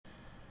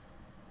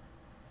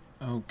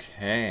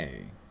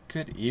Okay.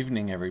 Good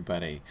evening,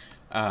 everybody.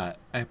 I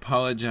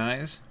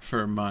apologize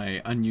for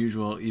my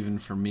unusual, even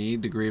for me,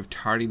 degree of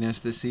tardiness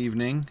this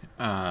evening.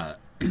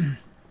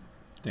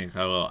 Things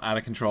got a little out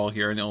of control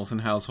here in the Olsen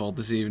household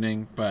this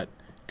evening, but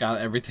got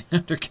everything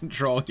under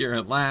control here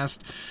at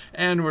last,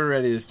 and we're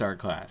ready to start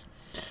class.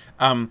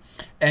 No,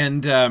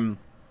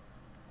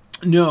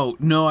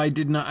 I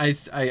did not.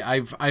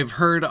 I've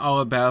heard all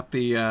about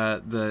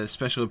the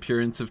special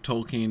appearance of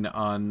Tolkien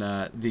on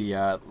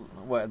the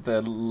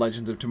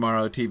Legends of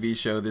Tomorrow TV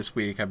show this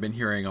week. I've been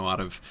hearing a lot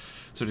of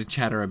sort of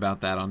chatter about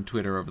that on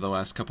Twitter over the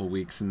last couple of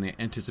weeks in the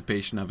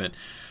anticipation of it.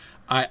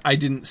 I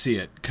didn't see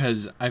it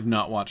because I've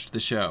not watched the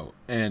show,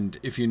 and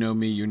if you know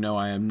me, you know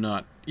I am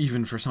not,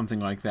 even for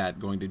something like that,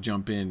 going to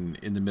jump in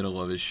the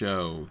middle of a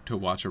show to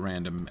watch a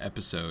random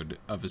episode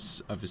of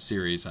a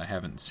series I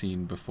haven't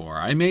seen before.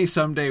 I may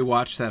someday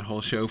watch that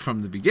whole show from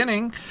the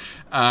beginning.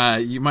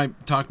 You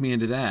might talk me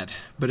into that,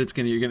 but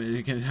you're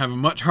gonna have a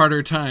much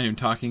harder time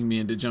talking me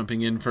into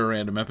jumping in for a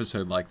random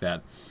episode like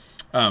that.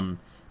 But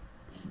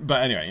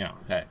anyway,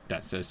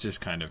 that's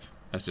just kind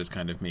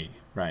of me,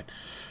 right?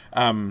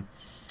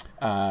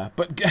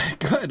 But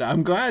good.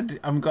 I'm glad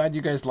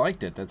you guys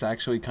liked it. That's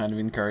actually kind of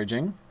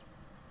encouraging.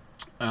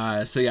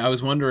 So yeah, I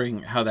was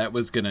wondering how that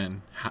was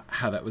gonna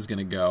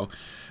go.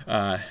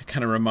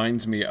 Kind of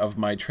reminds me of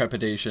my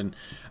trepidation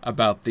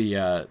about the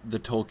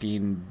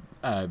Tolkien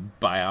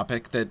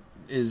biopic that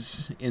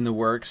is in the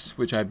works,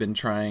 which I've been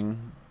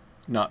trying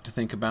not to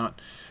think about.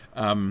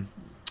 So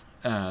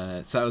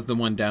that was the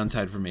one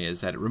downside for me,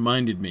 is that it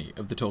reminded me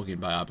of the Tolkien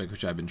biopic,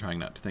 which I've been trying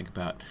not to think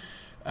about.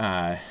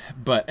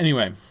 But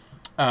anyway.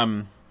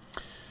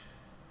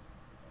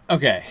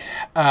 Okay.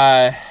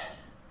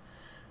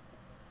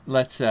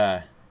 Let's.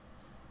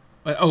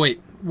 Oh wait,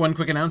 one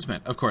quick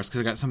announcement, of course, because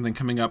I got something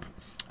coming up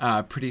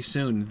pretty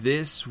soon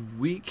this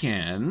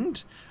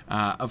weekend.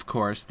 Of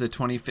course, the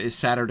 25th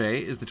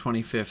Saturday is the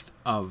 25th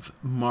of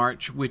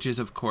March, which is,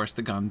 of course,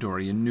 the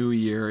Gondorian New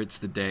Year. It's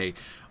the day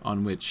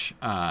on which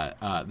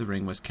the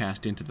ring was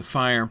cast into the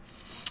fire.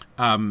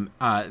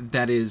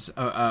 That is,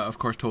 of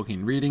course,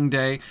 Tolkien Reading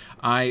Day.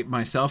 I,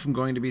 myself, am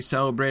going to be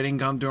celebrating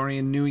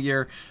Gondorian New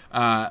Year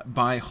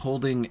by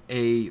holding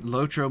a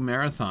Lotro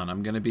marathon.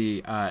 I'm going to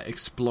be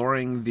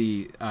exploring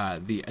the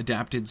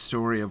adapted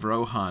story of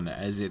Rohan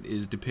as it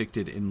is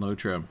depicted in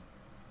Lotro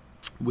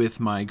with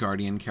my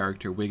Guardian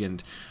character,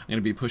 Wigand. I'm going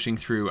to be pushing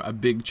through a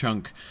big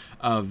chunk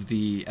of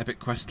the epic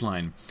quest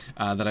line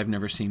that I've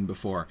never seen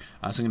before.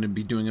 So I'm going to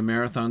be doing a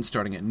marathon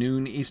starting at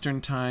noon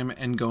Eastern Time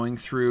and going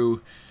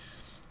through...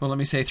 Well, let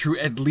me say through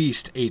at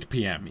least 8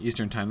 p.m.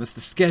 Eastern Time. That's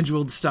the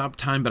scheduled stop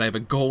time, but I have a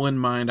goal in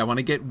mind. I want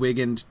to get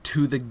Wigand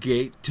to the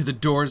gate, to the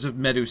doors of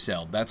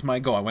Meduseld. That's my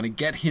goal. I want to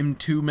get him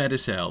to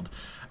Meduseld,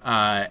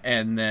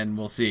 and then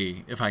we'll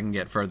see if I can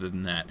get further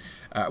than that.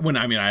 I don't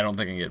think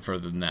I can get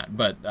further than that,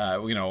 but,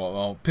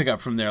 I'll pick up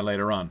from there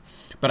later on.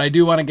 But I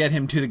do want to get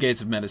him to the gates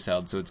of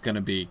Meduseld, so it's going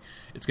to be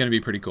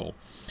pretty cool.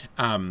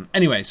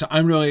 Anyway, so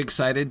I'm really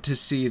excited to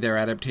see their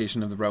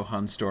adaptation of the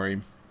Rohan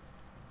story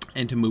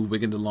and to move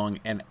Wigand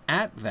along. And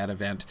at that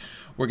event,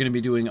 we're going to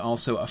be doing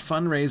also a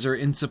fundraiser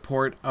in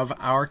support of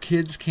our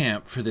kids'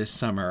 camp for this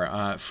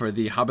summer, for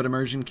the Hobbit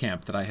Immersion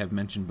Camp that I have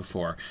mentioned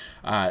before.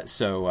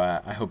 So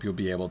I hope you'll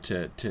be able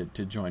to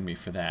join me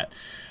for that.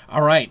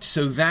 All right,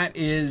 so that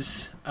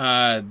is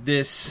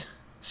this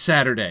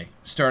Saturday,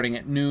 starting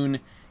at noon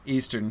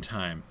Eastern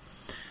Time.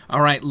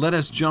 All right, let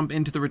us jump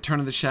into the Return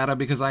of the Shadow,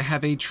 because I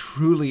have a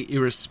truly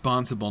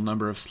irresponsible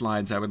number of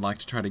slides I would like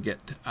to try to get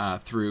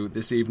through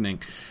this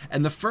evening.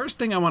 And the first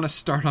thing I want to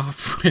start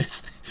off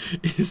with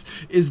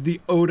is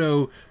the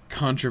Odo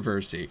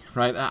controversy,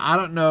 right? I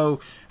don't know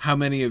how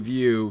many of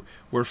you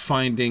were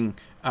finding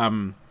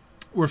the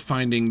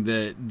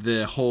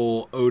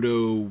whole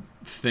Odo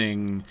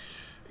thing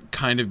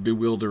kind of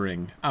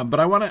bewildering, but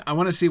I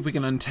want to see if we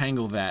can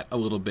untangle that a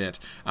little bit.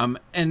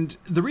 And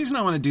the reason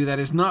I want to do that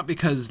is not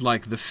because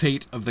the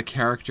fate of the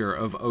character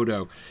of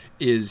Odo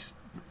is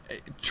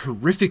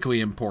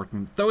terrifically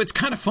important, though it's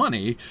kind of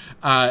funny,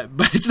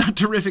 but it's not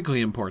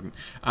terrifically important.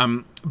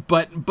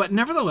 But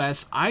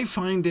nevertheless, I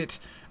find it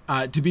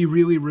to be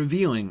really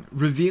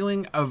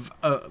revealing of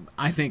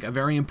I think a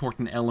very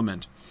important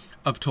element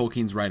of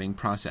Tolkien's writing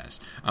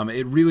process.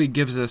 It really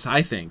gives us,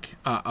 I think,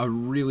 a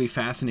really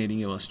fascinating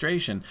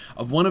illustration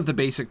of one of the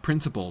basic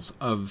principles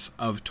of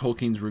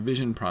Tolkien's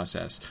revision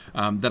process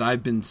that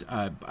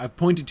I've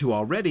pointed to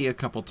already a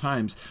couple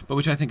times, but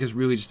which I think is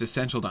really just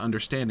essential to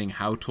understanding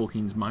how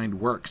Tolkien's mind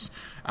works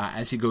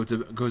as he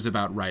goes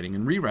about writing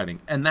and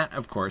rewriting. And that,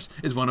 of course,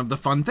 is one of the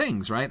fun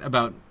things, right,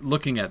 about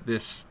looking at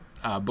this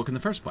book in the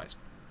first place.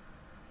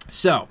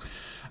 So,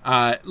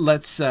 we're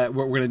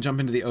going to jump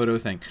into the Odo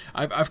thing.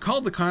 I've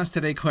called the class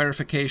today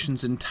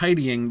Clarifications and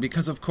Tidying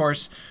because, of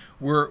course,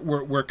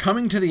 we're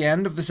coming to the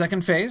end of the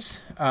second phase.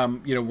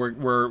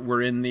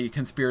 We're in the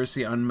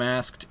Conspiracy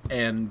Unmasked,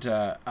 and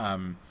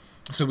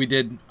so we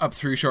did up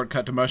through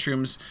Shortcut to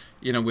Mushrooms,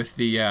 with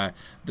the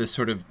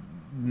sort of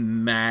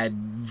mad,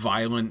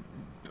 violent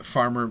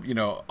Farmer,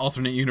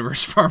 alternate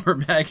universe Farmer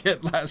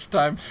Maggot last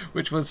time,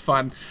 which was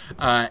fun.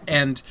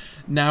 And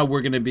now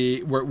we're going to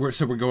be we're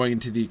going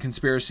into the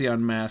Conspiracy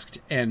Unmasked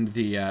and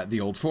the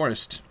Old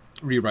Forest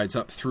rewrites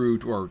up through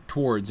or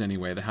towards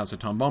anyway the House of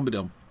Tom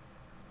Bombadil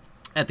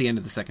at the end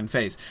of the second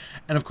phase.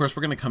 And of course,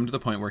 we're going to come to the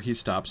point where he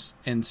stops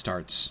and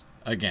starts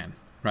again.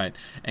 Right,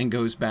 and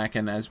goes back,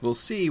 and as we'll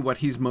see, what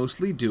he's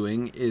mostly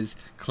doing is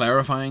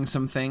clarifying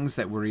some things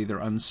that were either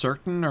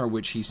uncertain or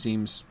which he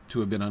seems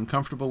to have been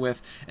uncomfortable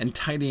with, and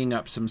tidying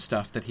up some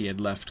stuff that he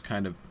had left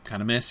kind of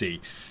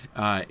messy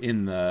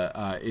in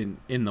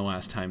the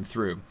last time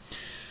through.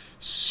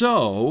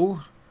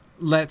 So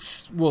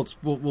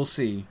we'll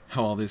see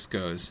how all this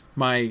goes.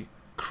 My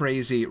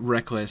crazy,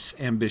 reckless,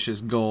 ambitious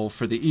goal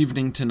for the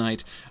evening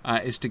tonight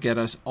is to get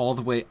us all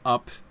the way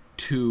up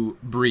to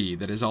Bree,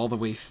 that is all the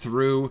way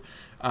through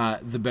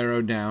the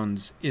Barrow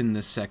Downs in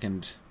the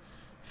second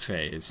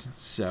phase.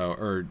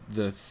 Or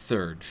the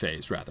third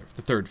phase, rather.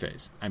 The third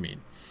phase, I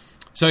mean.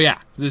 So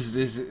yeah, this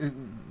is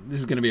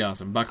going to be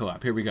awesome. Buckle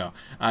up. Here we go.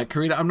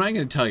 Karita, I'm not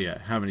going to tell you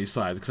how many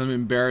slides, because I'm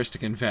embarrassed to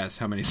confess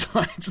how many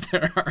slides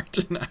there are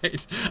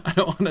tonight. I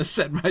don't want to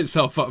set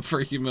myself up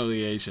for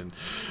humiliation.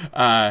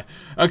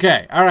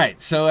 Okay, all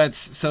right. So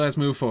let's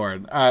move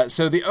forward.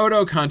 So the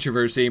Odo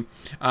controversy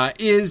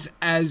is,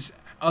 as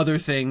other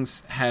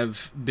things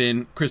have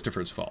been,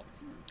 Christopher's fault.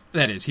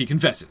 That is, he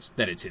confesses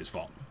that it's his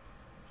fault.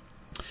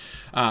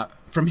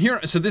 From here,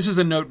 so this is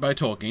a note by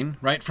Tolkien,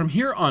 right? From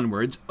here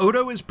onwards,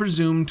 Odo is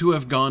presumed to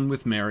have gone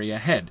with Merry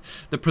ahead.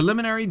 The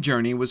preliminary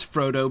journey was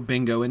Frodo,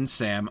 Bingo, and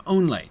Sam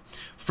only.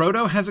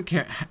 Frodo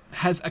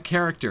has a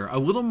character a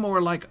little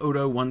more like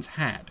Odo once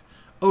had.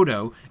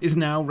 Odo is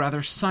now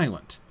rather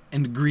silent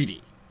and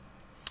greedy.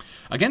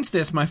 Against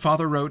this, my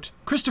father wrote,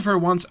 Christopher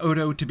wants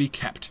Odo to be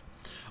kept.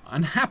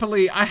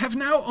 Unhappily, I have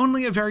now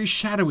only a very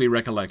shadowy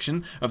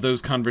recollection of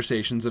those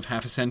conversations of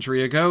half a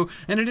century ago,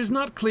 and it is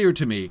not clear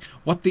to me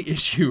what the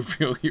issue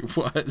really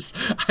was.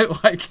 I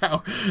like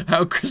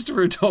how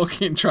Christopher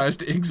Tolkien tries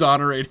to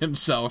exonerate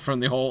himself from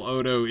the whole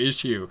Odo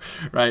issue,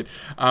 right?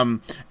 And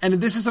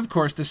this is, of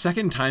course, the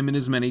second time in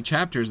as many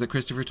chapters that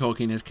Christopher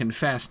Tolkien has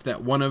confessed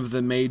that one of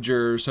the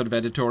major sort of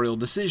editorial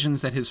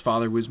decisions that his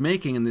father was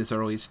making in this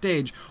early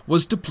stage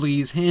was to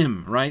please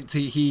him, right? So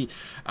he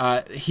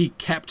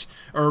kept,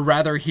 or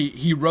rather,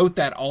 he wrote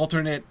that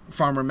alternate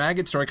Farmer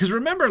Maggot story. Because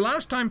remember,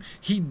 last time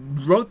he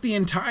wrote the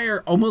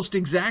entire, almost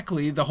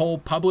exactly, the whole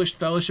published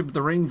Fellowship of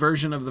the Ring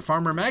version of the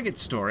Farmer Maggot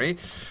story.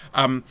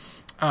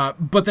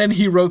 But then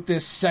he wrote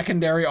this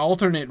secondary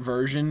alternate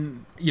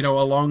version,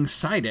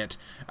 alongside it,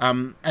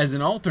 as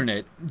an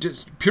alternate,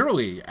 just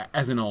purely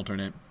as an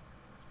alternate,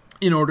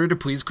 in order to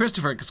please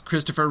Christopher, because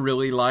Christopher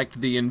really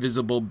liked the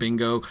invisible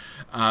Bingo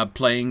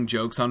playing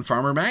jokes on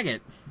Farmer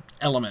Maggot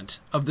element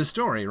of the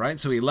story, right?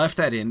 So he left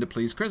that in to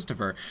please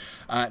Christopher.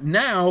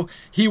 Now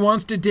he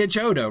wants to ditch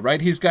Odo,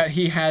 right?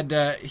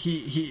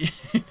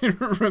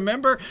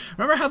 Remember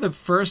how the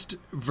first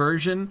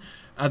version,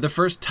 the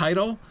first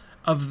title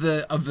of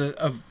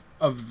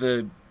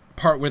the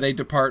part where they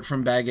depart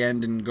from Bag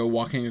End and go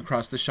walking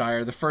across the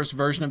Shire, the first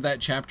version of that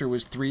chapter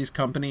was Three's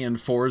Company and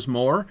Four's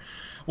More.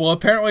 Well,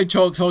 apparently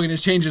Tolkien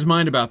has changed his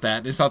mind about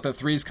that. He's thought that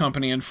Three's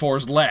Company and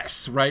Four's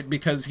less, right?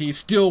 Because he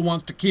still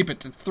wants to keep it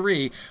to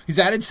three. He's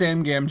added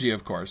Sam Gamgee,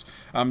 of course.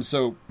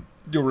 So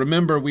you'll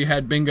remember we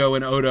had Bingo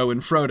and Odo and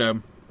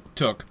Frodo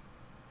took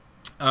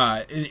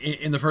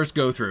in the first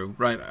go-through,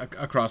 right,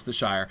 across the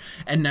Shire.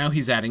 And now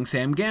he's adding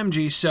Sam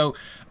Gamgee, so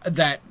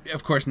that,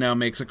 of course, now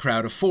makes a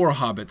crowd of 4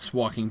 hobbits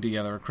walking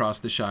together across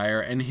the Shire,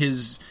 and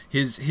his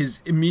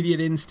immediate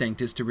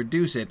instinct is to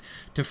reduce it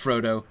to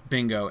Frodo,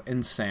 Bingo,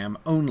 and Sam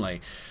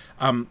only.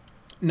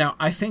 Now,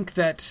 I think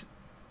that,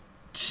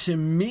 to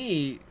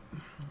me,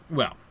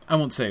 well, I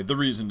won't say the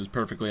reason is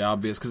perfectly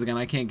obvious, because, again,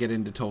 I can't get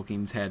into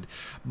Tolkien's head.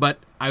 But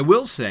I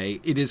will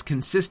say it is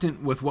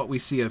consistent with what we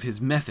see of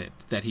his method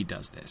that he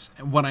does this.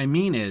 And what I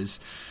mean is,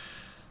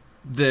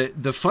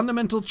 the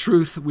fundamental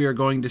truth we are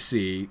going to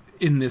see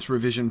in this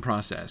revision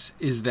process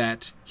is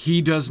that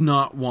he does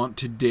not want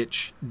to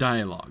ditch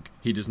dialogue.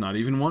 He does not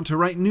even want to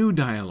write new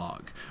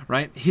dialogue,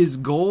 right? His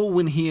goal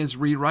when he is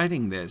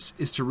rewriting this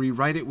is to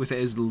rewrite it with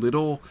as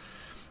little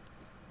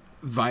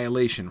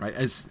violation, right?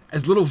 As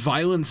little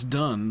violence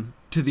done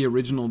to the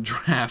original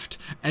draft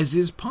as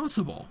is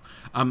possible.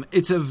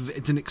 It's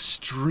an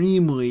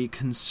extremely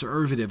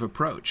conservative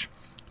approach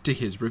to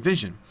his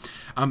revision.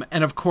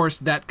 And of course,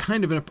 that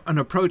kind of an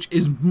approach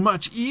is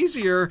much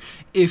easier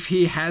if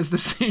he has the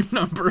same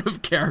number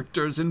of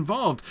characters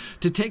involved.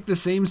 To take the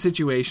same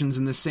situations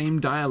and the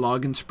same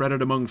dialogue and spread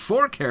it among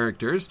 4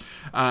 characters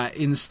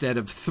instead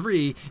of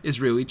 3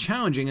 is really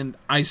challenging. And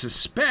I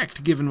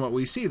suspect, given what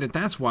we see, that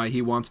that's why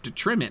he wants to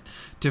trim it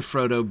to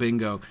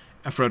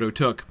Frodo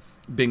took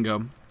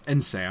Bingo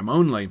and Sam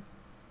only.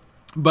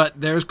 But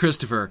there's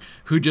Christopher,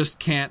 who just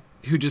can't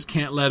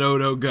let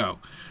Odo go,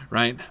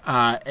 right?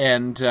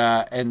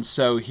 And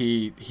so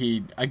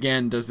he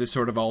again does this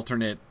sort of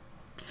alternate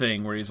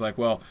thing where he's like,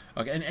 well,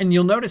 okay, and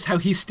you'll notice how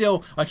he's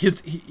still like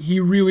he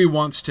really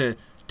wants to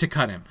to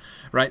cut him,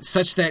 right?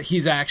 Such that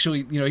he's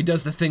actually, he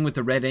does the thing with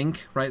the red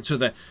ink, right? So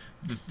the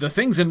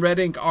things in red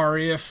ink are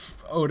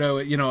if Odo,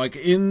 like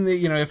in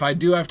the, if I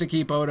do have to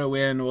keep Odo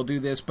in, we'll do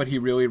this, but he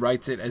really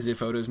writes it as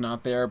if Odo's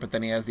not there, but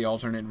then he has the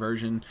alternate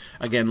version,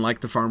 again, like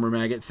the Farmer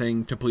Maggot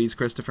thing to please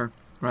Christopher,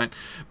 right?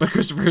 But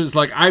Christopher is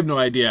like, I have no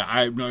idea.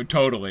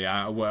 Totally.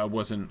 I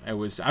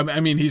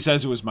mean, he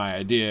says it was my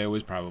idea. It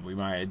was probably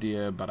my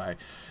idea, but I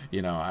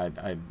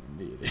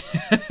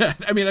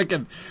mean,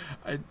 again,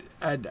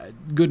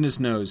 goodness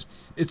knows,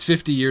 it's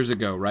 50 years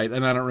ago, right?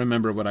 And I don't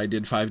remember what I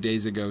did 5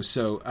 days ago,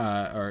 so,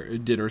 or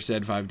did or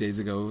said 5 days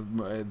ago.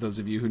 Those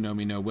of you who know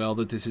me know well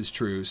that this is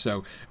true.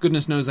 So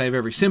goodness knows I have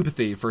every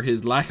sympathy for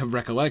his lack of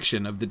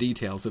recollection of the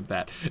details of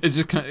that.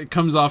 It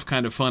comes off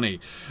kind of funny,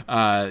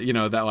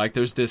 that like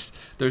there's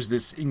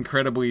this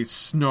incredibly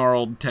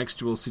snarled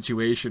textual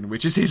situation,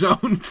 which is his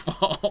own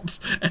fault.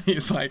 And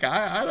he's like,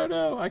 I don't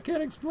know, I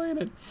can't explain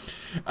it.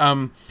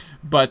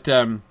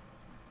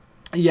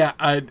 Yeah,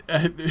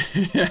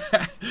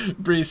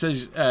 Bree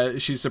says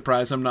she's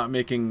surprised I'm not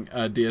making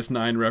a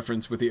DS9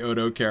 reference with the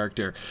Odo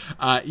character.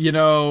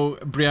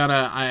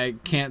 Brianna, I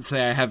can't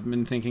say I haven't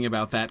been thinking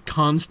about that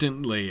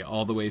constantly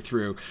all the way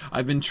through.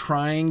 I've been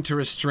trying to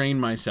restrain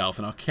myself,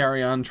 and I'll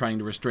carry on trying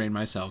to restrain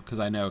myself, because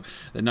I know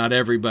that not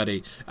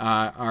everybody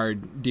are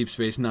Deep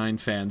Space Nine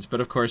fans.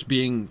 But of course,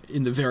 being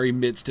in the very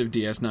midst of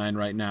DS9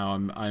 right now,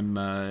 I'm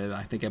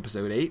I think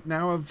episode 8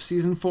 now of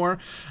season 4.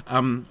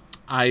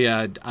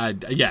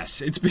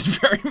 Yes, it's been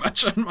very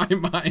much on my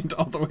mind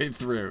all the way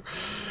through.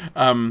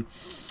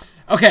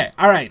 Okay,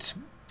 all right.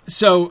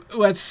 So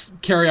let's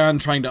carry on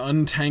trying to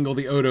untangle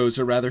the Odos,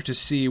 or rather to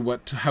see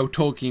how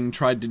Tolkien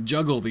tried to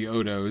juggle the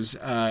Odos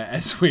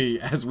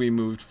as we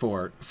moved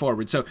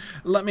forward. So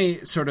let me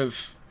sort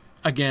of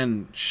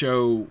again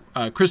show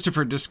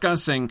Christopher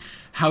discussing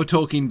how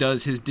Tolkien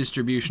does his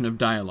distribution of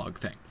dialogue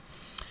thing.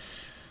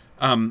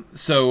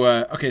 So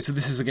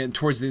this is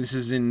this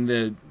is in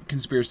the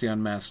Conspiracy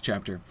Unmasked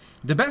chapter.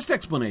 The best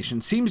explanation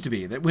seems to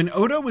be that when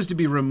Odo was to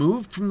be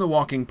removed from the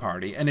walking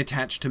party and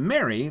attached to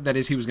Mary, that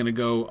is, he was going to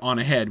go on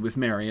ahead with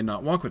Mary and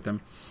not walk with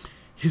them,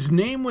 his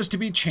name was to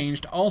be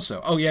changed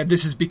also. Oh yeah,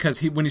 this is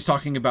because when he's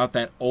talking about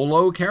that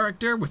Olo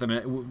character with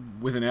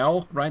an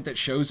L, right, that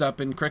shows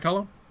up in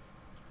Crickhollow.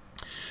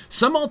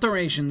 Some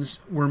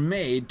alterations were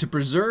made to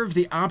preserve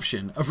the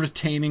option of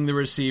retaining the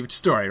received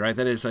story, right?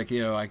 That is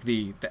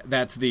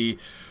that's the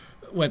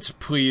let's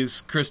please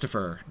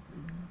Christopher,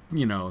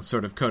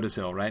 sort of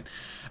codicil, right?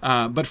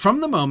 But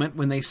from the moment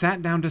when they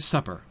sat down to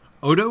supper,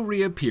 Odo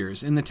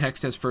reappears in the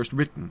text as first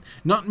written,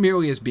 not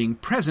merely as being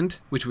present,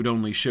 which would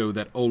only show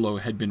that Olo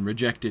had been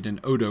rejected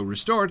and Odo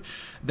restored,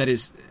 that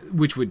is,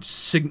 which would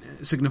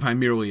signify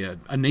merely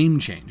a name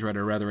change, right,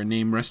 or rather a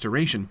name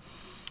restoration,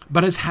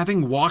 but as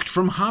having walked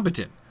from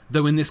Hobbiton,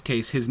 though in this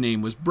case his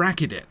name was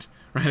bracketed,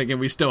 right? Again,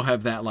 we still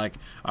have that, like,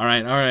 all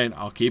right,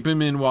 I'll keep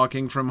him in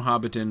walking from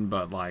Hobbiton,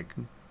 but, like,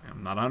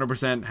 I'm not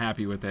 100%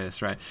 happy with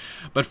this, right?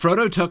 But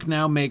Frodo Took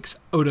now makes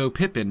Odo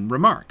Pippin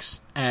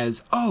remarks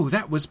as, oh,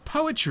 that was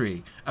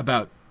poetry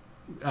about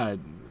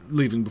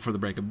leaving before the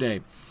break of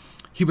day.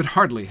 He would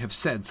hardly have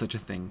said such a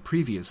thing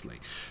previously.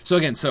 So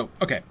again,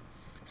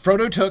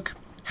 Frodo Took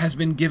has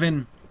been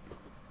given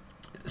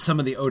some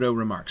of the Odo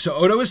remarks. So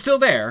Odo is still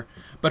there,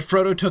 but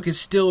Frodo Took is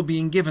still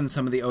being given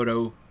some of the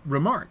Odo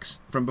remarks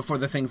from before,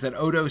 the things that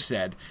Odo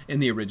said in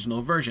the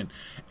original version.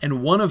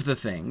 And one of the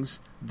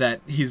things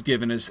that he's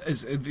given as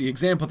the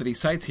example that he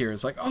cites here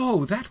is like,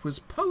 oh, that was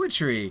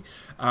poetry.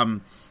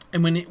 And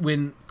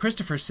when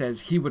Christopher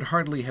says he would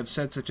hardly have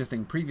said such a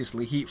thing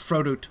previously,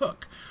 Frodo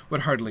Took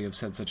would hardly have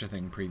said such a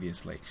thing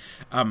previously.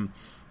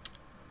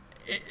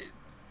 It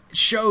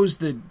shows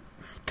the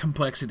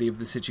complexity of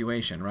the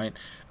situation, right?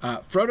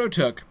 Frodo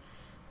Took,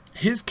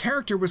 his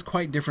character was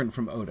quite different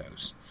from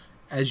Odo's.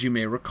 As you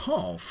may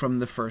recall from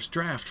the first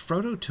draft,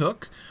 Frodo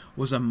Took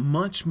was a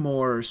much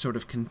more sort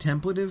of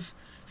contemplative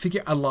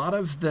figure. A lot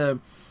of the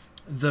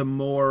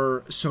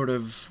more sort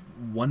of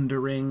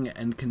wondering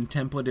and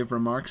contemplative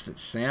remarks that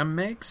Sam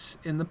makes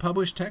in the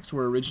published text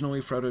were originally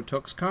Frodo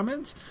Took's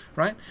comments,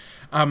 right?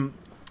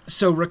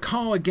 So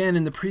recall again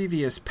in the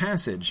previous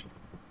passage,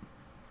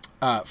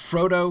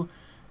 Frodo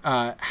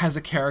has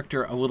a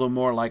character a little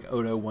more like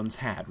Odo once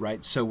had,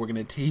 right? So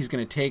he's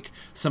going to take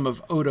some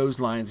of Odo's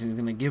lines and he's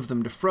going to give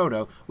them to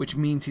Frodo, which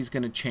means he's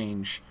going to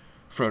change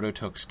Frodo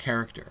Took's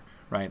character,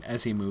 right,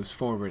 as he moves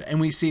forward. And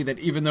we see that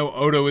even though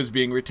Odo is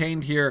being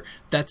retained here,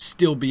 that's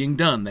still being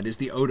done. That is,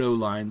 the Odo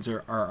lines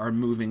are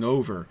moving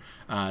over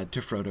to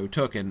Frodo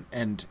Took.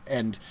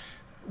 And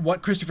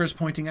what Christopher's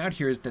pointing out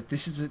here is that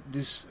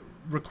this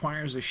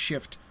requires a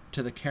shift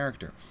to the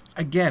character.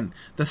 Again,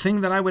 the thing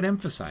that I would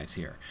emphasize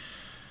here,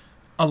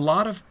 a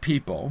lot of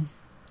people,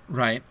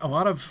 right, a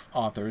lot of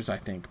authors, I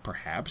think,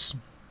 perhaps,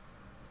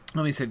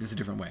 let me say this a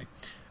different way.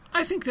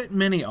 I think that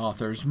many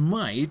authors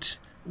might,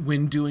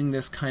 when doing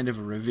this kind of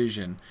a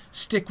revision,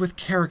 stick with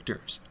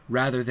characters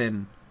rather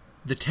than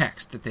the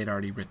text that they'd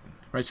already written,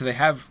 right? So they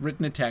have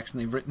written a text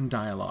and they've written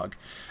dialogue,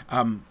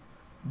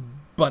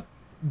 but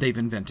they've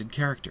invented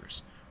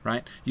characters,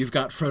 right? You've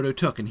got Frodo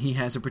Took, and he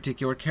has a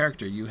particular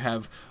character. You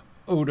have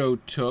Odo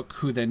Took,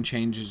 who then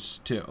changes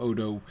to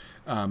Odo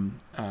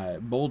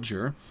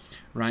Bolger,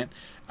 right?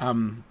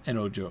 And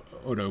Odo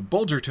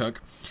Bolger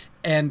Took,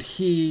 and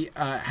he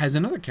has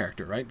another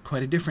character, right?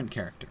 Quite a different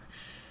character.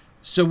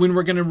 So when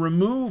we're going to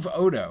remove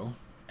Odo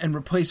and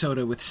replace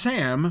Odo with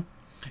Sam,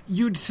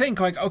 you'd think,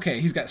 like, okay,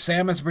 he's got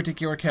Sam as a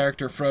particular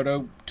character,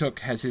 Frodo Took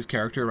has his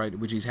character, right,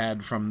 which he's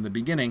had from the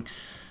beginning.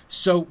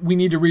 So we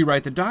need to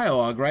rewrite the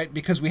dialogue, right,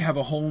 because we have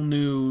a whole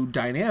new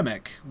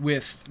dynamic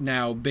with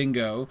now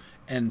Bingo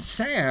and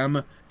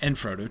Sam and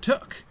Frodo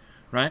Took,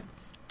 right?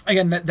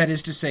 Again, that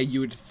is to say,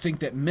 you would think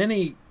that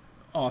many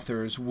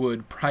authors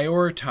would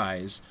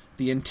prioritize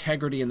the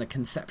integrity and the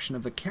conception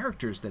of the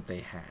characters that they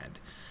had,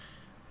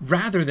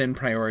 rather than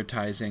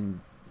prioritizing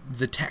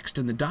the text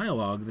and the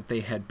dialogue that they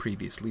had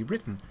previously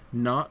written.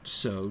 Not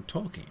so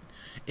Tolkien.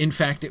 In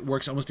fact, it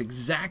works almost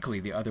exactly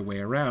the other way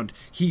around.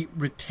 He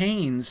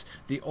retains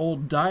the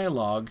old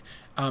dialogue,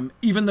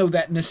 even though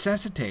that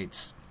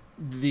necessitates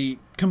the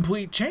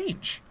complete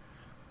change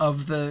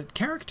of the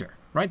character,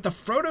 right? The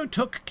Frodo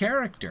Took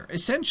character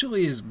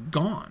essentially is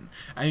gone.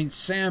 I mean,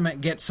 Sam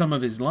gets some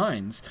of his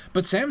lines,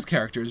 but Sam's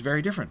character is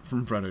very different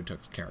from Frodo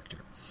Took's character.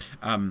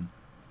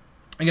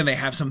 Again, they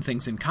have some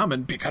things in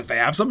common because they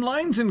have some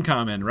lines in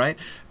common, right?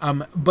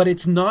 But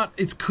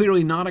it's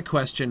clearly not a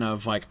question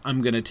of, like,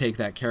 I'm going to take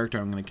that character,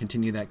 I'm going to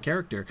continue that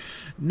character.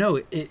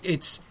 No,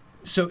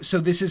 so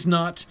this is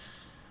not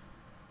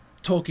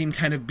Tolkien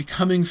kind of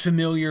becoming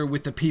familiar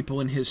with the people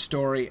in his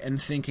story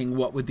and thinking,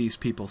 what would these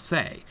people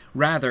say?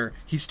 Rather,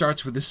 he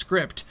starts with the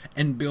script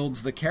and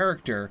builds the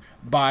character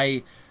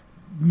by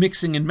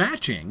mixing and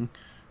matching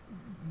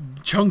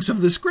chunks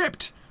of the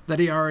script that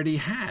he already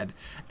had.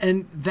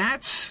 And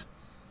that's,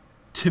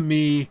 to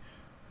me,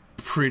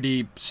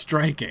 pretty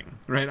striking,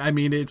 right? I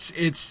mean, it's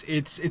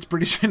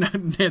pretty.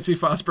 Nancy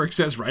Fosberg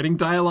says writing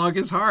dialogue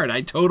is hard.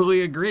 I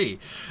totally agree.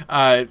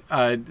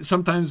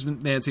 Sometimes,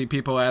 Nancy,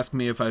 people ask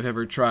me if I've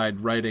ever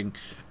tried writing,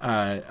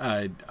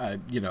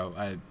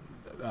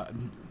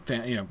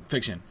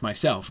 fiction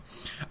myself.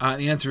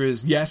 The answer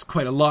is yes,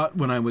 quite a lot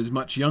when I was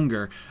much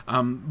younger.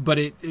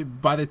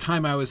 But by the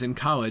time I was in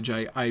college,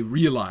 I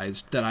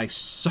realized that I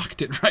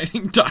sucked at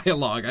writing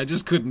dialogue. I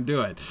just couldn't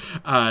do it.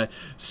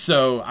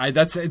 So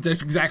that's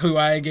exactly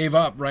why I gave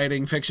up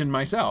writing fiction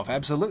myself.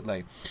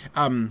 Absolutely.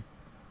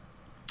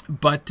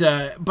 But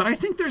I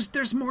think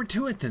there's more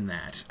to it than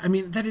that. I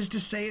mean, that is to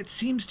say, it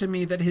seems to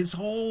me that his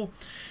whole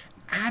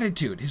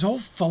attitude, his whole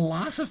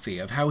philosophy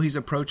of how he's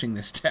approaching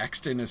this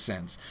text, in a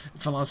sense,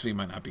 philosophy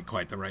might not be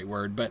quite the right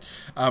word, but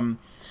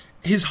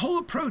his whole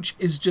approach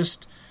is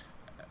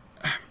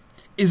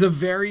a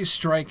very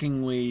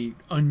strikingly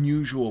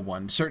unusual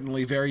one,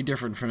 certainly very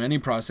different from any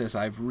process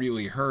I've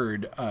really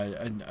heard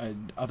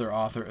other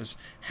authors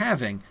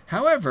having.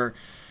 However,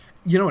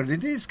 you know what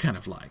it is kind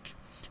of like?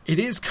 It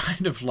is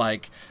kind of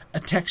like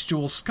a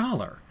textual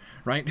scholar,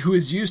 right, who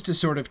is used to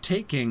sort of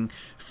taking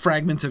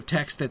fragments of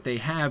text that they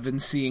have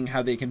and seeing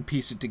how they can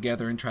piece it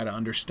together and try to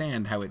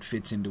understand how it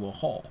fits into a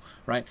whole,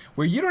 right,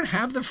 where you don't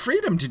have the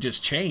freedom to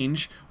just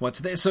change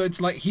what's there. So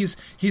it's like he's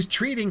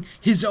treating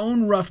his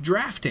own rough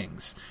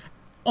draftings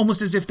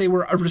almost as if they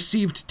were a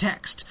received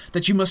text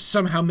that you must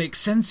somehow make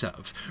sense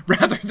of,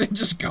 rather than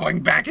just going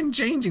back and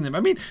changing them.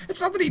 I mean,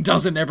 it's not that he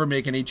doesn't ever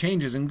make any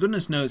changes, and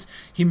goodness knows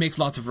he makes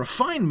lots of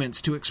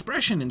refinements to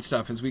expression and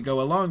stuff as we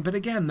go along, but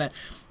again, that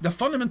the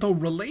fundamental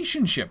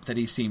relationship that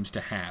he seems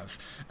to have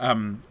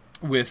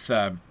with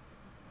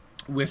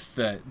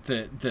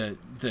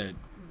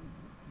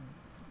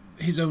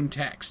his own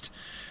text,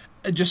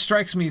 it just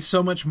strikes me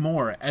so much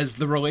more as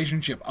the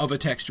relationship of a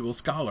textual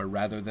scholar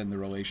rather than the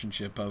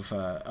relationship of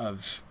a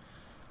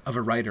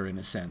writer, in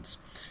a sense.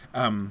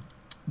 Yana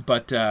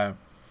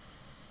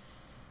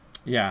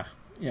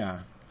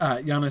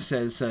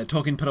says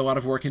Tolkien put a lot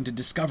of work into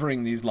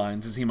discovering these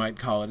lines, as he might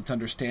call it. It's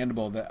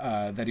understandable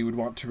that he would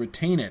want to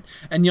retain it.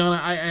 And Yana,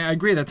 I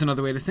agree. That's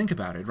another way to think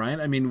about it, right?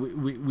 I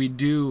mean, we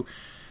do,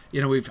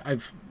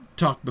 I've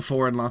talked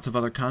before in lots of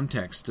other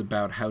contexts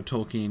about how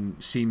Tolkien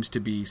seems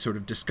to be sort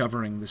of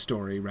discovering the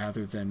story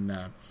rather than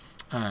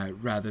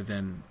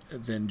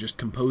just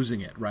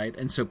composing it, right?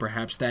 And so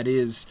perhaps that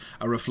is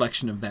a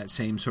reflection of that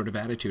same sort of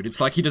attitude. It's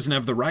like he doesn't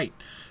have the right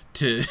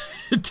to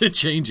to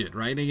change it,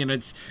 right? And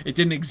it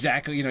didn't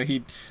exactly,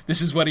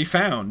 this is what he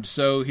found,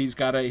 so he's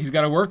got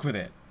to work with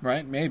it,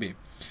 right? Maybe.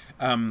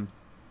 Anyway,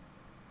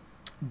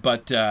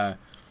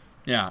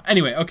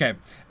 okay.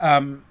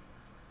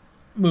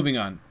 Moving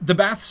on. The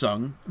Bath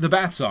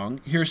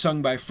Song, here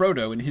sung by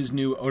Frodo in his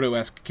new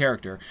Odo-esque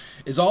character,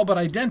 is all but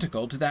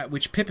identical to that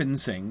which Pippin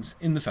sings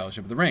in The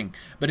Fellowship of the Ring,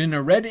 but in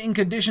a red ink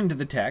addition to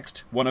the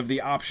text, one of the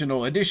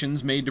optional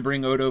additions made to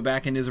bring Odo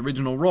back in his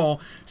original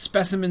role,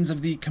 specimens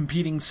of the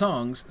competing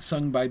songs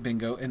sung by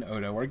Bingo and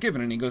Odo are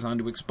given, and he goes on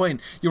to explain.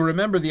 You'll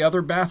remember the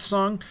other Bath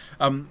Song?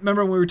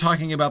 Remember when we were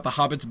talking about the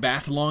Hobbit's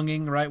bath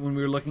longing, right, when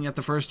we were looking at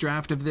the first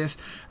draft of this?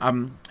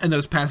 And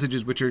those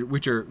passages which are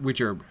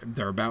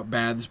they're about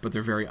baths, but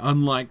they're very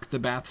unlike the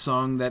Bath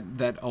Song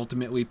that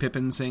ultimately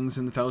Pippin sings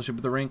in The Fellowship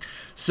of the Ring.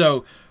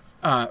 So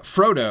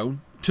Frodo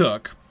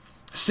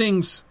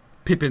sings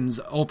Pippin's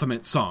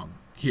ultimate song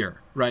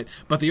here, right?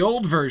 But the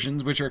old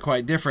versions, which are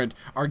quite different,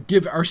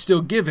 are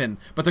still given,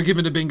 but they're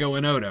given to Bingo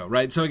and Odo,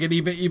 right? So again,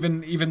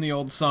 even the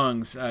old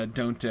songs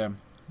don't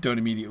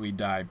immediately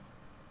die.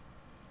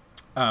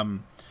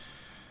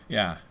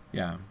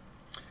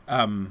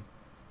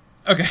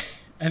 Okay,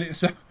 and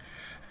so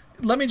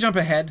let me jump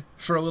ahead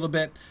for a little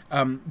bit.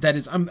 That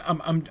is,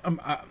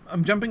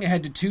 I'm jumping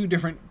ahead to two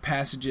different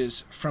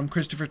passages from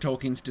Christopher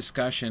Tolkien's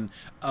discussion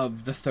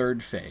of the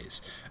third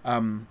phase,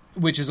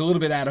 which is a little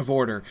bit out of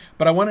order.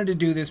 But I wanted to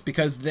do this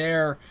because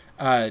there,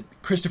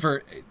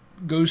 Christopher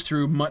goes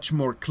through much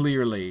more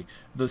clearly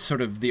the sort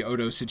of the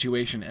Odo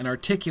situation and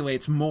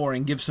articulates more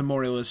and gives some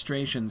more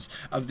illustrations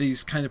of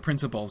these kind of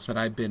principles that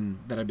I've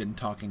been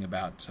talking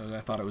about. So I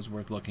thought it was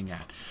worth looking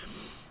at.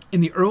 In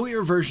the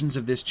earlier versions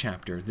of this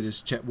chapter, that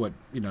is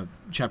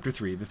chapter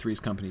 3, the Three's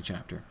Company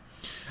chapter,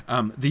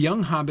 the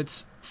young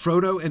hobbits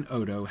Frodo and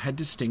Odo had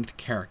distinct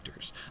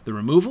characters. The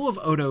removal of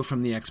Odo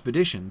from the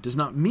expedition does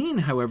not mean,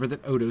 however,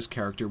 that Odo's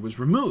character was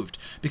removed,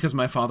 because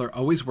my father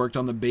always worked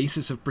on the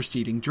basis of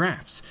preceding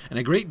drafts, and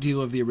a great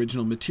deal of the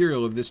original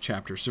material of this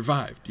chapter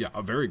survived. Yeah,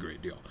 a very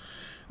great deal.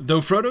 Though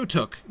Frodo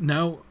Took,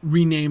 now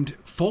renamed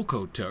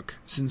Folko Took,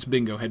 since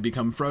Bingo had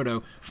become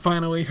Frodo,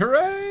 finally,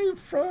 hooray,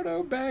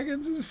 Frodo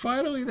Baggins is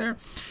finally there,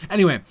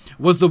 anyway,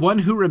 was the one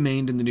who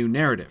remained in the new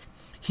narrative.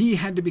 He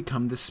had to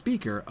become the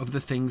speaker of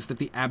the things that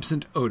the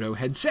absent Odo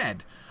had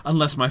said,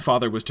 unless my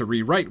father was to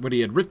rewrite what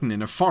he had written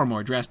in a far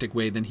more drastic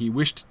way than he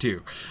wished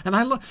to. And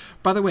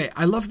by the way,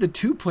 I love the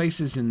two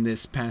places in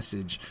this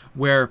passage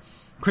where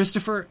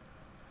Christopher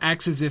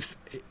acts as if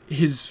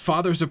his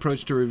father's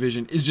approach to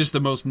revision is just the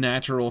most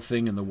natural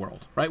thing in the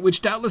world, right?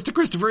 Which doubtless to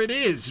Christopher it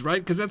is,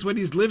 right? Because that's what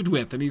he's lived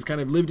with, and he's kind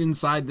of lived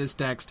inside this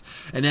text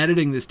and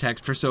editing this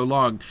text for so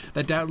long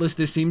that doubtless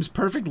this seems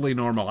perfectly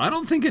normal. I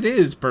don't think it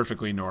is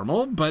perfectly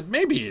normal, but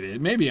maybe it is.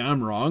 Maybe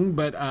I'm wrong,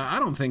 but I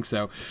don't think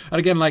so. And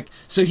again,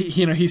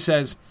 he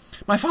says,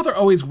 my father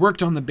always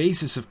worked on the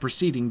basis of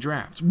preceding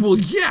drafts. Well,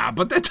 yeah,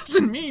 but that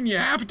doesn't mean you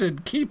have to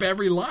keep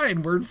every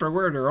line word for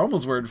word or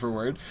almost word for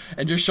word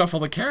and just shuffle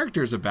the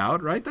characters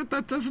about, right?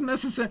 That doesn't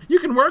necessarily... You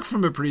can work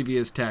from a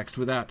previous text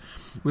without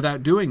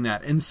doing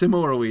that. And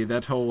similarly,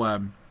 that whole...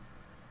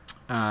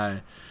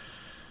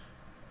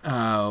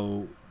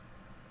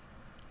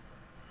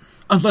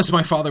 unless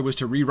my father was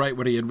to rewrite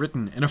what he had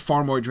written in a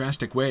far more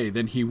drastic way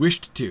than he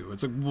wished to.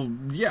 It's like, well,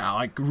 yeah,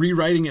 like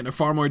rewriting it in a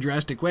far more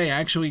drastic way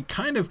actually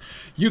kind of,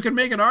 you can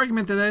make an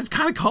argument that it's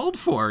kind of called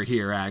for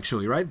here,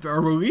 actually, right?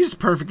 Or at least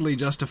perfectly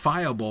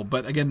justifiable.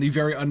 But again, the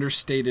very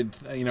understated,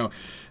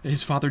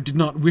 his father did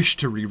not wish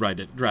to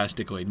rewrite it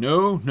drastically.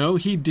 No,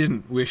 he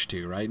didn't wish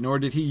to, right? Nor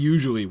did he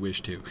usually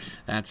wish to.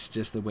 That's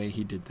just the way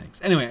he did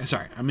things. Anyway,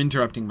 sorry, I'm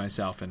interrupting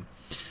myself. And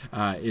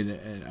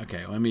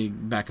okay, let me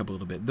back up a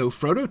little bit. Though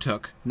Frodo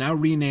Took,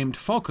 now renamed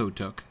Folko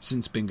Took,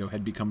 since Bingo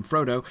had become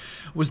Frodo,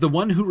 was the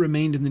one who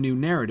remained in the new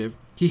narrative,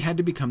 he had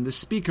to become the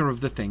speaker of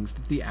the things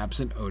that the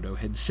absent Odo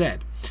had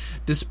said.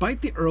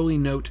 Despite the early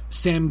note,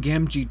 Sam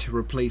Gamgee to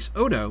replace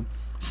Odo,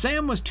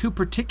 Sam was too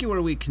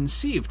particularly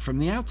conceived from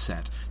the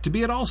outset to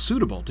be at all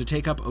suitable to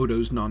take up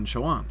Odo's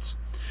nonchalance.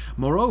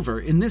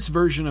 Moreover, in this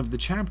version of the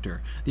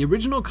chapter, the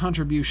original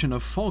contribution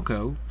of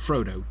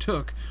Frodo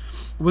Took,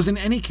 was in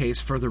any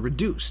case further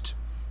reduced.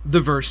 The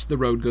verse, the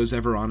road goes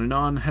ever on and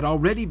on, had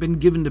already been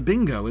given to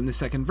Bingo in the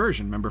second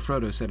version. Remember,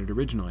 Frodo said it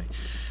originally.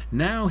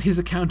 Now his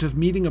account of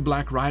meeting a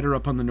black rider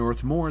up on the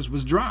North Moors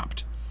was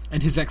dropped,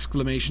 and his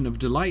exclamation of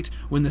delight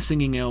when the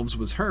singing elves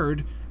was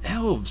heard,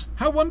 "Elves!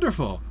 How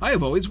wonderful! I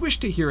have always wished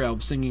to hear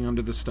elves singing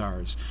under the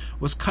stars,"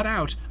 was cut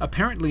out,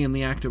 apparently in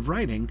the act of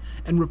writing,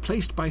 and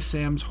replaced by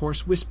Sam's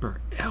hoarse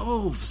whisper,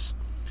 "Elves!"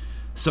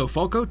 So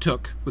Folko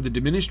Took, with a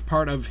diminished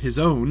part of his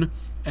own,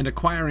 and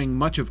acquiring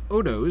much of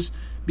Odo's,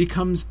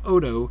 becomes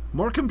Odo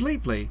more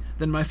completely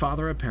than my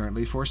father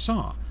apparently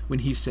foresaw, when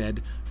he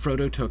said,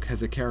 Frodo Took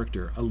has a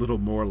character a little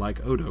more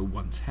like Odo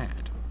once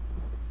had.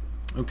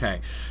 Okay,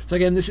 so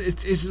again, this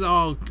is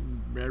all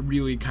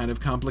really kind of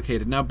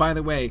complicated. Now, by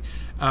the way,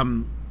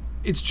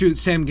 it's true,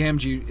 Sam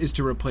Gamgee is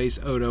to replace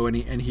Odo,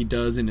 and he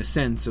does in a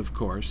sense, of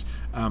course,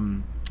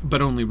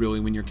 but only really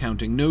when you're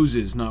counting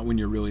noses, not when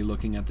you're really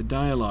looking at the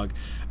dialogue.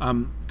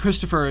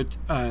 Christopher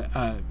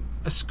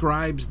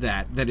ascribes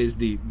that is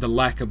the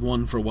lack of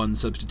one-for-one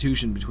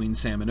substitution between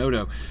Sam and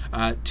Odo,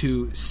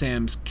 to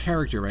Sam's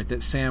character, right?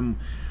 That Sam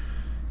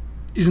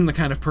isn't the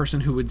kind of person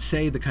who would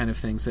say the kind of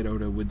things that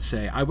Odo would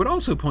say. I would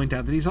also point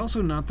out that he's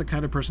also not the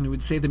kind of person who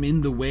would say them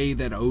in the way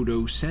that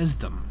Odo says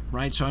them,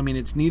 right? So, I mean,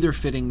 it's neither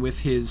fitting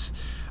with his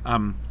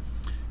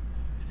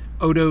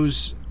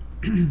Odo's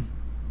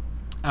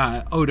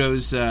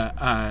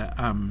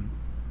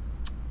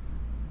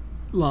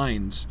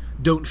lines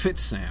don't fit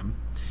Sam,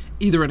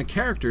 either in a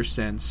character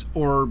sense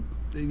or,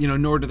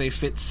 nor do they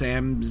fit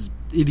Sam's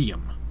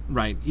idiom,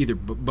 right? Either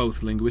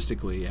both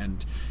linguistically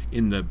and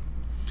in the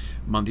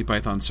Monty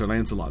Python Sir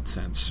Lancelot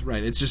sense,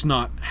 right? It's just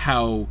not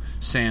how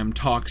Sam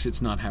talks,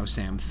 it's not how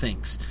Sam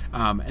thinks.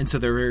 And so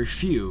there are very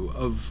few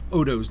of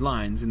Odo's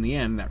lines in the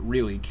end that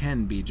really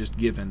can be just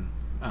given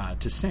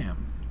to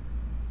Sam.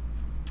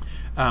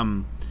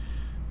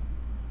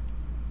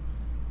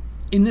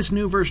 In this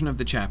new version of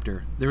the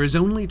chapter, there is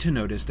only to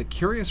notice the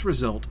curious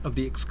result of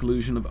the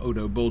exclusion of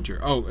Odo Bulger.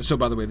 Oh, so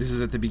by the way, this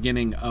is at the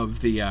beginning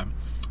of the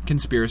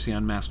conspiracy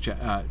on mass...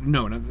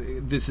 No,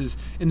 this is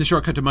in the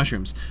shortcut to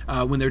mushrooms,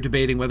 when they're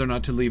debating whether or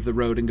not to leave the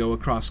road and go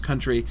across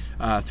country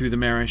through the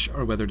Marish,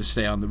 or whether to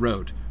stay on the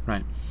road,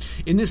 right?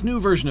 In this new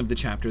version of the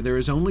chapter, there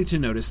is only to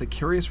notice the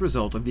curious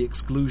result of the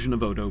exclusion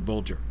of Odo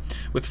Bulger,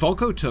 with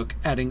Folko Took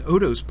adding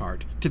Odo's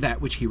part to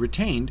that which he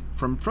retained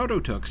from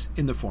Frodo Took's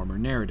in the former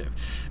narrative.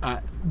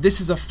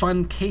 This is a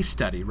fun case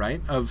study,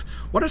 right, of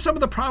what are some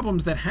of the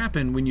problems that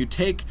happen when you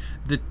take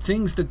the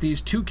things that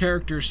these two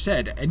characters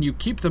said and you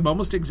keep them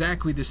almost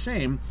exactly the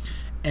same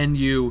and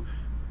you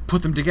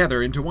put them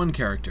together into one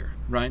character,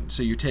 right?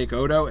 So you take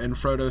Odo and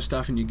Frodo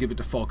stuff and you give it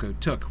to Folko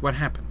Took. What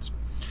happens?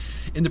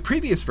 In the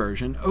previous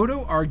version,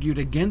 Odo argued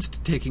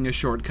against taking a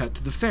shortcut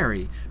to the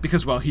ferry,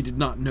 because while he did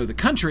not know the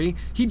country,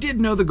 he did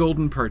know the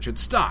golden perch at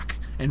Stock,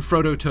 and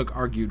Frodo Took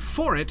argued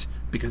for it,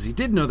 because he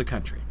did know the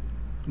country.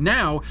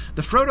 Now,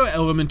 the Frodo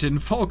element in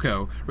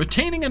Folko,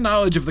 retaining a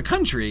knowledge of the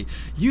country,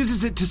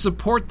 uses it to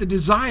support the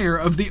desire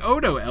of the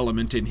Odo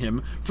element in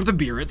him for the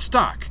beer at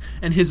Stock,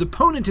 and his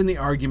opponent in the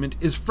argument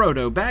is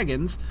Frodo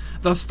Baggins.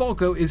 Thus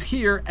Folko is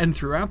here and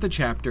throughout the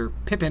chapter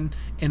Pippin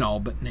in all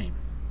but name.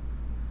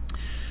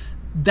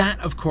 That,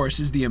 of course,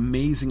 is the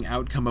amazing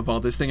outcome of all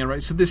this thing. And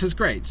right, so this is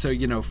great. So,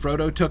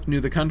 Frodo Took knew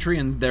the country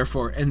and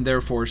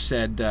therefore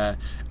said that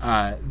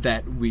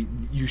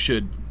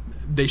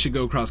they should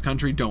go cross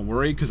country. Don't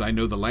worry, because I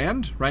know the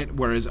land, right?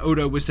 Whereas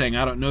Odo was saying,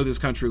 I don't know this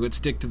country. Let's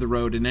stick to the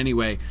road. And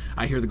anyway,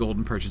 I hear the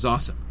golden perch is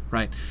awesome,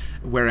 right?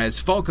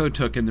 Whereas Folko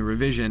Took in the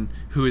revision,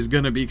 who is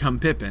going to become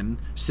Pippin,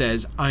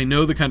 says, I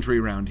know the country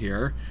around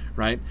here,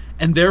 right?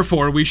 And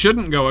therefore, we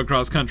shouldn't go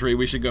across country.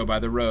 We should go by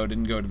the road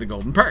and go to the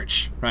golden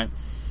perch, right?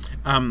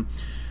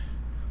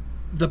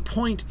 The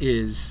point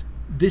is,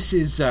 this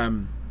is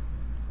the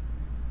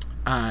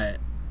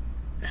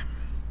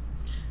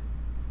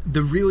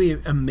really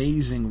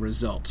amazing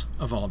result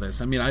of all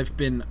this. I mean, I've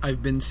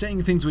been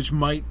saying things which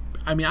might,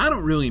 I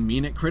don't really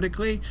mean it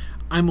critically.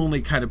 I'm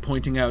only kind of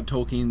pointing out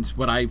Tolkien's,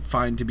 what I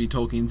find to be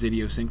Tolkien's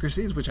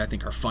idiosyncrasies, which I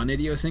think are fun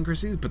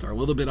idiosyncrasies, but they're a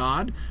little bit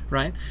odd,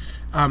 right?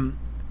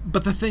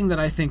 But the thing that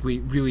I think we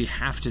really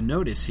have to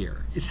notice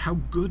here is how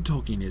good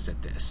Tolkien is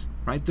at this,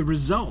 right? The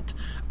result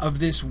of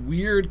this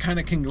weird kind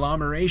of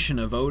conglomeration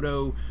of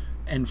Odo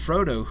and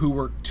Frodo, who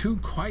were two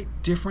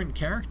quite different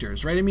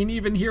characters, right? I mean,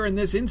 even here in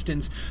this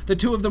instance, the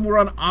two of them were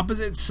on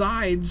opposite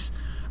sides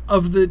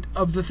of the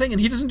thing,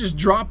 and he doesn't just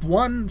drop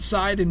one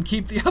side and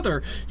keep the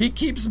other. He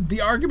keeps the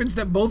arguments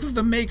that both of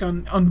them make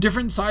on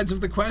different sides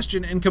of the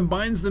question and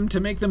combines them to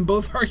make them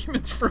both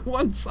arguments for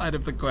one side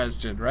of the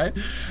question, right?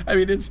 I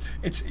mean, it's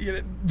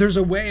there's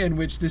a way in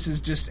which this is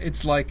just,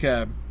 it's like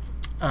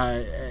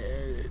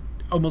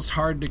almost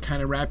hard to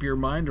kind of wrap your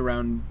mind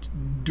around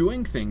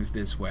doing things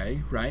this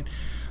way, right?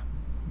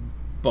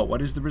 But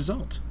what is the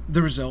result?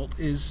 The result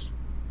is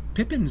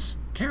Pippin's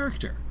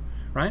character,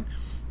 right?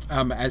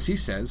 As he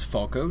says,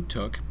 Folko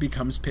Took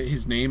becomes,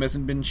 his name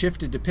hasn't been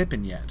shifted to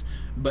Pippin yet,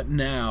 but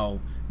now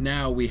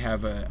we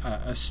have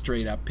a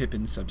straight-up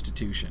Pippin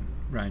substitution,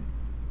 right?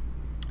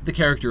 The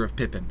character of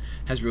Pippin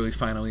has really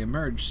finally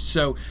emerged.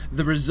 So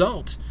the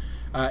result,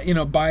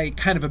 by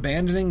kind of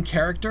abandoning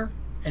character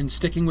and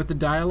sticking with the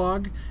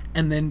dialogue,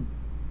 and then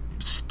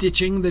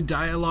stitching the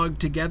dialogue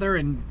together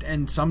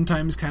and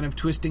sometimes kind of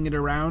twisting it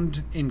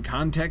around in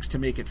context to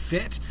make it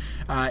fit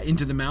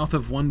into the mouth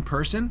of one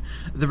person,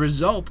 the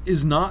result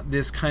is not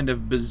this kind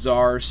of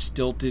bizarre,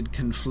 stilted,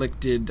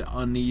 conflicted,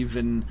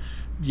 uneven,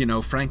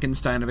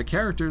 Frankenstein of a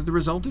character. The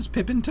result is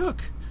Pippin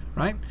Took,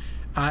 right?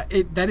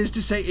 That is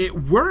to say, it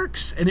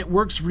works, and it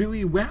works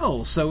really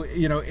well. So,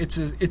 it's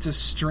a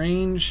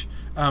strange,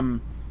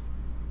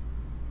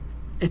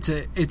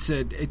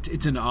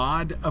 it's an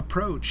odd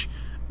approach.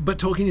 But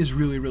Tolkien is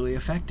really, really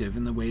effective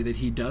in the way that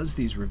he does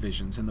these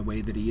revisions and the way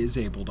that he is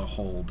able to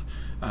hold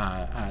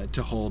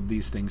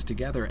these things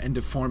together and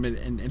to form it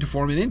and to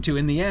form it into,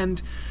 in the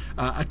end,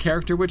 a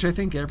character which I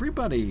think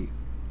everybody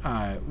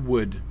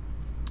would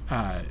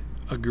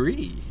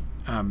agree.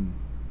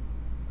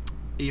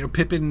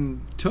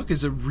 Pippin Took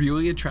is a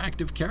really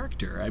attractive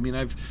character. I mean,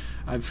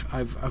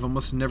 I've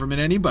almost never met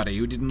anybody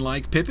who didn't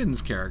like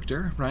Pippin's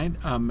character, right?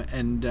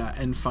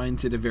 And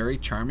finds it a very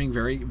charming,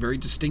 very, very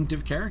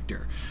distinctive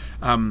character.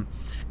 And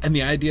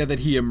the idea that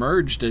he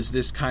emerged as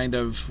this kind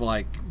of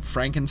like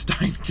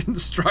Frankenstein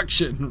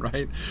construction,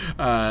 right?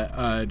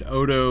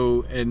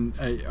 Odo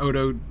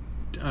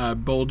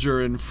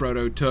Bulger and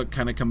Frodo Took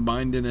kind of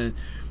combined in a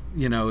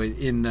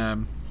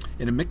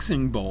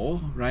mixing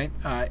bowl, right?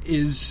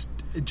 Is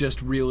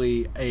just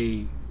really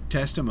a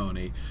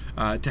testimony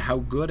to how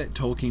good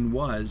Tolkien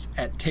was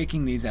at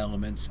taking these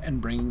elements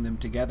and bringing them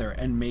together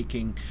and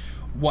making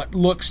what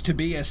looks to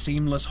be a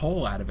seamless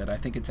whole out of it. I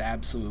think it's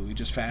absolutely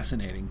just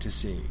fascinating to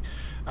see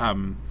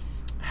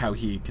how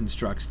he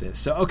constructs this.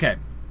 So, okay,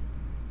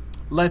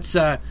 let's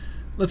go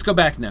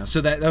back now. So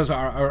that was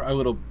our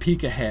little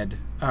peek ahead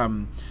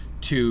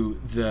to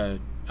the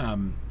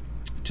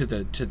to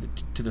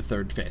the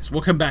third phase.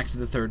 We'll come back to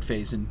the third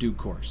phase in due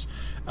course,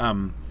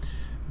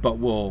 but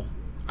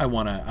I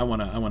want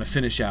to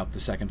finish out the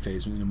second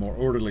phase in a more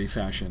orderly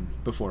fashion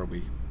before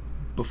we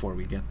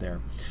get there.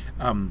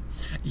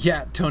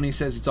 Tony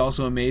says it's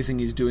also amazing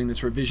he's doing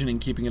this revision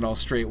and keeping it all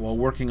straight while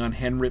working on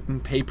handwritten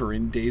paper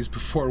in days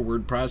before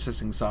word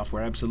processing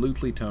software.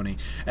 Absolutely, Tony.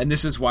 And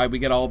this is why we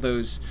get all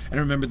those, and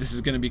remember this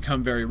is going to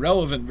become very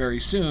relevant very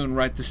soon,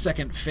 right? The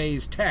second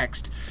phase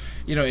text,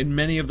 in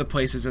many of the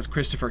places, as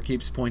Christopher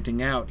keeps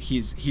pointing out,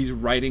 he's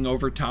writing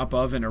over top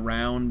of and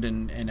around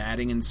and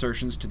adding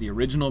insertions to the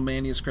original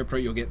manuscript,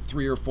 right? You'll get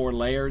 3 or 4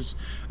 layers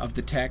of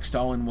the text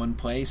all in one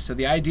place. So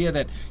the idea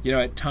that,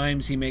 at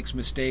times he makes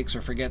mistakes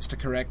or forgets to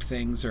correct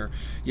things or,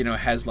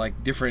 has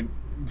like different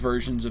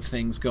versions of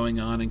things going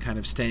on and kind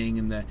of staying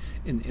in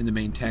the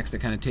main text, that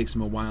kind of takes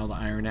him a while to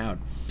iron out.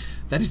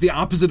 That is the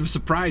opposite of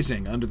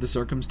surprising under the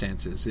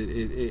circumstances.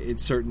 It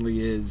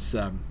certainly is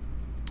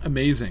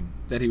amazing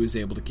that he was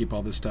able to keep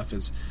all this stuff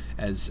as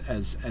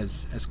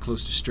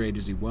close to straight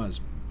as he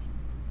was.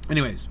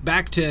 Anyways,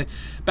 back to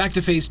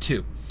phase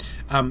 2.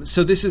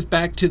 So this is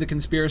back to the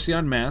Conspiracy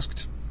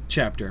Unmasked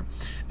chapter,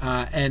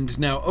 and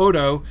now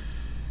Odo.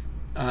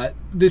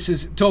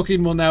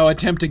 Tolkien will now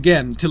attempt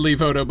again to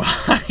leave Odo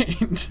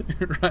behind,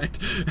 right?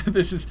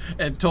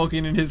 And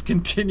Tolkien in his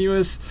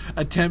continuous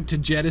attempt to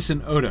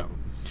jettison Odo.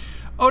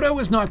 Odo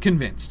was not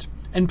convinced,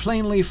 and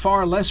plainly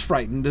far less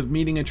frightened of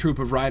meeting a troop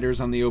of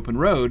riders on the open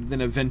road than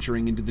of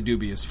venturing into the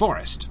dubious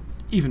forest.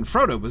 Even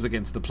Frodo was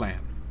against the plan.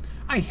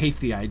 "I hate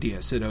the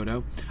idea," said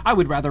Odo. "I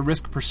would rather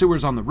risk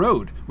pursuers on the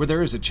road, where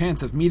there is a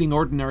chance of meeting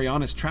ordinary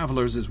honest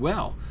travelers as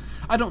well.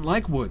 I don't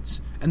like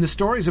woods, and the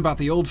stories about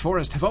the old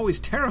forest have always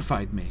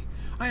terrified me.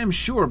 I am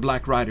sure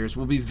Black Riders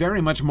will be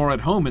very much more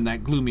at home in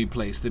that gloomy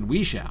place than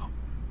we shall."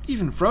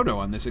 Even Frodo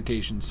on this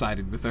occasion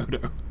sided with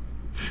Odo.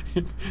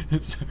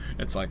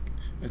 It's like,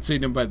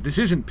 but this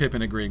isn't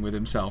Pippin agreeing with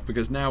himself,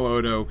 because now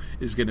Odo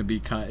is going to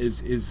be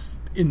is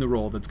in the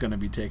role that's going to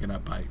be taken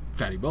up by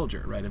Fatty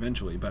Bulger, right?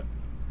 Eventually, but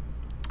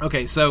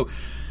okay. So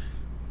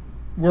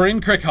we're in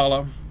Crick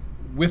Hollow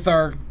with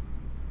our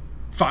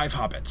 5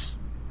 hobbits,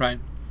 right?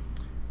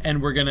 And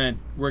we're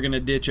gonna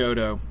ditch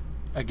Odo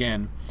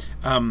again.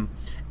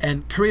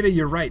 And Karita,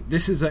 you're right.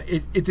 This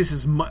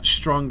is much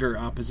stronger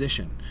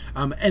opposition,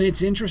 and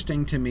it's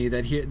interesting to me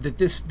that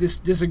this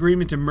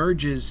disagreement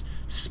emerges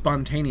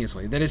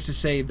spontaneously. That is to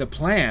say, their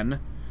plan,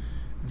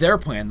 the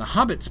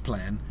Hobbits'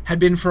 plan, had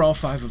been for all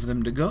 5 of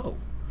them to go,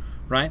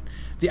 right?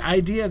 The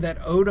idea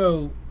that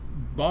Odo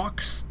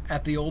balks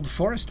at the old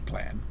forest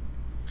plan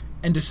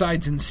and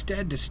decides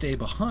instead to stay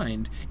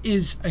behind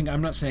is, and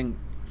I'm not saying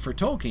for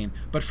Tolkien,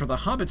 but for the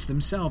hobbits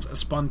themselves, a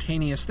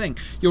spontaneous thing.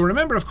 You'll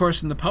remember, of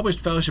course, in the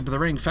published Fellowship of the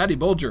Ring, Fatty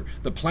Bulger,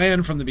 the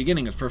plan from the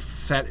beginning is for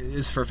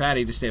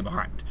Fatty to stay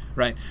behind,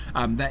 right?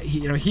 That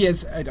he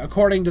has,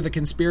 according to the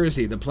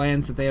conspiracy, the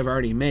plans that they have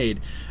already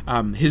made,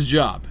 his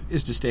job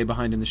is to stay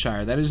behind in the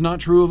Shire. That is not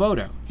true of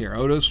Odo. Here,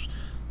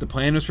 the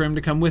plan was for him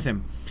to come with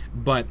him,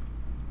 but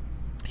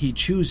he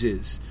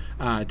chooses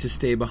to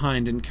stay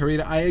behind. And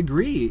Karita, I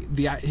agree.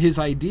 His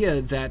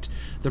idea that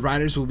the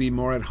riders will be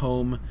more at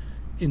home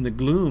in the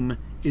gloom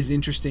is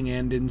interesting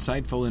and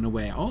insightful in a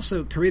way.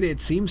 Also, Karita, it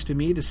seems to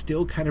me to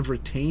still kind of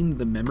retain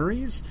the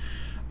memories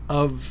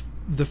of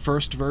the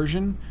first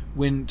version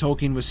when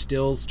Tolkien was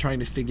still trying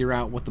to figure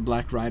out what the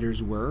Black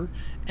Riders were.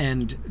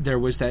 And there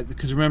was that,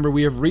 because remember,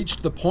 we have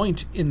reached the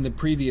point in the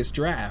previous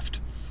draft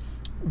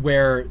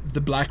where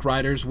the Black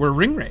Riders were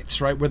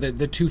ringwraiths, right? Where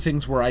the two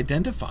things were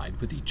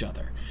identified with each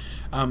other.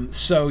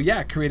 So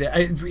yeah,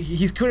 Karita,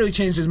 he's clearly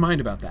changed his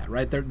mind about that,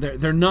 right?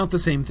 They're not the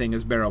same thing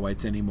as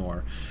Barrow-wights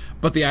anymore.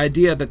 But the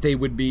idea that they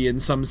would be,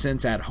 in some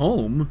sense, at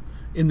home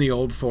in the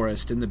old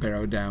forest in the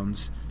Barrow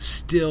Downs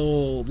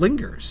still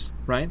lingers,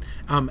 right?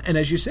 And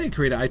as you say,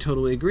 Karita, I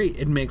totally agree.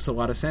 It makes a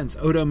lot of sense.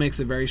 Odo makes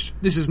a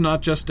this is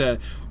not just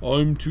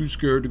I'm too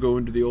scared to go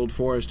into the old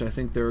forest. I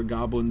think there are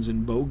goblins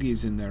and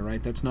bogies in there,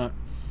 right?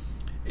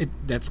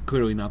 That's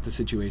clearly not the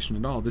situation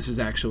at all. This is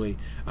actually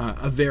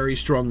a very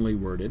strongly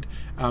worded,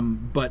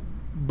 but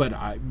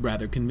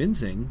rather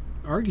convincing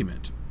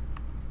argument.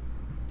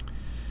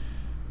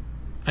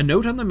 A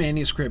note on the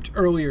manuscript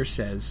earlier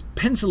says,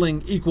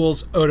 penciling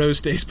equals Odo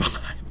stays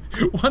behind.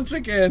 Once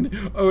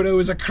again, Odo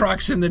is a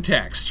crux in the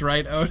text,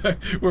 right? Odo,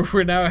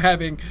 we're now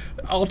having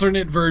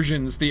alternate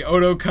versions. The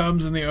Odo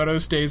comes and the Odo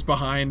stays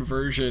behind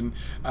version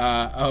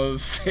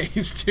of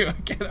Phase 2.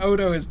 Again,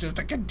 Odo is just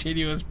a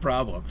continuous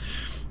problem.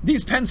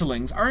 These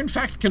pencilings are in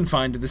fact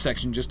confined to the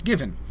section just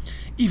given.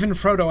 Even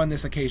Frodo on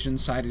this occasion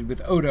sided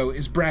with Odo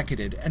is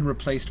bracketed and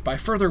replaced by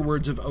further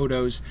words of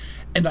Odo's,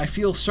 and I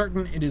feel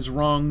certain it is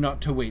wrong not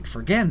to wait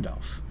for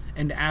Gandalf.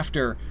 And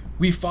after,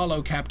 we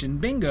follow Captain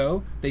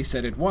Bingo, they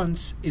said at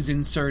once, is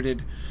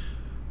inserted,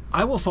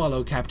 I will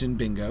follow Captain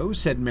Bingo,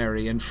 said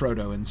Merry and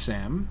Frodo and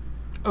Sam.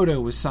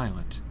 Odo was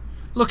silent.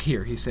 Look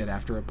here, he said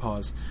after a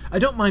pause. I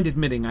don't mind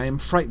admitting I am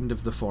frightened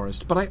of the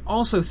forest, but I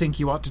also think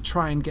you ought to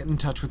try and get in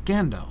touch with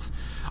Gandalf.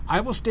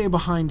 I will stay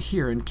behind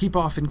here and keep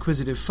off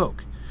inquisitive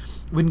folk.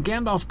 When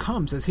Gandalf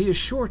comes, as he is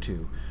sure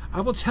to,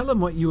 I will tell him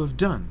what you have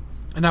done,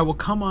 and I will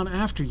come on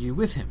after you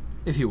with him,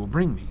 if he will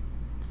bring me."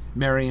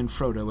 Merry and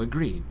Frodo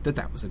agreed that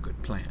that was a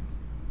good plan.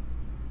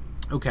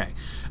 Okay,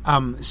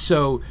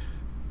 so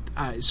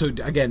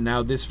again,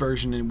 now this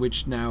version in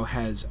which now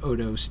has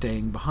Odo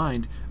staying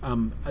behind,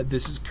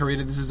 this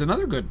is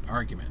another good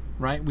argument,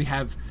 right? We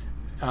have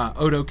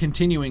Odo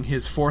continuing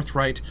his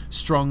forthright,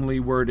 strongly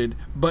worded,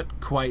 but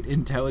quite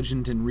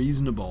intelligent and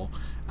reasonable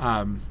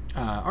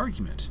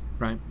argument,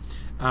 right?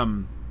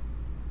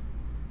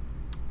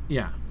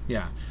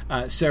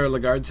 Sarah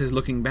Lagarde says,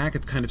 looking back,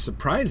 it's kind of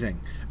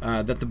surprising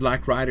that the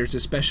Black Riders,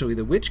 especially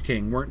the Witch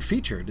King, weren't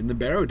featured in the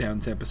Barrow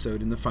Downs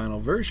episode in the final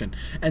version.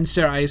 And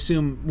Sarah, I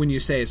assume when you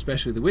say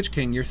especially the Witch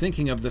King, you're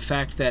thinking of the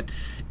fact that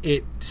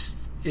it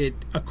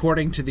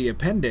according to the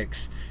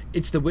appendix,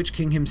 it's the Witch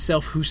King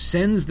himself who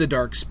sends the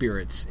dark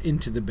spirits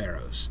into the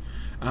Barrows.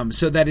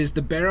 So that is,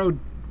 the Barrow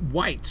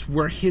Wights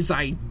were his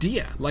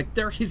idea, like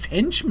they're his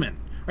henchmen,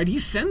 right? He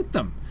sent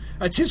them.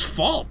 It's his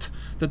fault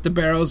that the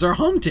Barrows are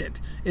haunted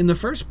in the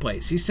first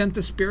place. He sent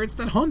the spirits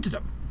that haunted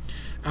them.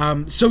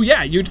 So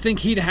yeah, you'd think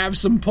he'd have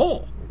some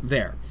pull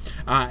there.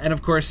 And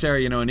of course,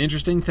 Sarah, an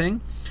interesting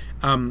thing,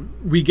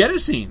 we get a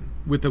scene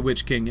with the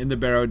Witch King in the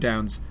Barrow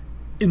Downs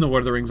in the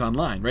Lord of the Rings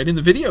Online, right? In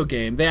the video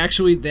game, they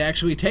actually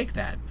take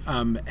that,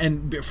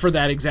 and for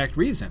that exact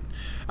reason,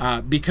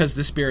 because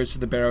the spirits of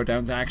the Barrow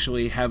Downs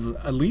actually have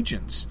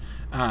allegiance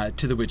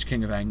to the Witch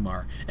King of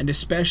Angmar, and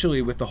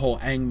especially with the whole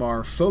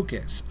Angmar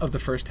focus of the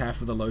first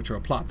half of the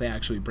Lotro plot, they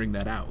actually bring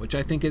that out, which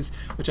I think is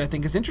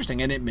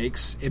interesting, and it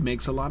makes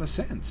a lot of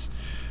sense.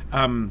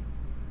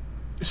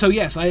 So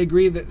yes, I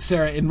agree that,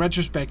 Sarah, in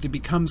retrospect, it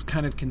becomes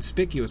kind of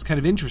conspicuous, kind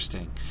of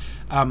interesting,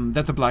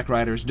 that the Black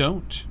Riders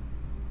don't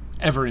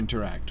ever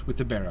interact with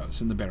the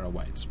Barrows and the Barrow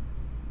Wights.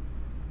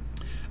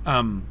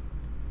 Karita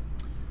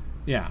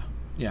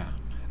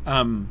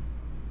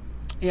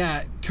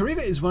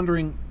is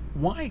wondering,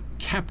 why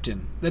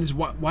Captain? That is,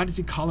 why does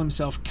he call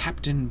himself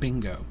Captain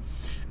Bingo?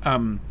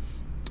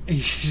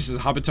 He says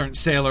hobbits aren't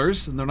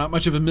sailors, and they're not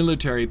much of a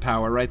military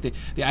power, right?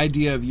 The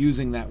idea of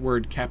using that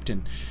word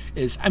captain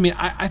is,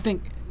 I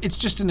think it's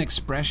just an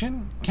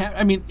expression.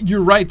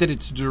 You're right that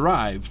it's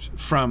derived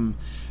from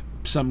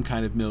some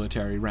kind of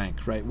military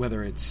rank, right?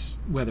 Whether it's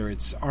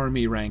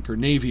army rank or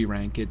navy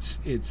rank, it's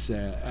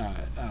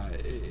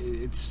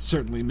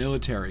certainly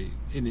military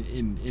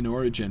in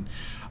origin.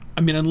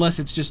 Unless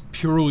it's just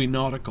purely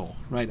nautical,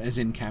 right? As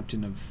in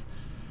captain of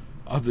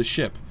the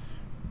ship.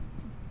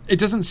 It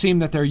doesn't seem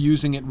that they're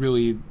using it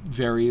really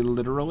very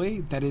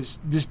literally. That is,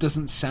 this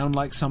doesn't sound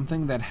like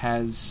something that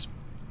has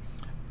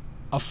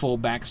a full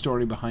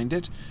backstory behind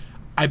it.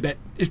 I bet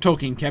if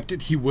Tolkien kept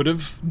it, he would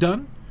have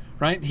done,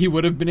 right? He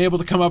would have been able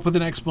to come up with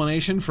an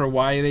explanation for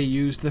why they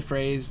used the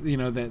phrase,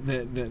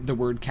 the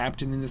word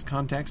captain in this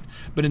context.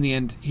 But in the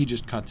end, he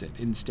just cuts it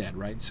instead,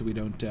 right? So we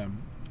don't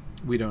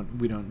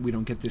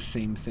get this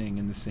same thing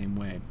in the same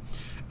way.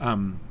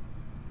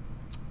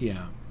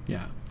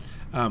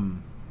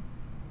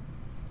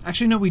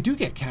 Actually, no, we do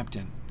get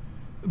captain,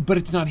 but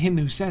it's not him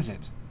who says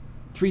it.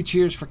 3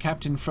 cheers for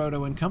Captain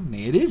Frodo and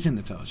company. It is in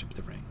the Fellowship of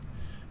the Ring.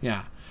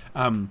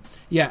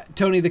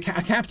 Tony, the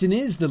captain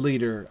is the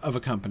leader of a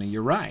company.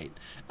 You're right,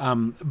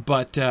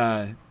 but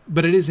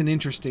it is an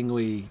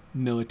interestingly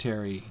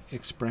military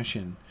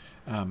expression.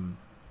 Not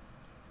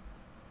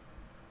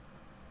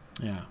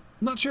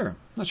sure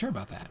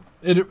about that.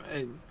 It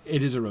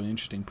is a really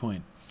interesting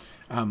point.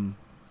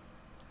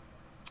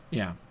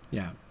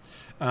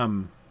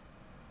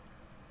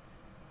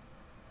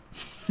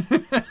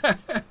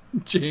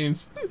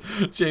 James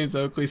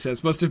Oakley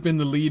says, must have been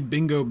the lead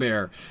bingo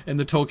bear in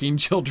the Tolkien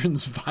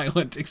children's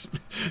violent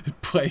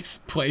play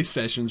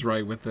sessions,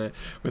 right? With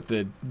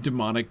the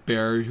demonic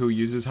bear who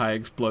uses high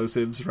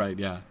explosives, right?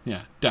 Yeah,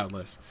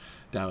 doubtless.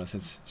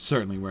 That's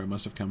certainly where it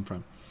must have come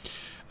from.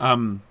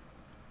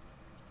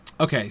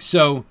 Okay,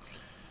 so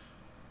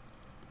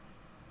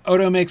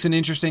Odo makes an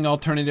interesting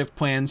alternative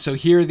plan. So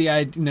here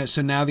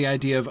now the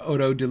idea of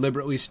Odo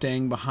deliberately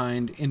staying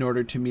behind in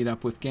order to meet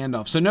up with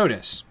Gandalf. So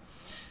notice,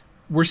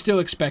 we're still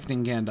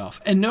expecting Gandalf.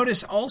 And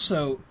notice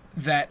also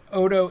that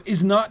Odo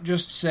is not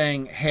just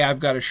saying, hey, I've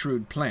got a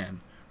shrewd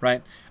plan,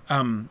 right?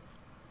 I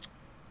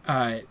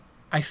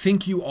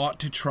think you ought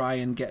to try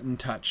and get in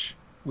touch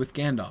with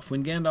Gandalf.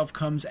 When Gandalf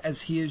comes,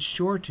 as he is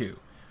sure to,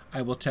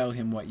 I will tell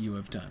him what you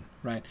have done,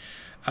 right?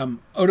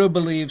 Odo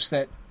believes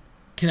that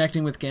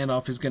connecting with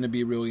Gandalf is going to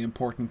be really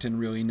important and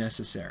really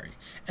necessary.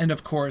 And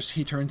of course,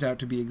 he turns out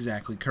to be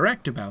exactly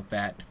correct about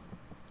that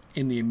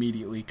in the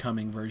immediately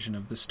coming version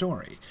of the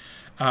story.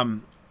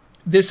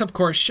 This, of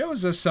course,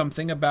 shows us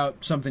something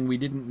about something we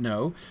didn't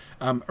know.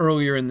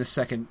 Earlier in the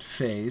second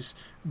phase,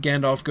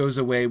 Gandalf goes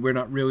away. We're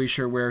not really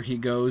sure where he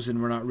goes,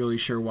 and we're not really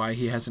sure why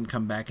he hasn't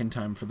come back in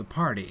time for the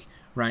party,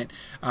 right?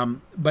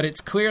 But it's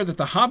clear that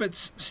the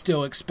hobbits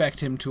still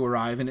expect him to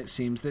arrive, and it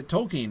seems that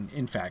Tolkien,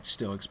 in fact,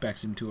 still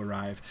expects him to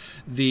arrive.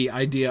 The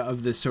idea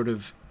of this sort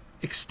of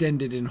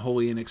extended and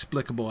wholly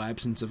inexplicable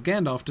absence of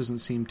Gandalf doesn't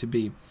seem to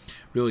be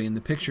really in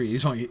the picture.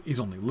 He's only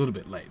a little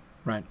bit late,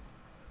 right?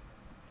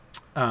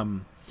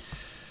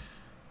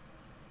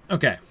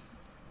 Okay.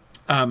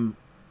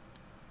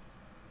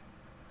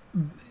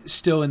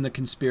 Still in the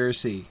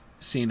conspiracy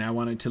scene, I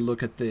wanted to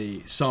look at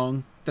the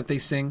song that they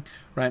sing,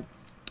 right?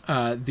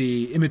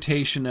 The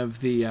imitation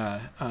of the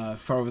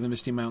Far Over the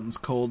Misty Mountains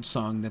Cold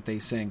song that they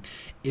sing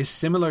is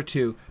similar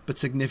to, but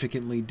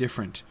significantly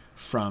different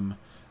from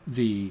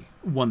the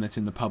one that's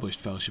in the published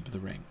Fellowship of the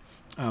Ring.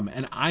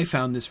 And I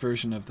found this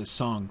version of the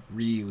song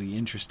really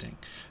interesting.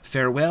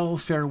 Farewell,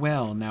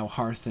 farewell, now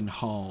hearth and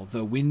hall.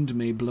 The wind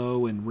may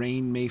blow and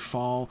rain may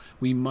fall.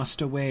 We must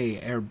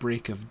away ere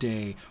break of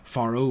day,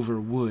 far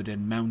over wood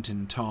and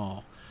mountain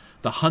tall.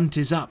 The hunt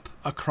is up,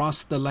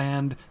 across the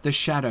land, the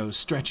shadow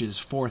stretches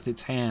forth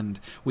its hand.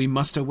 We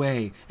must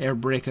away ere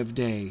break of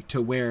day,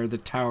 to where the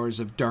towers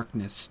of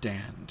darkness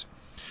stand.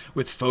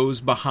 With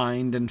foes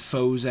behind and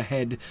foes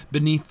ahead,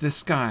 beneath the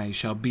sky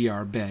shall be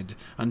our bed,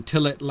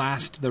 until at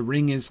last the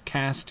ring is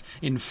cast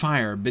in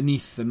fire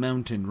beneath the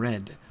mountain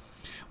red.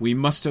 We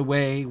must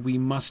away, we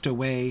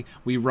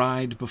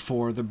ride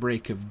before the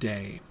break of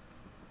day.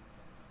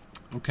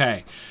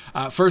 Okay,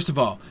 first of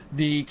all,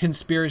 the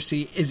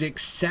conspiracy is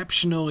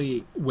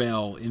exceptionally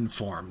well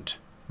informed,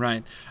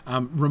 right?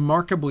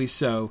 Remarkably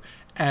so,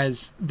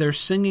 as they're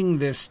singing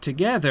this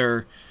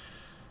together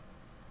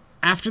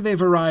after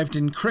they've arrived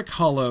in Crick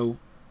Hollow,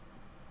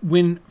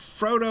 when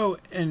Frodo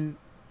and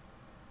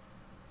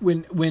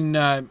when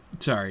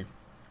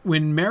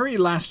Merry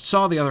last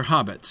saw the other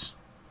hobbits,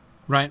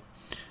 right?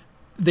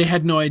 They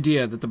had no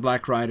idea that the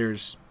Black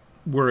Riders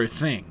were a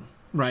thing,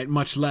 right?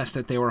 Much less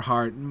that they were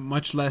hard,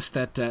 much less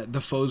that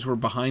the foes were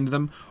behind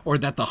them, or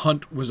that the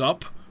hunt was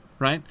up,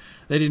 right?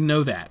 They didn't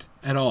know that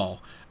at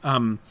all.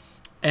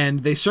 And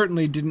they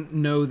certainly didn't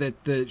know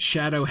that the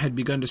shadow had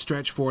begun to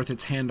stretch forth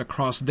its hand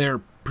across their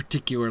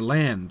particular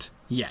land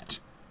yet,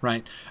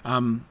 right?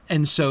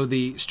 And so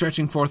the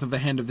stretching forth of the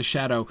hand of the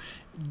shadow,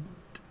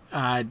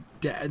 that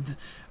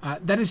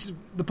is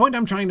the point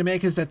I'm trying to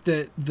make, is that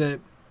the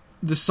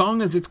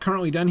song as it's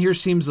currently done here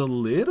seems a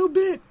little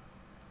bit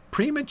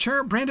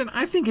premature. Brandon,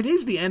 I think it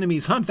is the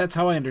enemy's hunt. That's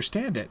how I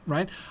understand it,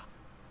 right?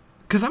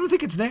 Because I don't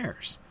think it's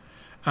theirs.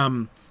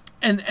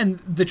 And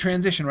the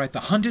transition, right? The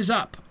hunt is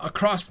up.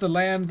 Across the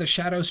land, the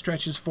shadow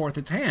stretches forth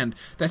its hand.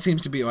 That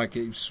seems to be like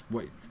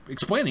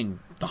explaining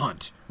the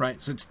hunt,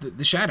 right? So it's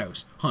the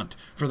shadows hunt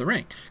for the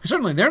ring.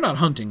 Certainly they're not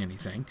hunting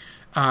anything.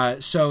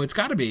 So it's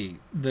got to be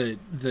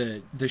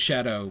the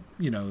shadow,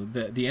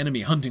 the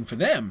enemy hunting for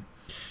them.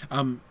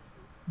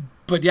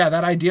 But yeah,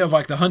 that idea of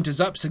like the hunt is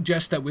up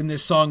suggests that when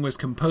this song was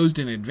composed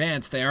in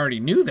advance, they already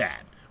knew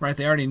that, right?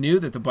 They already knew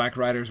that the Black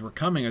Riders were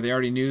coming, or they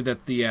already knew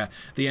that the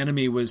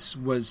enemy was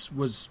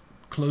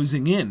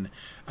closing in,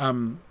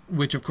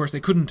 which of course they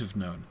couldn't have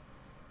known.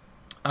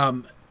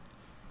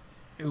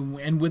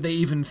 And would they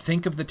even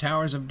think of the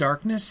Towers of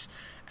Darkness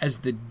as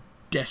the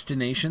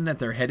destination that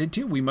they're headed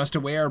to? We must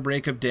away our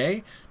break of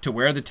day to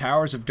where the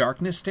Towers of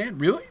Darkness stand.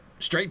 Really?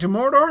 Straight to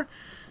Mordor?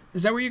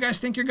 Is that where you guys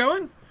think you're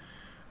going?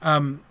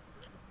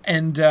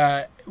 And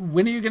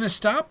when are you going to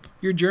stop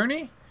your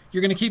journey?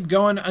 You're going to keep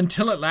going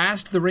until at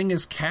last the ring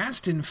is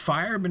cast in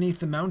fire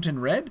beneath the mountain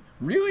red?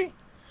 Really?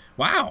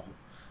 Wow.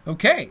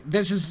 Okay,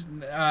 this is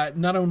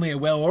not only a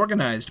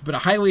well-organized, but a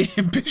highly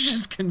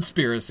ambitious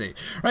conspiracy.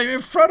 Right? I mean,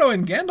 Frodo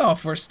and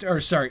Gandalf were...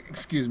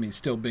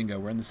 still Bingo.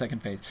 We're in the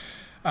second phase.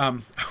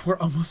 We're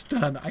almost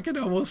done. I could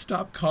almost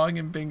stop calling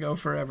him Bingo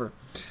forever.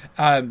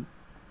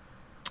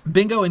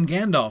 Bingo and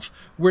Gandalf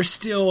were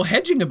still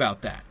hedging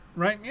about that.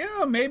 Right?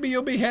 Yeah, maybe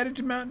you'll be headed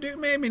to Mount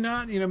Doom. Maybe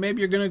not.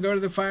 Maybe you're going to go to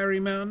the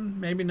Fiery Mountain.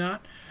 Maybe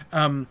not.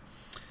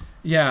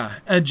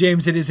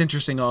 James, it is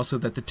interesting also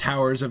that the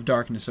Towers of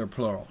Darkness are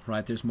plural,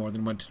 right? There's more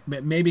than one.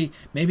 Maybe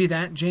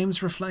that,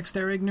 James, reflects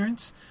their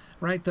ignorance,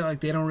 right?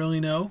 They don't really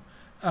know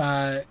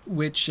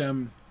which,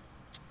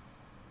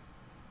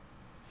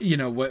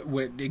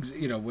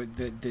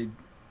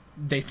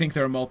 they think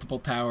there are multiple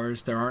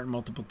towers. There aren't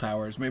multiple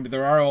towers. Maybe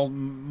there are all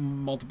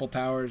multiple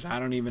towers. I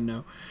don't even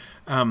know.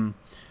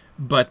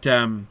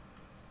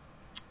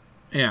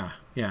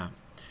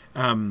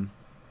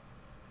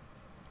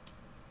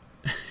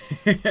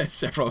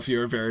 Several of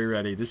you are very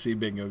ready to see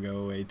Bingo go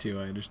away too.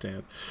 I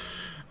understand.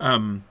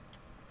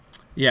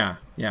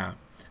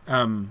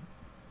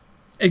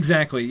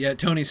 Exactly. Yeah.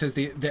 Tony says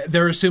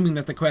they're assuming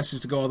that the quest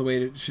is to go all the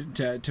way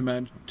to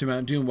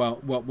Mount Doom.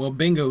 While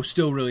Bingo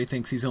still really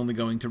thinks he's only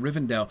going to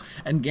Rivendell,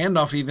 and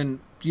Gandalf even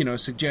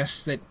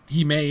suggests that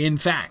he may in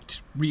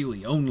fact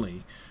really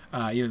only.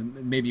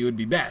 Maybe it would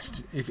be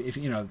best if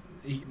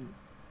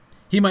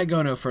he might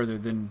go no further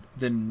than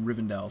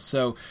Rivendell.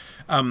 So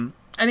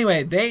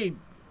anyway,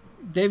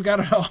 they've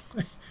got it all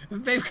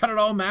they've got it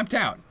all mapped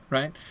out,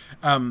 right?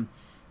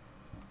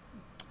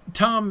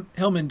 Tom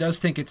Hillman does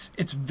think it's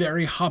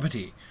very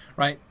hobbity,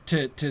 right,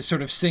 to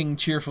sort of sing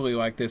cheerfully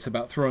like this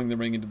about throwing the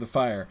ring into the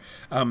fire.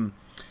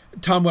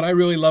 Tom, what I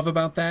really love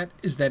about that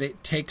is that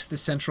it takes the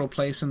central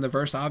place in the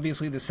verse.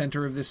 Obviously, the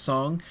center of this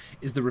song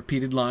is the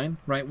repeated line,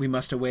 right? We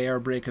must away our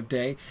break of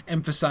day,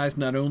 emphasized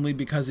not only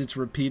because it's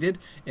repeated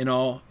in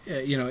all,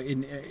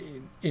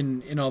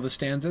 in all the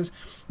stanzas,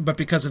 but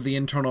because of the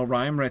internal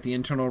rhyme, right? The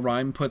internal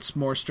rhyme puts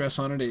more stress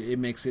on it. It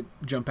makes it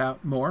jump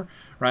out more,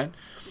 right?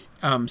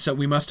 So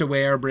we must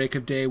away our break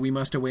of day. We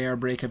must away our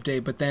break of day.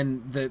 But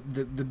then the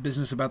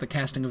business about the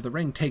casting of the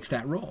ring takes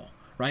that role.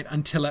 Right?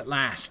 Until at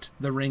last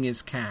the ring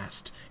is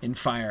cast in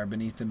fire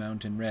beneath the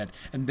mountain red.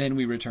 And then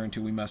we return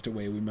to we must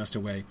away, we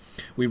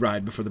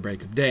ride before the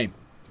break of day.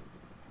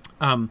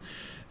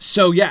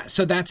 So that's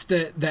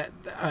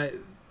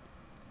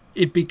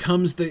it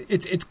becomes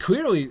it's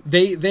clearly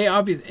they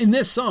obviously in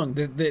this song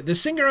the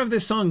singer of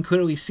this song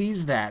clearly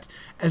sees that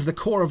as the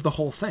core of the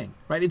whole thing,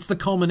 right? It's the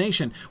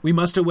culmination. We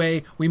must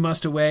away,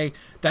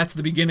 that's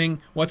the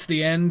beginning. What's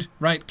the end,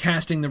 right?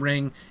 Casting the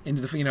ring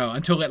into the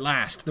until at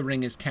last the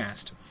ring is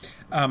cast.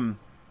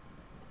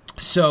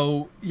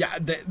 So yeah,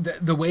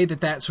 the way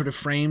that sort of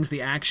frames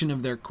the action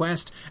of their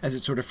quest, as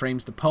it sort of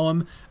frames the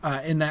poem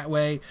in that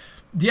way,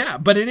 yeah.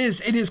 But it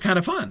is kind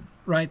of fun,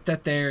 right?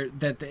 That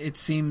it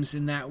seems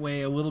in that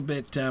way a little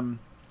bit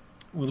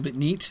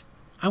neat.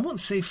 I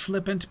won't say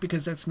flippant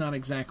because that's not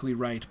exactly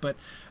right, but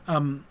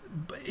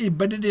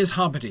it is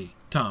hobbity,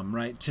 Tom,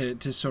 right?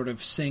 To sort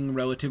of sing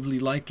relatively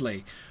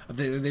lightly.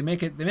 They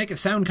make it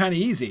sound kind of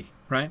easy,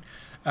 right?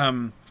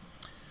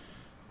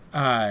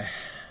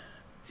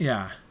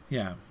 Yeah.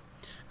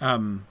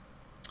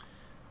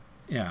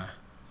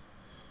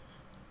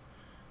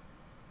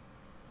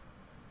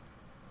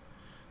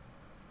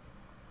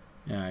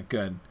 Yeah,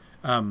 good.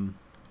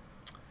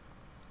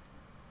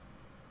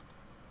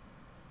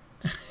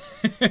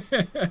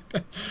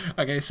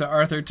 Okay, so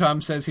Arthur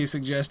Tom says he's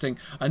suggesting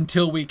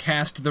until we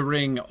cast the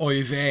ring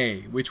oy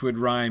vey, which would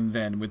rhyme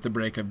then with the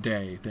break of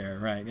day there,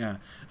 right? Yeah.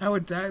 That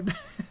would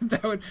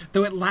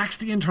though it lacks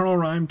the internal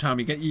rhyme, Tom.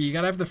 You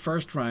got to have the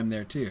first rhyme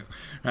there too,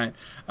 right?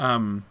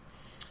 I'm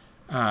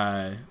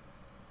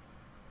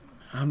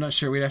not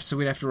sure. We'd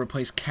have to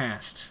replace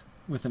cast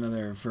with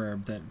another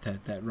verb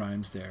that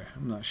rhymes there.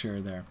 I'm not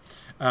sure there.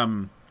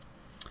 So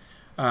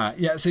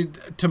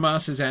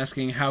Tomas is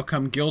asking how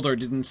come Gilder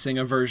didn't sing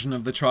a version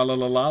of the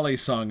Tra-la-la-lally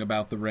song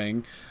about the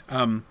ring.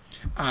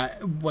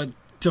 What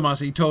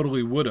Tomas, he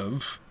totally would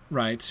have,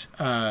 right?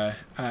 I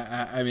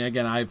mean,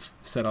 again, I've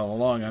said all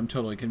along, I'm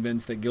totally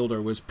convinced that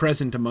Gilder was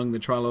present among the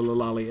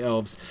Tra-la-la-lally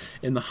elves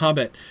in The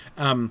Hobbit.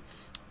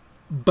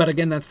 But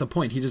again, that's the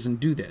point. He doesn't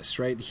do this,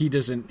 right? He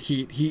doesn't.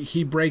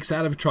 He breaks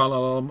out of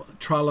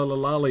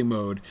tra-la-la-lally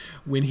mode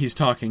when he's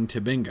talking to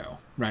Bingo,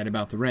 right,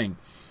 about the ring.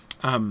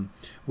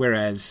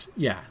 Whereas,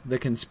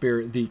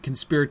 the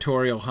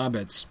conspiratorial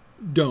hobbits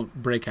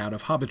don't break out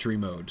of hobbitry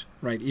mode,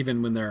 right?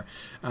 Even when they're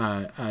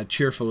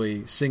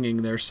cheerfully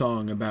singing their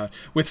song about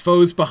with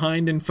foes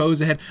behind and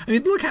foes ahead. I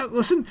mean,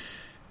 listen.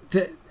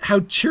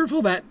 How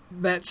cheerful that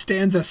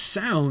stanza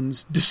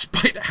sounds,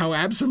 despite how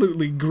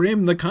absolutely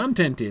grim the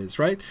content is,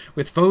 right?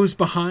 With foes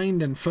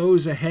behind and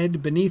foes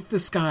ahead, beneath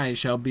the sky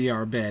shall be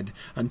our bed,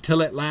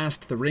 until at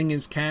last the ring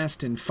is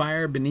cast in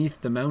fire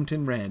beneath the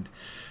mountain red.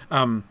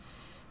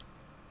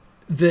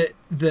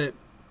 The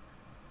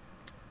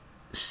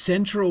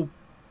central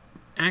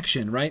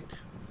action, right?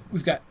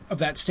 We've got of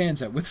that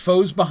stanza with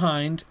foes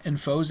behind and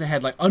foes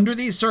ahead, like under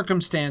these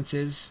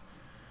circumstances,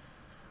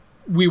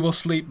 we will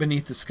sleep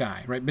beneath the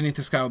sky, right? Beneath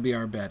the sky will be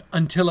our bed.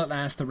 Until at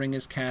last the ring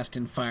is cast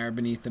in fire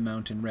beneath the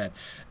mountain red.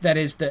 That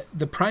is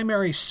the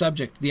primary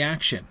subject, the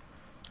action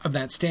of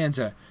that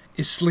stanza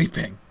is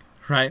sleeping,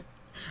 right?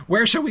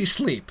 Where shall we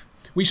sleep?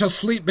 We shall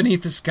sleep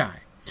beneath the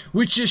sky.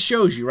 Which just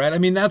shows you, right? I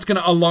mean, that's going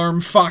to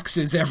alarm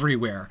foxes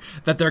everywhere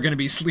that they're going to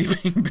be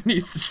sleeping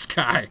beneath the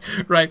sky,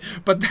 right?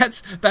 But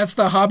that's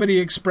the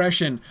hobbity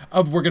expression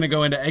of we're going to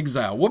go into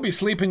exile. We'll be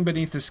sleeping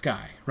beneath the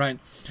sky, right?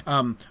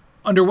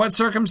 Under what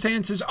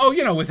circumstances? Oh,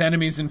 with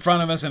enemies in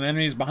front of us and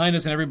enemies behind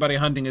us and everybody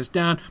hunting us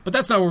down. But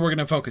that's not what we're going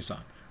to focus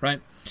on, right?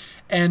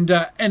 And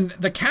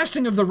the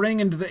casting of the ring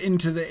into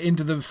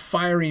the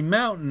fiery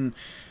mountain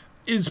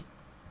is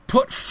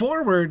put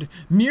forward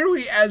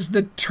merely as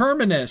the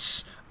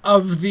terminus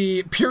of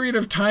the period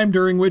of time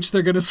during which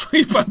they're going to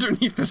sleep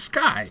underneath the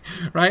sky,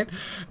 right?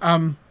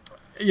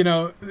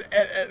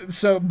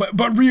 So,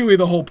 but really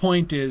the whole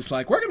point is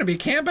like, we're going to be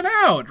camping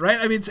out, right?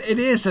 I mean, it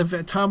is,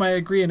 Tom, I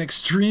agree, an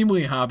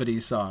extremely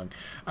hobbity song.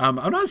 I'm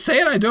not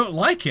saying I don't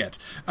like it.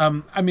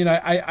 I mean,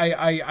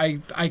 I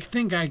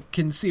think I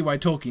can see why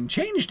Tolkien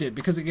changed it,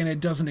 because again, it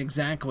doesn't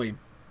exactly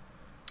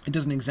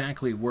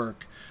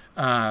work,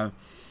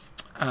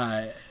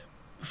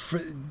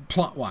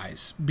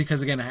 plot-wise,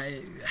 because again,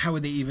 how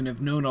would they even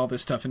have known all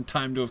this stuff in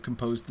time to have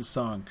composed the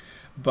song?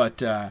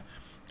 But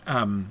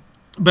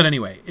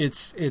anyway,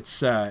 it's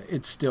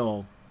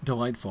still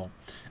delightful.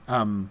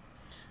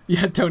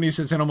 Tony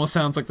says it almost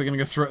sounds like they're going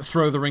to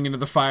throw the ring into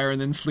the fire and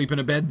then sleep in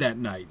a bed that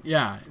night.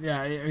 Yeah.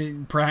 I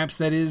mean, perhaps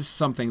that is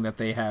something that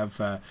they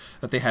have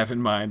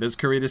in mind. As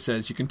Karita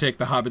says, you can take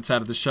the hobbits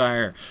out of the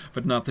Shire,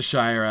 but not the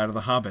Shire out of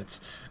the hobbits.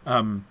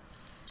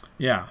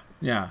 Yeah,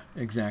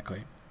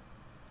 exactly.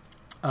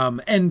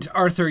 And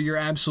Arthur, you're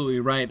absolutely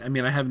right. I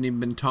mean, I haven't even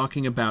been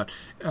talking about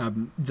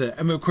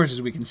of course,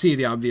 as we can see,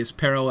 the obvious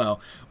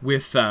parallel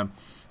with the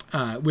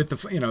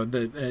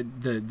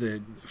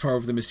Far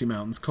Over the Misty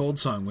Mountains Cold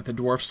Song, with the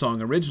dwarf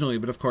song originally.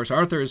 But of course,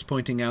 Arthur is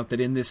pointing out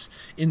that in this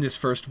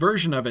first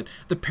version of it,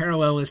 the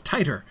parallel is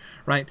tighter,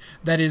 right?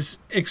 That is,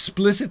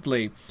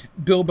 explicitly,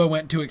 Bilbo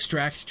went to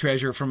extract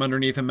treasure from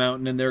underneath a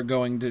mountain, and they're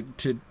going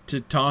to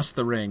toss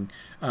the ring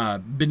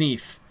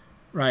beneath.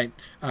 Right,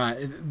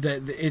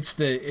 it's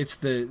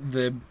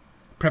the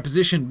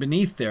preposition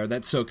beneath there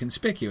that's so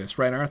conspicuous,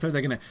 right, Arthur?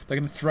 They're gonna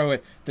throw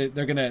it.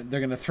 They're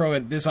gonna throw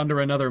it this under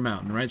another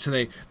mountain, right? So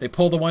they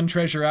pull the one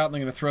treasure out and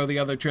they're gonna throw the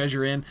other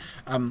treasure in.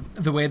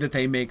 The way that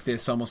they make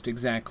this almost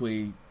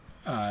exactly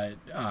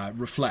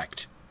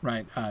reflect,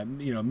 right?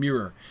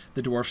 Mirror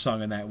the dwarf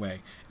song in that way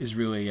is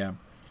really neat.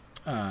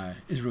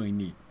 Is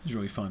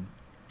really fun.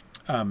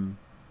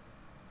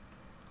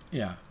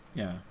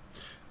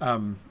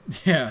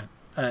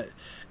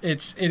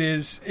 It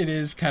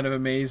is kind of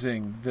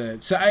amazing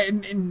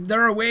and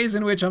there are ways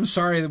in which I'm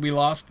sorry that we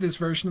lost this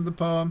version of the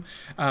poem,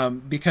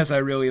 because I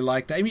really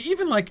like that. I mean,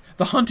 even like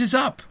 "The hunt is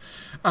up."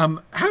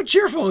 How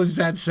cheerful does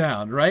that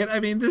sound, right? I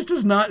mean, this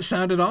does not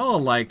sound at all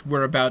like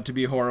we're about to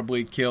be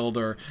horribly killed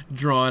or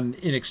drawn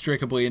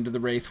inextricably into the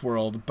Wraith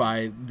world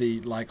by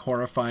the like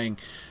horrifying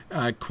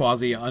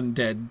quasi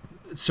undead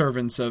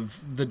servants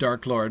of the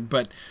Dark Lord,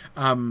 but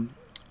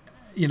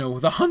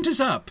the hunt is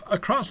up.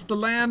 Across the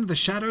land the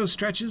shadow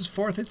stretches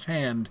forth its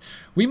hand.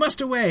 We must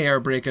away ere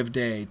break of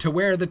day, to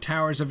where the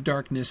towers of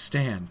darkness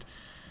stand.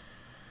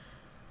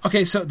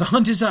 Okay, so the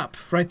hunt is up,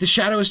 right? The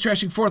shadow is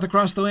stretching forth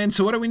across the land.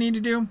 So what do we need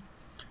to do?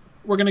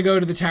 We're going to go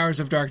to the towers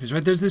of darkness,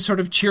 right? There's this sort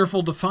of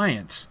cheerful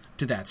defiance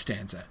to that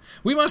stanza.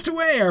 We must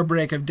away ere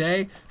break of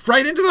day,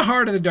 right into the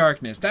heart of the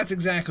darkness. That's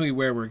exactly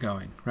where we're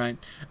going, right?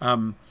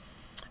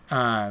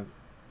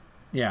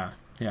 Yeah,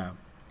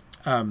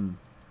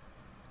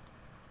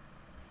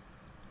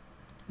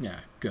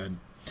 good.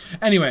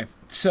 Anyway,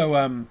 so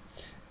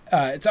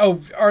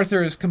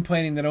Arthur is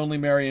complaining that only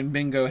Merry and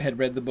Bingo had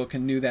read the book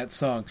and knew that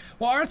song.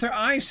 Well, Arthur,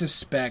 I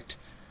suspect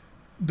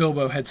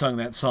Bilbo had sung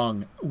that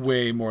song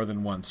way more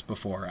than once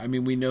before. I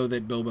mean, we know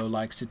that Bilbo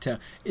likes to tell.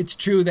 It's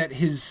true that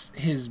his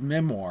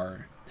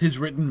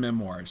written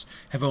memoirs,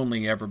 have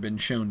only ever been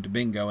shown to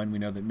Bingo, and we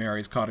know that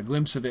Merry's caught a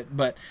glimpse of it.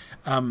 But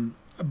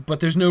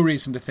there's no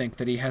reason to think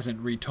that he hasn't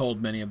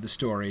retold many of the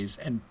stories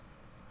and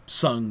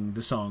sung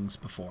the songs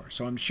before,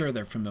 so I'm sure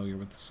they're familiar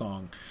with the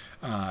song,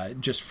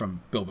 just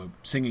from Bilbo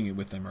singing it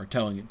with them or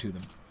telling it to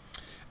them.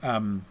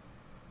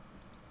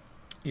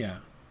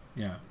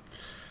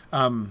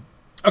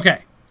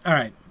 Okay, all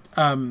right.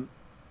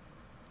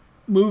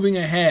 Moving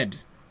ahead,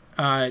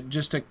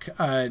 just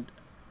one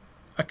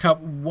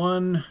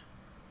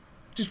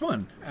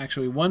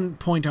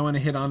point I want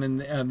to hit on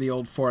in the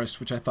Old Forest,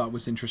 which I thought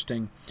was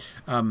interesting.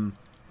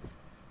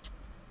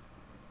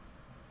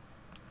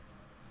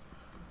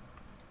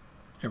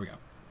 Here we go.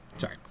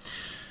 Sorry.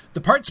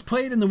 The parts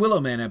played in the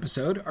Willow Man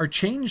episode are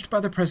changed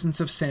by the presence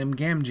of Sam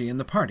Gamgee in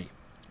the party.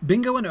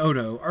 Bingo and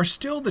Odo are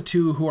still the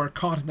two who are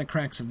caught in the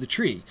cracks of the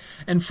tree,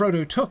 and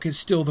Frodo Took is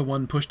still the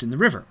one pushed in the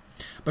river.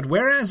 But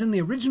whereas in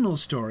the original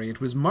story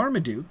it was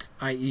Marmaduke,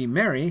 i.e.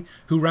 Merry,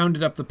 who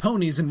rounded up the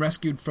ponies and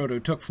rescued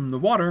Frodo Took from the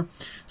water,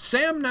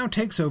 Sam now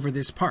takes over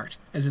this part,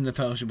 as in the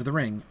Fellowship of the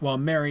Ring, while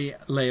Merry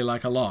lay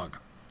like a log.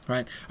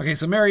 Right. Okay.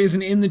 So Merry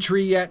isn't in the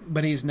tree yet,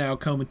 but he's now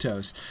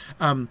comatose.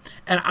 And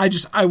I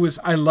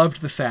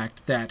loved the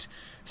fact that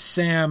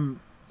Sam,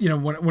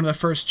 one of the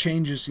first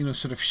changes,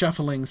 sort of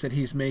shufflings that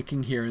he's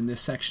making here in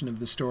this section of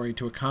the story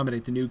to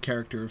accommodate the new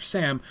character of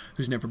Sam,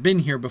 who's never been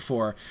here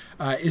before,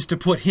 is to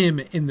put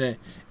him in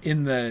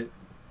the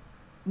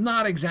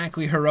not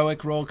exactly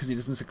heroic role, because he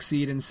doesn't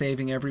succeed in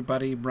saving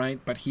everybody,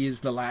 right? But he is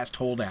the last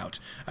holdout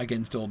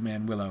against Old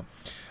Man Willow.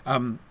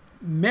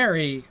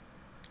 Merry,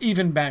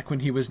 even back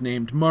when he was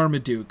named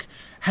Marmaduke,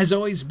 has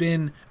always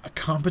been a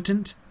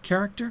competent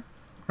character,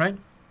 right?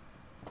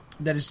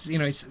 That is,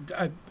 he's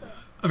a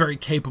very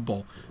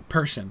capable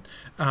person.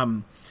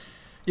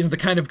 The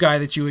kind of guy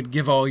that you would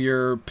give all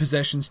your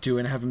possessions to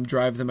and have him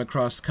drive them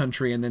across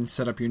country and then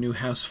set up your new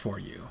house for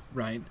you,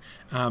 right?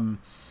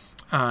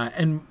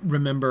 And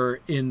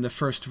remember, in the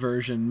first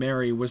version,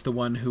 Merry was the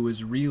one who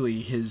was really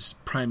his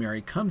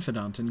primary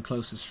confidant and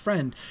closest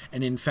friend.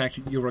 And in fact,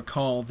 you'll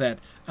recall that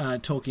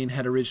Tolkien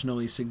had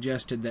originally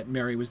suggested that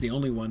Merry was the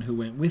only one who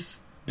went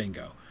with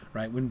Bingo,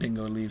 right? When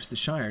Bingo leaves the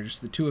Shire,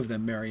 just the two of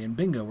them, Merry and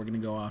Bingo, were going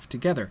to go off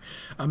together.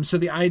 So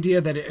the idea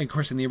that, of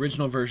course, in the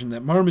original version,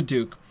 that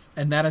Marmaduke,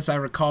 and that, as I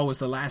recall, was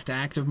the last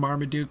act of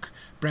Marmaduke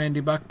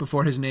Brandybuck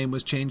before his name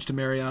was changed to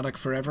Meriadoc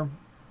forever.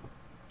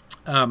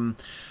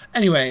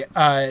 Anyway,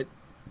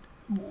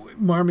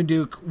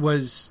 Marmaduke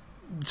was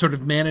sort of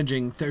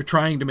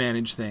trying to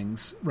manage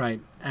things, right,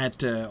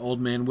 at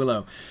Old Man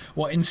Willow.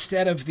 Well,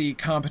 instead of the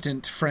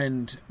competent,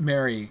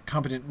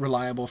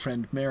 reliable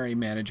friend Merry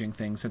managing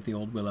things at the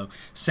Old Willow,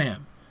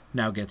 Sam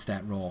now gets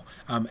that role.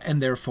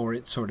 And therefore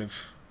it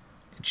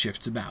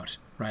shifts about,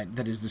 right?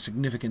 That is, the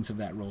significance of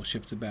that role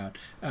shifts about.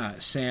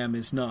 Sam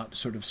is not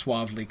sort of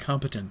suavely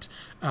competent,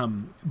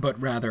 but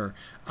rather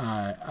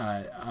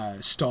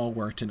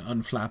stalwart and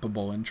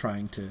unflappable and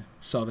trying to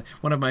solve it.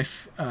 One of my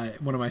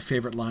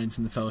favorite lines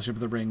in the Fellowship of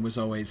the Ring was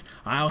always,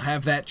 "I'll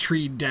have that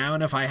tree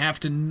down if I have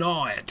to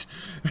gnaw it."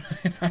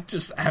 I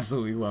just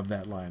absolutely love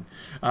that line.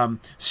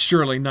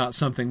 Surely not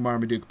something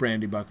Marmaduke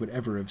Brandybuck would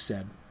ever have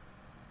said.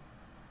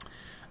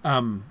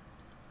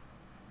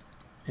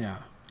 Yeah,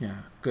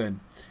 good.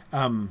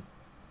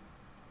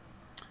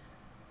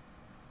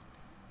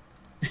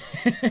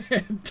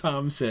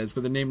 Tom says,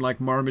 with a name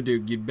like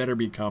Marmaduke, you'd better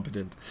be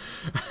competent.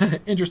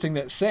 Interesting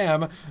that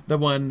Sam, the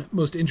one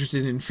most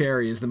interested in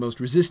Fairy, is the most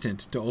resistant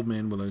to Old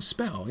Man Willow's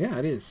spell. Yeah,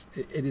 it is.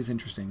 It is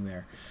interesting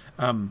there.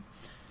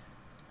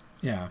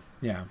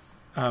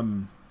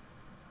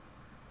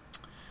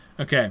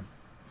 Okay.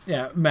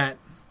 Yeah, Matt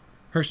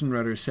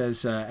Hersenroder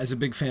says, as a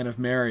big fan of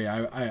Merry,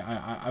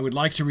 I would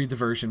like to read the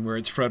version where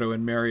it's Frodo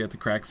and Merry at the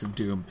cracks of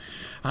doom.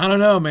 I don't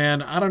know,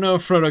 man. I don't know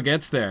if Frodo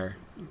gets there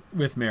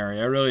with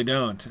Merry. I really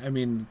don't. I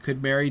mean,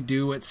 could Merry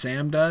do what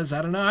Sam does?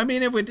 I don't know. I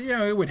mean, it would,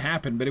 it would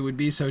happen, but it would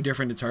be so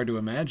different. It's hard to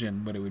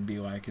imagine what it would be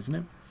like, isn't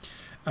it?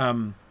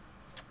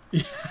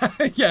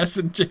 Yes,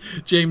 and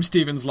James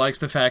Stevens likes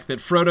the fact that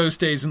Frodo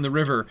stays in the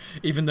river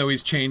even though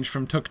he's changed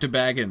from Took to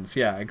Baggins.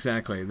 Yeah,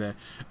 exactly.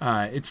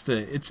 It's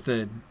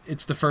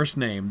the first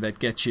name that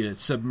gets you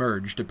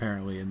submerged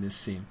apparently in this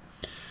scene.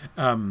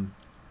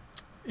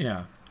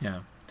 Yeah.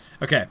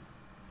 Okay.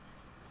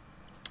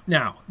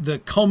 Now, the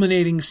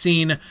culminating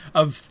scene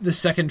of the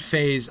second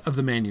phase of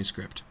the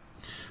manuscript.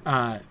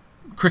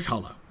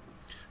 Crickhollow.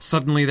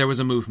 Suddenly there was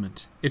a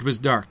movement. It was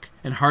dark,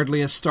 and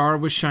hardly a star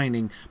was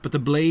shining, but the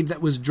blade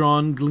that was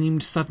drawn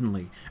gleamed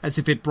suddenly, as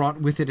if it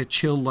brought with it a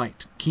chill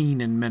light,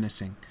 keen and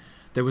menacing.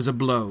 There was a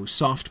blow,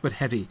 soft but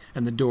heavy,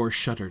 and the door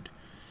shuddered.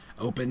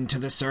 "Open to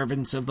the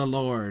servants of the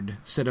Lord,"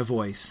 said a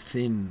voice,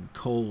 thin,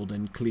 cold,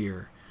 and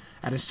clear.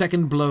 At a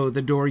second blow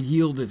the door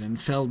yielded and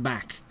fell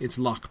back, its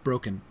lock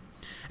broken.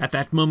 At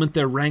that moment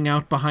there rang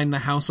out behind the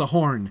house a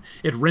horn.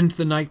 It rent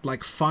the night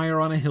like fire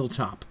on a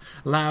hilltop.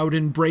 Loud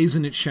and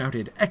brazen it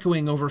shouted,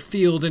 echoing over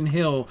field and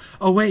hill,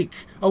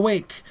 "Awake!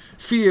 Awake!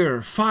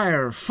 Fear!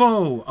 Fire!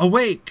 Foe!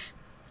 Awake!"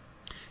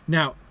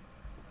 Now,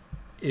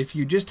 if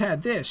you just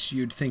had this,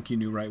 you'd think you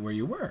knew right where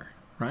you were,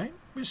 right?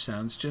 Which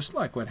sounds just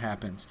like what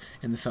happens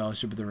in the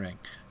Fellowship of the Ring.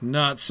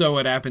 Not so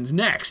what happens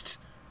next,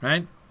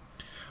 right?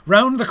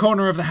 Round the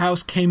corner of the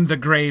house came the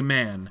grey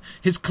man.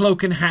 His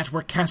cloak and hat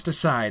were cast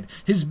aside.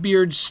 His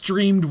beard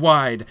streamed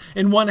wide.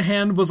 In one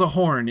hand was a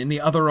horn, in the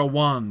other a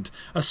wand.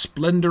 A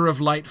splendour of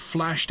light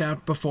flashed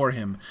out before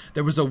him.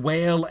 There was a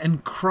wail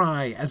and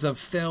cry as of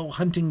fell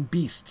hunting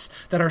beasts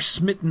that are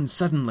smitten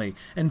suddenly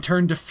and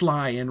turn to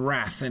fly in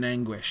wrath and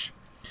anguish.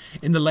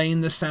 In the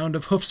lane the sound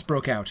of hoofs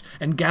broke out,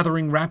 and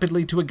gathering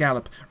rapidly to a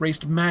gallop,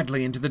 raced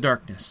madly into the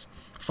darkness.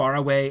 Far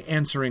away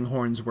answering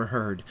horns were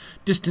heard.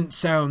 Distant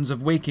sounds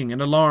of waking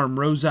and alarm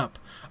rose up.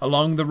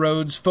 Along the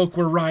roads folk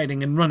were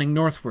riding and running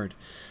northward.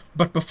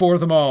 But before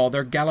them all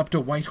there galloped a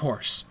white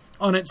horse.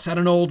 On it sat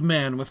an old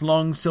man with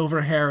long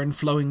silver hair and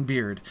flowing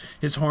beard.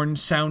 His horn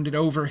sounded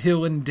over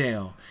hill and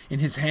dale. In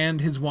his hand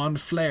his wand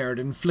flared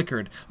and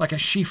flickered like a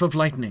sheaf of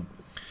lightning.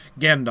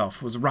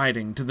 Gandalf was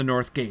riding to the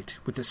north gate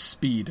with the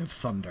speed of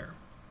thunder.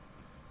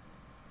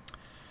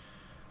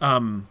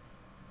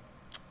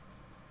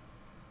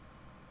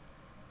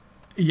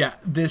 Yeah,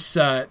 this,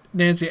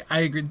 Nancy,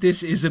 I agree.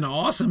 This is an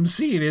awesome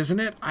scene, isn't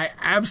it?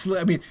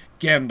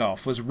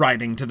 Gandalf was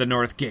riding to the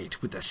north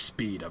gate with the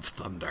speed of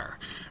thunder,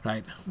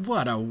 right?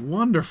 What a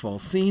wonderful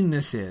scene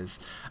this is.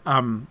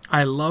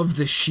 I love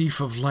the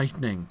sheaf of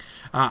lightning.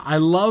 I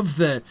love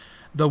the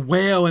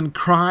wail and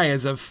cry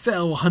as of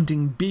fell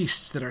hunting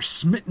beasts that are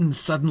smitten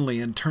suddenly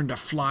and turn to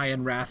fly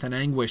in wrath and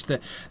anguish.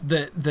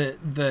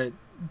 The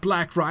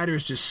Black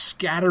Riders just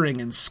scattering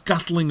and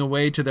scuttling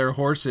away to their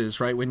horses,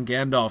 right, when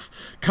Gandalf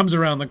comes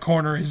around the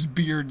corner, his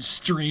beard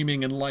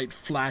streaming and light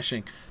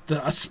flashing,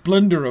 a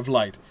splendor of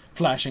light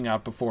flashing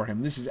out before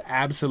him. This is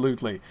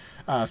absolutely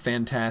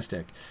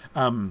fantastic.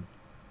 And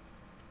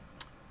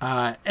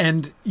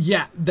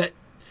yeah,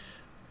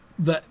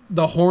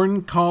 the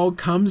horn call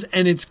comes,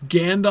 and it's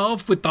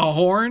Gandalf with the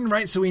horn,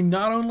 right? So we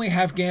not only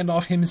have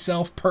Gandalf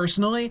himself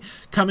personally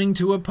coming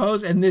to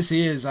oppose, and this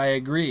is, I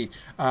agree,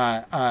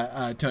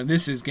 Tony,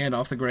 this is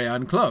Gandalf the Grey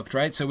Uncloaked,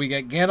 right? So we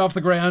get Gandalf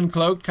the Grey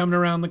Uncloaked coming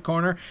around the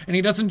corner, and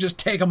he doesn't just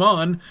take him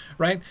on,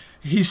 right?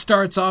 He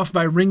starts off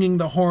by ringing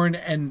the horn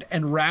and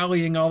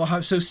rallying all the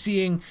house, so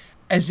seeing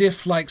as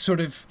if like sort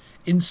of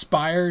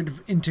inspired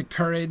into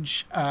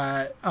courage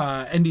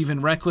and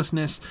even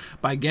recklessness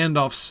by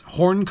Gandalf's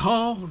horn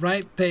call,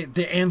 right?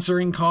 The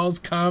answering calls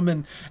come,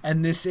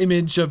 and this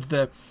image of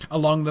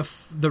along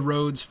the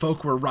roads,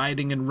 folk were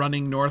riding and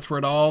running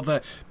northward, all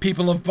the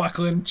people of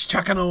Buckland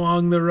chucking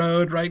along the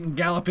road, right, and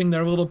galloping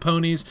their little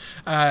ponies,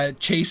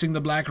 chasing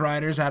the Black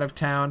Riders out of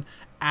town.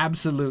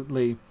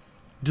 Absolutely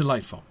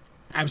delightful.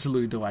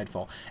 absolutely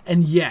delightful.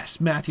 And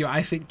yes, Matthew,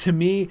 I think to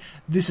me,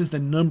 this is the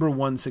number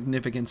one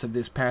significance of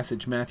this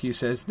passage. Matthew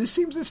says, this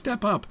seems a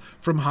step up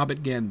from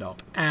Hobbit Gandalf.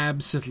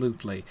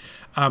 Absolutely.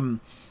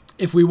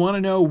 If we want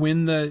to know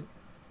when the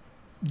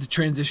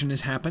transition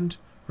has happened,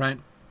 right,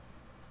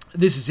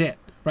 this is it,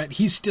 right?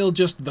 He's still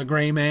just the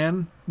gray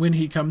man when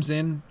he comes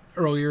in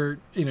earlier,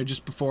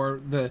 just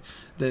before the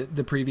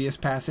previous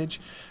passage.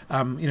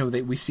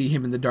 We see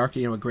him in the dark,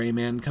 a gray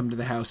man come to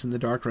the house in the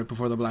dark right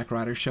before the Black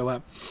Riders show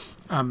up.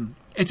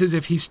 It's as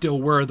if he still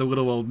were the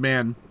little old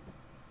man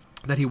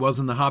that he was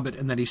in The Hobbit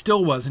and that he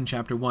still was in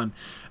Chapter 1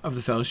 of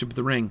the Fellowship of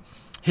the Ring.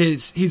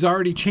 He's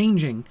already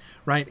changing,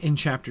 right, in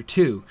Chapter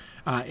 2,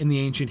 in the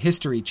Ancient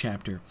History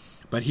chapter.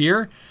 But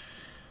here,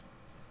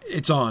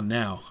 it's on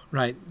now,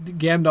 right?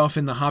 Gandalf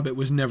in The Hobbit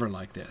was never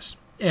like this.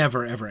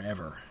 Ever, ever,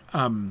 ever.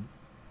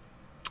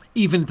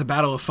 Even at the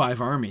Battle of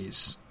Five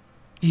Armies,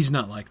 he's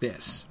not like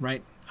this,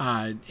 right?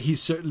 He's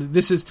certainly.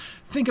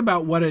 Think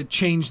about what a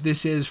change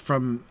this is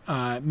from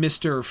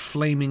Mr.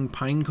 Flaming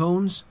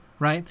Pinecones,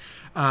 right?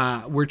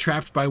 We're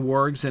trapped by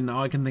wargs, and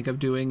all I can think of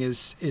doing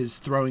is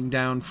throwing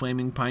down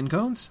flaming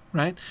pinecones,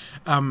 right?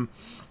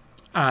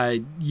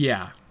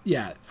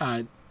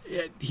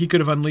 He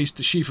could have unleashed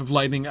the sheaf of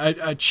lightning.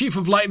 A sheaf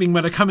of lightning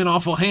would have come in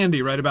awful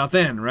handy right about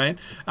then, right?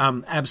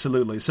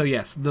 Absolutely. So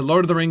yes, the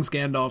Lord of the Rings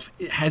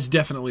Gandalf has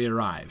definitely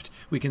arrived.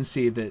 We can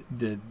see the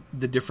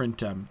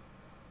different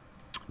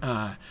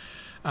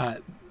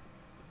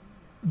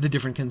the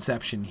different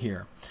conception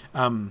here.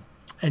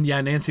 And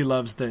yeah, Nancy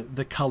loves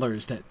the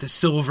colors, the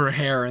silver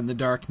hair and the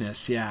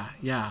darkness.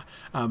 Yeah.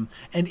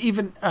 And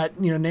even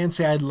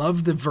Nancy, I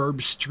love the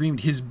verb streamed.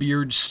 His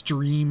beard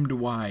streamed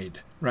wide,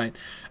 right?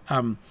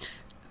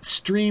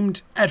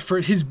 Streamed at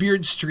first, his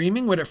beard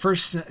streaming would at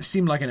first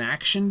seem like an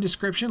action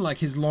description, like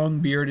his long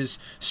beard is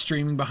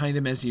streaming behind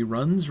him as he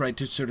runs, right,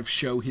 to sort of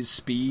show his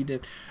speed.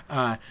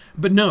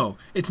 But no,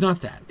 it's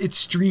not that. It's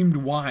streamed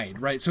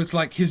wide, right? So it's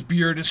like his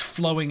beard is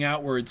flowing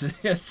outwards.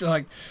 It's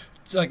like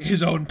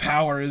his own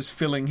power is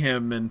filling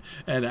him, and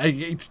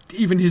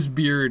even his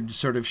beard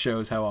sort of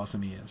shows how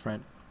awesome he is,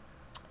 right?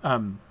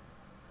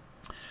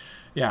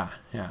 Yeah.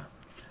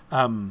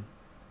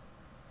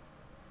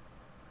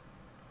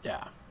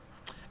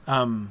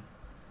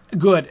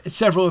 Good.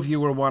 Several of you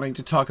were wanting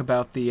to talk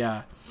about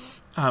the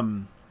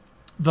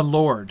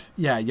Lord.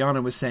 Yeah,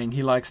 Yana was saying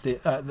he likes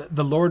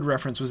the Lord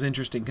reference was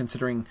interesting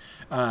considering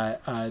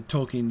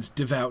Tolkien's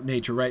devout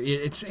nature, right?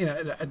 It's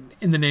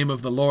in the name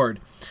of the Lord.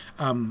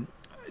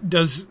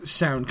 Does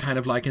sound kind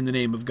of like in the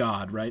name of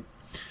God, right?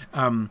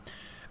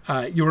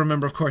 You'll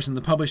remember, of course, in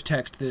the published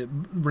text, the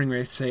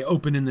Ringwraiths say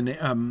open in the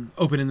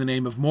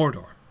name of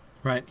Mordor.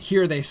 Right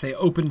here, they say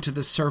 "open to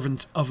the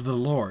servants of the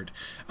Lord,"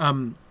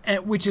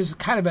 which is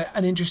kind of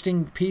an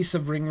interesting piece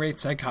of Ringwraith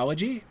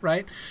psychology,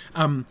 right?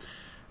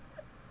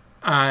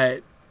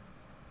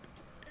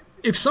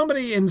 If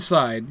somebody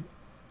inside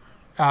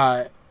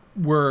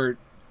were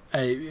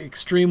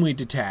extremely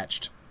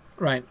detached,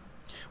 right?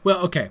 Well,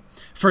 okay.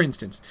 For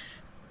instance,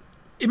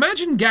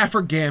 imagine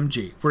Gaffer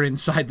Gamgee were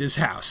inside this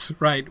house,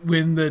 right,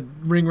 when the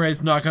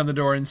Ringwraiths knock on the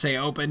door and say,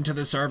 open to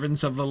the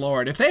servants of the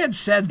Lord. If they had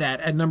said that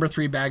at number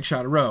 3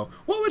 Bagshot Row,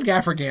 what would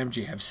Gaffer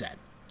Gamgee have said,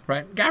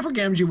 right? Gaffer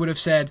Gamgee would have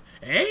said,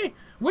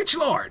 which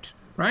Lord,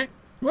 right?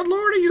 What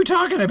Lord are you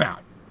talking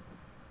about,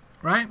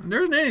 right?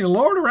 There isn't any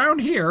Lord around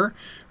here,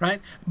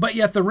 right? But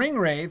yet the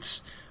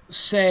Ringwraiths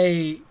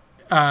say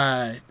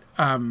the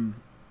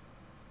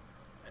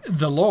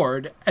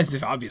Lord, as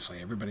if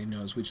obviously everybody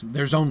knows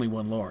there's only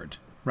one Lord,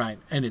 right,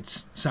 and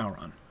it's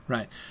Sauron,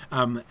 right?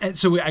 And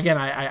so again,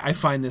 I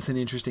find this an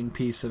interesting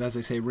piece of, as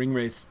I say,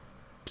 Ringwraith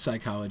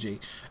psychology.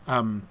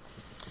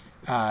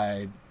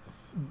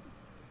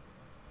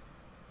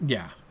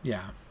 Yeah.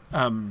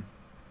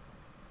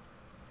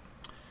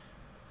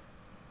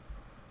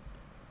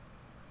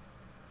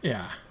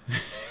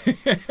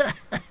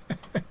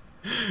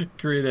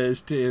 Karita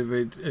is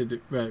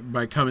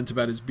my comments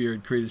about his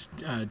beard. Karita's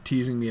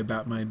teasing me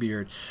about my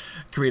beard.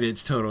 Karita,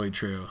 it's totally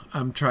true.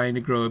 I'm trying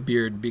to grow a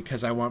beard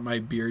because I want my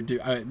beard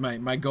to.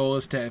 My goal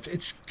is to.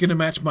 It's going to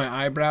match my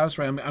eyebrows,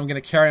 right? I'm going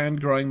to carry on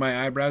growing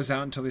my eyebrows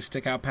out until they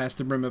stick out past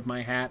the brim of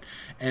my hat,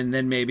 and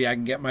then maybe I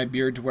can get my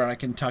beard to where I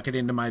can tuck it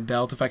into my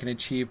belt. If I can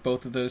achieve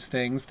both of those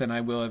things, then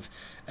I will have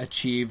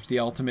achieved the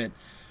ultimate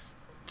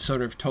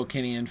sort of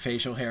Tolkienian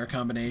facial hair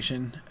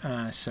combination.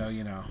 So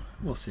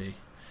we'll see.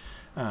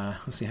 We'll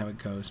see how it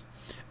goes.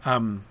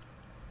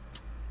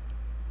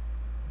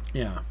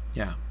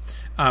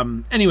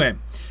 Anyway.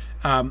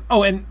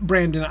 And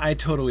Brandon, I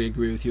totally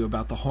agree with you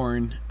about the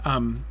horn.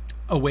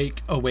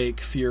 Awake,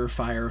 awake, fear,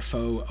 fire,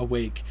 foe,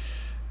 awake.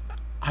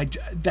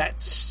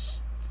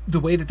 That's the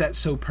way that's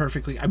so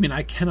perfectly. I mean,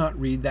 I cannot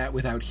read that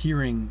without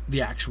hearing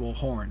the actual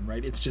horn,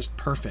 right? It's just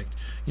perfect.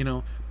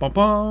 Bum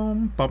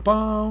bum bum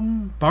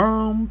bum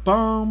bum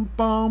bum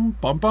bum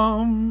bum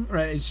bum.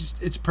 Right?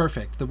 It's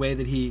perfect the way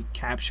that he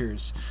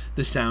captures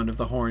the sound of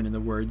the horn and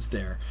the words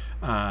there,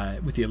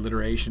 with the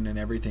alliteration and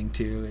everything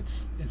too.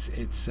 It's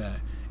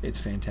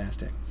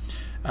fantastic.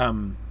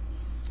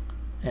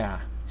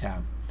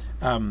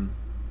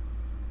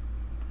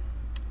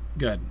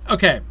 Good.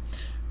 Okay.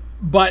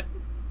 But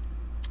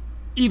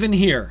even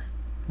here,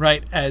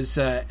 right, as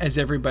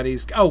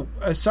everybody's... Oh,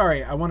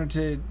 sorry, I wanted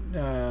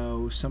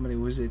to... somebody,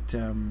 was it...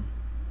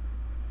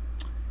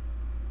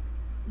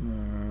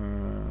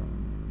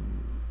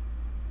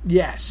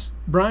 yes,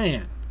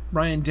 Brian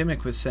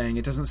Dimmick was saying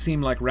it doesn't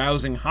seem like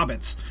rousing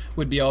hobbits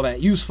would be all that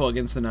useful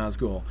against the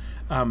Nazgul,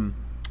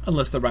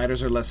 unless the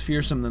riders are less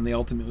fearsome than they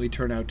ultimately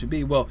turn out to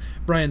be. Well,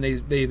 Brian,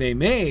 they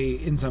may,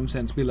 in some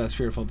sense, be less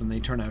fearful than they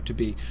turn out to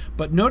be.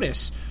 But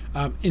notice,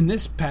 in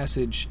this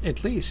passage,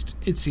 at least,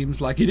 it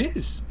seems like it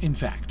is, in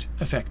fact,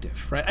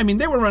 effective, right? I mean,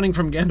 they were running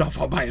from Gandalf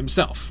all by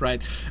himself,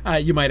 right?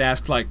 You might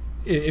ask, like,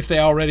 if they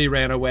already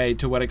ran away,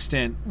 to what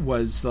extent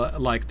was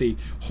like the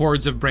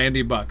hordes of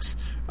brandybucks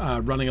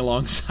running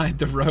alongside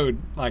the road,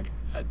 like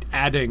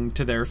adding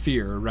to their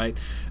fear, right?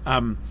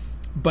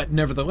 But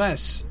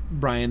nevertheless,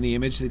 Brian, the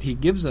image that he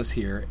gives us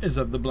here is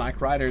of the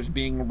Black Riders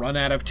being run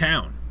out of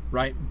town,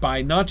 right?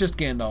 By not just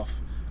Gandalf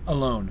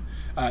alone.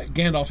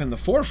 Gandalf in the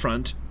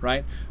forefront,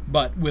 right?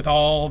 But with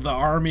all the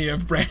army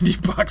of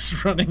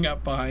brandybucks running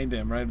up behind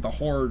him, right? The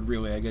horde,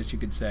 really, I guess you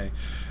could say.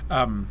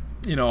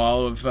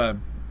 All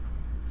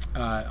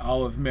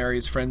of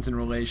Mary's friends and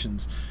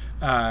relations,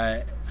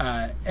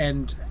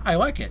 and I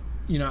like it.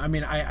 I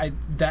mean, I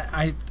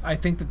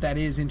think that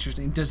is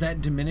interesting. Does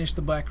that diminish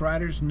the Black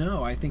Riders?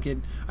 No, I think it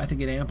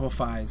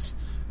amplifies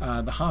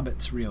the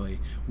hobbits. Really,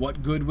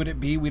 what good would it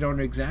be? We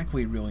don't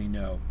exactly really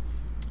know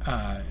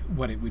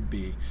what it would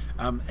be.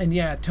 And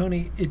yeah,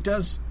 Tony, it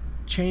does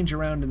change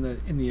around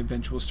in the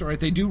eventual story.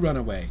 They do run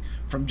away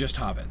from just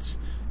hobbits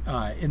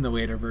in the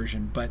later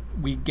version, but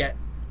we get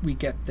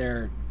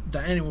their...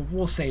 Anyway,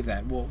 we'll save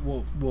that.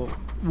 We'll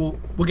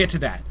get to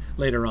that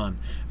later on.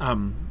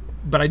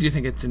 But I do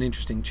think it's an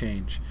interesting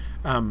change.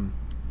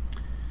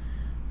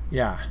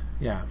 Yeah.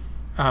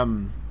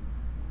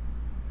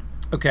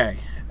 Okay.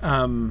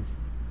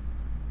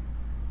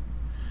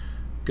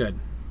 Good.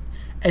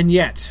 And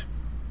yet,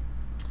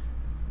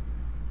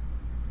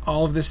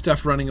 all of this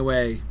stuff running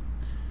away,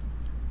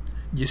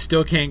 you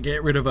still can't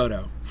get rid of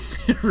Odo.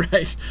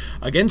 Right.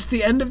 Against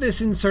the end of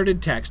this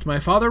inserted text, my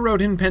father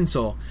wrote in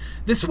pencil,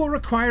 "This will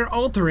require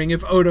altering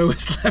if Odo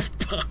is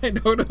left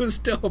behind." Odo is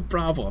still a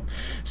problem.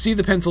 See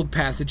the penciled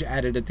passage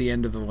added at the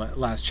end of the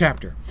last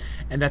chapter.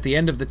 And at the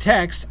end of the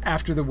text,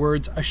 after the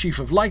words "a sheaf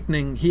of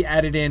lightning," he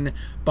added in,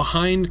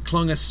 "Behind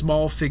clung a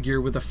small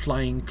figure with a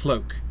flying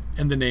cloak,"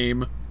 and the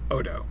name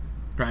Odo.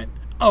 Right.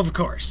 Of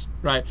course,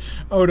 right?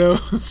 Odo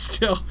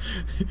still...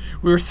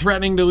 We're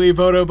threatening to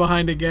leave Odo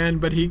behind again,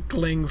 but he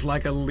clings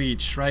like a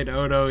leech, right?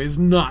 Odo is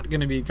not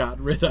going to be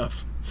got rid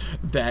of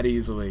that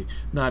easily,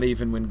 not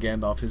even when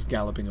Gandalf is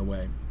galloping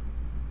away.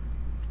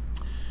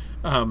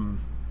 Yeah,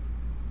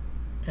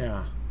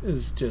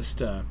 it's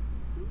just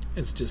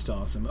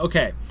awesome.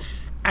 Okay,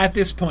 at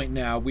this point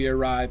now, we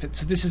arrive at...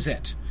 So this is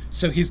it.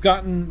 So he's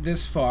gotten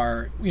this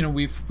far.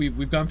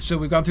 We've gone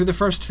through the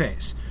first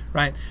phase,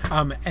 right?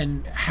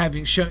 And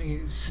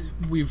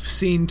we've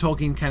seen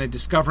Tolkien kind of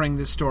discovering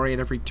this story at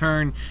every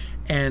turn,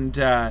 and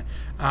the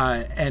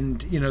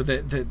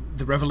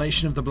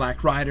revelation of the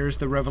Black Riders,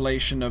 the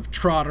revelation of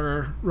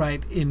Trotter,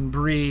 right, in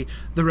Bree,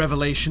 the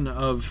revelation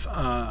of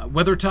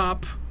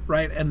Weathertop,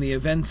 right, and the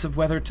events of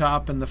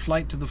Weathertop and the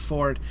flight to the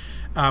fort.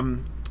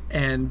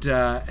 And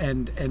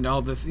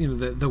all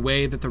the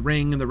way that the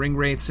ring and the ring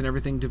wraiths and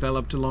everything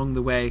developed along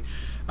the way.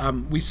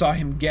 We saw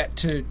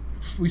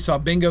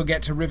Bingo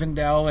get to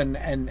Rivendell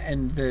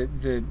and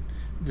the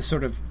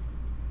sort of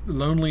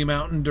Lonely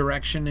Mountain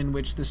direction in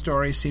which the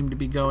story seemed to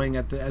be going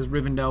as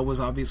Rivendell was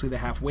obviously the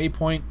halfway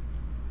point.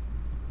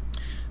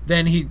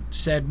 Then he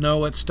said, no,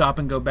 let's stop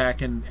and go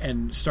back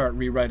and start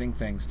rewriting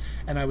things.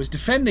 And I was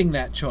defending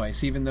that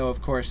choice, even though,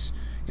 of course,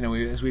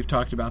 as we've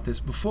talked about this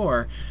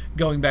before,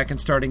 going back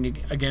and starting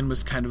again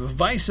was kind of a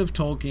vice of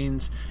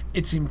Tolkien's.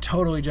 It seemed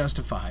totally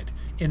justified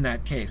in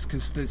that case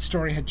because the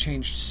story had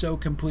changed so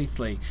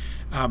completely,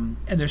 and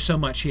there's so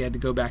much he had to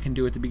go back and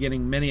do at the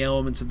beginning. Many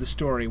elements of the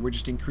story were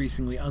just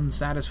increasingly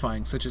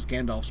unsatisfying, such as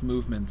Gandalf's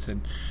movements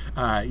and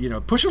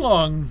push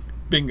along,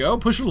 Bingo,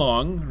 push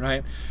along,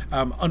 right?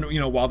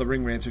 While the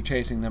ring wraiths are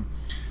chasing them.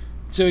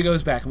 So he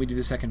goes back and we do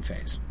the second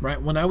phase,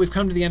 right? Well, now we've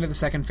come to the end of the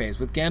second phase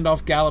with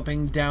Gandalf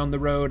galloping down the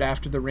road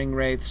after the ring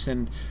wraiths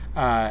and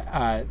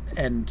the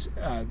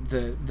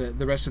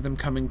rest of them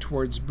coming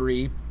towards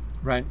Bree,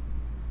 right?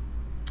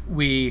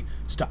 We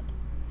stop,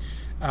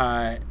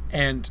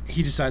 and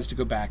he decides to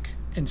go back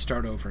and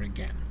start over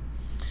again.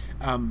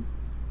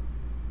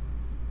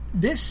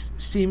 This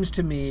seems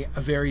to me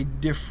a very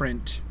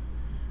different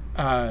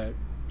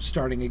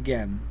starting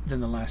again than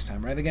the last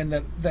time, right? Again,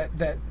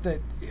 that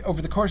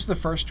over the course of the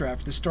first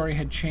draft, the story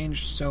had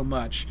changed so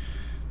much.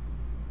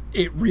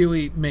 It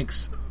really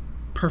makes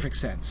perfect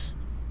sense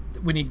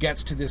when he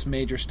gets to this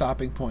major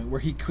stopping point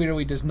where he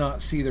clearly does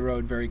not see the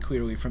road very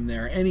clearly from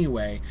there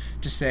anyway,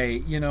 to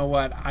say, you know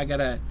what, I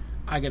gotta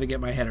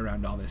get my head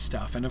around all this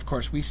stuff. And of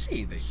course we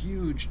see the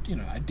huge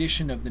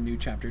addition of the new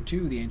chapter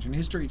 2, the ancient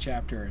history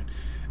chapter,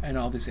 and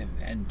all this,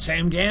 and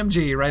Sam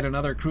Gamgee, right,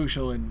 another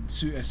crucial and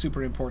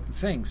super important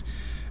things.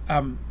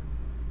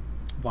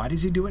 why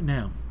does he do it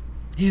now?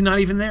 He's not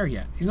even there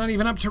yet. He's not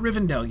even up to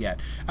Rivendell yet.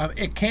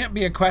 It can't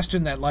be a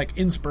question that, like,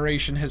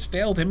 inspiration has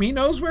failed him. He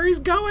knows where he's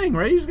going,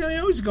 right? He's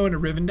going to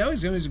Rivendell.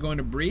 He's going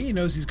to Bree. He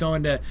knows he's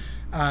going to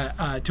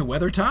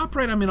Weathertop,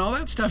 right? I mean, all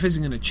that stuff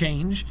isn't going to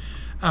change.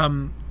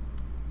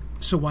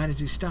 So why does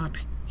he stop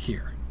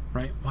here,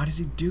 right? Why does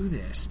he do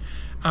this?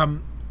 Of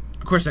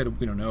course,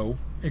 we don't know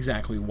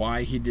exactly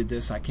why he did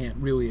this. I can't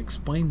really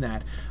explain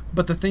that.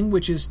 But the thing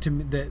which is, to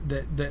me,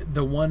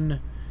 the one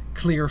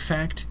clear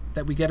fact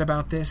that we get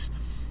about this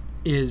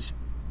is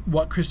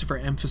what Christopher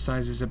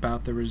emphasizes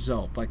about the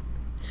result. Like,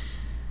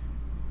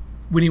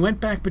 when he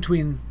went back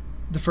between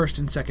the first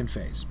and second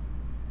phase,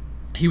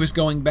 he was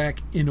going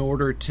back in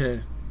order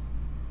to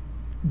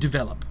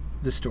develop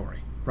the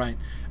story, right?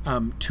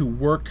 To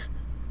work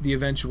the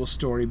eventual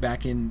story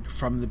back in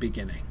from the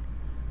beginning,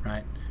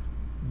 right?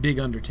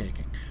 Big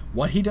undertaking.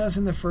 What he does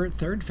in the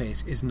third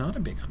phase is not a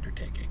big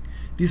undertaking.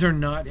 These are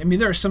not, I mean,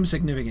 there are some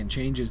significant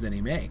changes that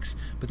he makes,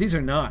 but these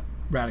are not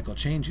radical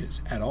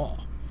changes at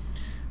all.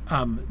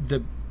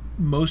 The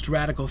most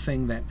radical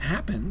thing that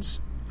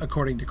happens,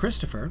 according to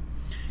Christopher,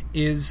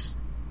 is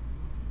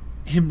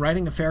him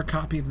writing a fair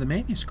copy of the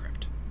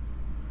manuscript,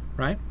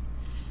 right?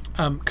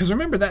 Because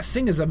remember, that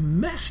thing is a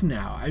mess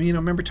now. I mean,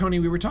 remember, Tony,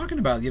 we were talking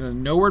about,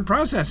 no word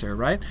processor,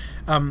 right?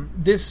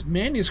 This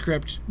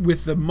manuscript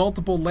with the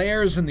multiple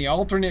layers and the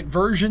alternate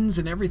versions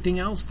and everything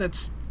else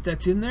that's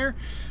in there,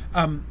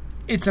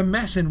 it's a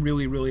mess and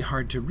really, really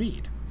hard to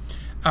read.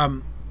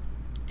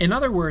 In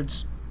other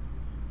words,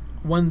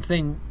 when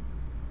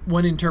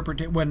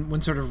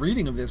sort of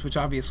reading of this, which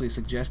obviously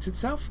suggests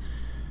itself,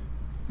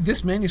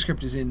 this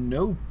manuscript is in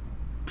no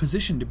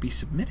position to be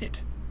submitted,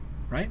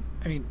 right?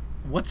 I mean,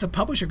 what's a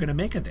publisher going to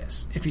make of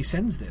this if he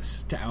sends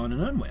this to Allen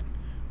and Unwin,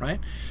 right?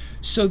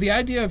 So the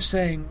idea of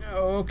saying,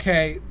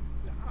 okay,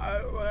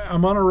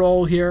 I'm on a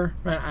roll here,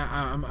 right?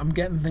 I'm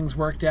getting things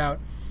worked out,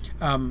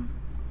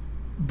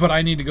 but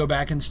I need to go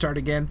back and start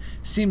again,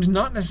 seems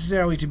not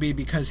necessarily to be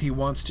because he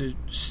wants to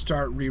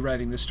start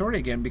rewriting the story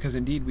again, because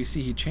indeed we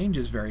see he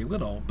changes very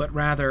little, but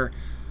rather,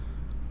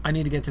 I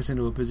need to get this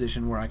into a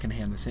position where I can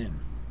hand this in,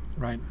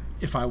 right?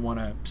 If I want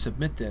to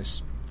submit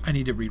this, I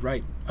need to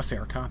rewrite a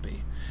fair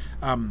copy.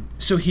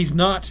 So he's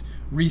not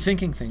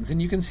rethinking things,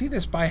 and you can see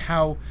this by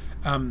how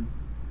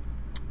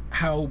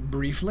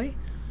briefly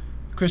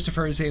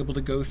Christopher is able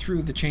to go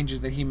through the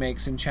changes that he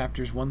makes in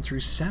chapters 1 through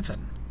 7,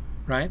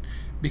 right?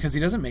 Because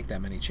he doesn't make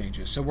that many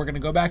changes. So we're going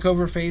to go back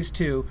over phase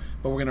 2,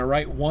 but we're going to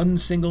write one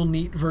single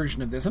neat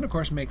version of this, and of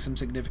course make some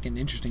significant,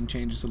 interesting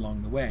changes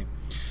along the way.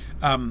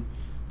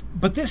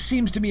 But this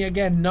seems to me,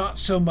 again, not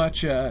so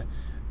much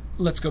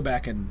let's go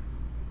back and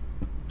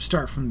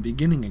start from the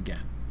beginning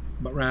again,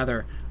 but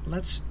rather,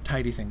 let's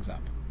tidy things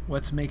up.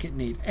 Let's make it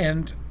neat.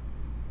 And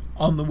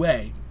on the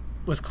way,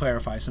 let's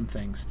clarify some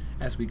things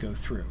as we go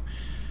through.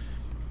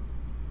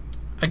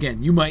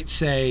 Again, you might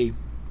say,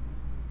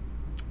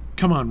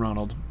 come on,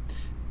 Ronald,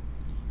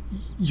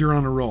 you're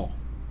on a roll.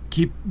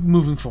 Keep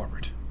moving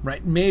forward,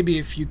 right? Maybe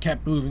if you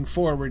kept moving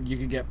forward, you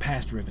could get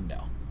past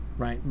Rivendell,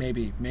 right?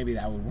 Maybe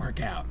that would work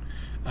out.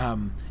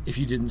 If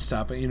you didn't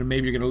stop it,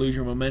 maybe you're going to lose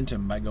your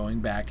momentum by going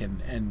back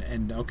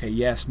and okay,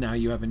 yes, now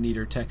you have a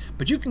neater tech,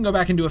 but you can go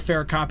back and do a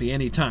fair copy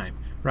anytime,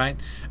 right?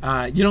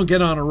 You don't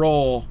get on a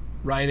roll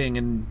writing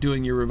and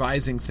doing your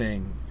revising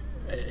thing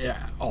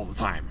all the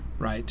time,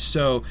 right?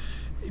 So,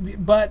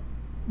 but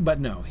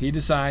no, he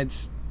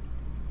decides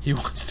he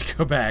wants to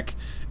go back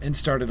and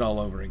start it all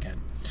over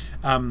again.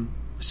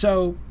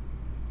 So,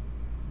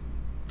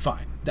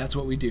 fine, that's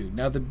what we do.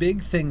 Now, the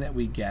big thing that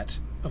we get,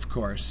 of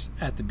course,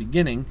 at the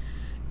beginning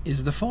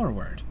is the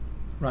foreword,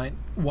 right?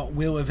 What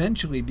will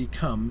eventually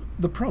become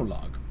the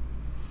prologue.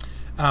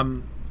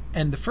 And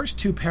the first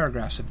 2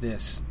 paragraphs of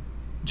this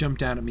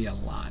jumped out at me a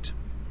lot.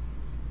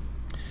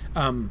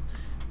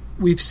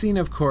 We've seen,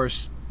 of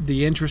course,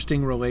 the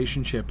interesting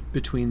relationship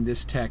between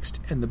this text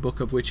and the book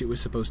of which it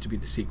was supposed to be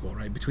the sequel,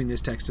 right? Between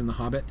this text and The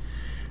Hobbit.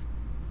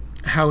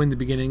 How in the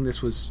beginning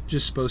this was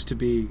just supposed to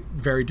be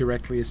very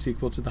directly a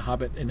sequel to The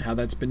Hobbit, and how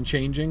that's been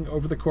changing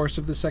over the course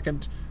of the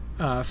second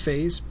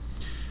phase,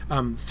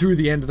 through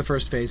the end of the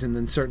first phase, and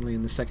then certainly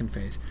in the second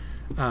phase.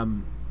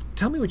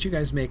 Tell me what you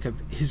guys make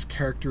of his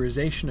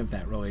characterization of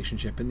that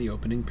relationship in the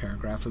opening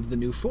paragraph of the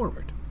new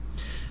foreword.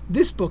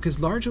 This book is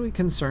largely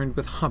concerned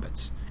with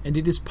hobbits, and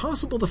it is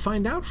possible to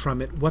find out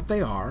from it what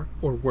they are,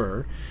 or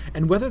were,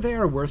 and whether they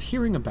are worth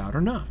hearing about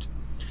or not.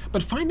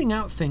 But finding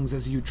out things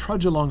as you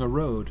trudge along a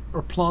road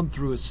or plod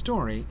through a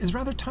story is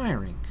rather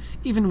tiring,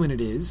 even when it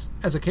is,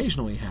 as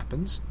occasionally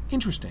happens,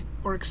 interesting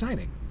or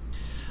exciting.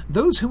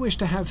 Those who wish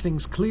to have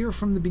things clear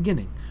from the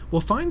beginning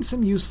will find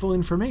some useful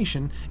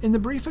information in the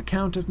brief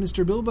account of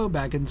Mr. Bilbo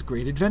Baggins'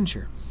 great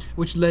adventure,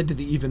 which led to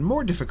the even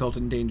more difficult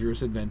and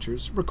dangerous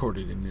adventures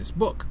recorded in this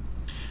book.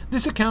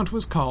 This account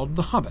was called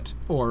The Hobbit,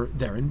 or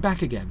There and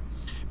Back Again,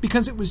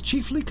 because it was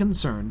chiefly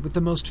concerned with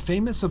the most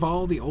famous of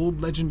all the old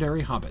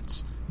legendary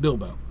hobbits,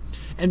 Bilbo,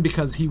 and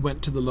because he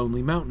went to the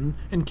Lonely Mountain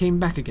and came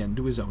back again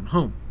to his own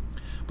home.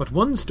 but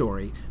one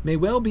story may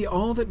well be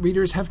all that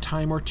readers have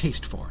time or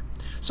taste for,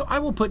 so I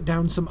will put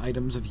down some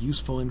items of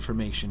useful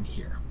information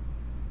here.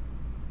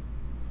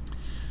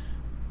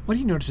 What do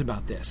you notice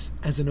about this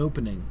as an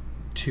opening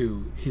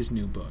to his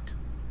new book?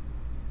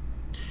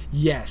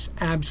 Yes,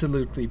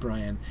 absolutely,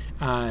 Brian.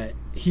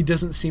 He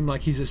doesn't seem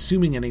like he's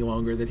assuming any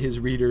longer that his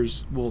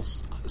readers will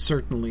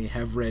certainly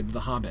have read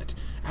The Hobbit.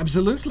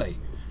 Absolutely.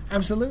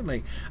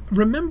 Absolutely.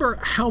 Remember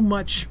how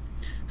much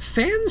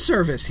fan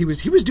service he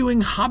was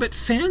doing Hobbit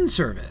fan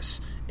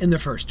service in the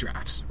first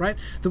drafts, right?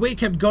 The way he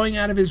kept going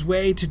out of his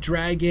way to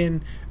drag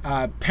in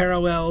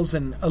parallels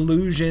and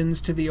allusions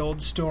to the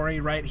old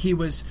story, right? He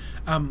was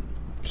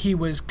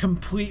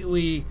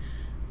completely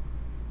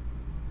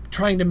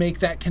trying to make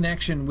that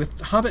connection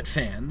with Hobbit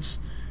fans,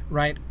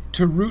 right,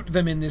 to root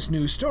them in this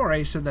new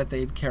story so that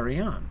they'd carry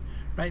on.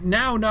 Right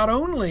now, not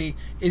only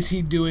is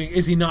he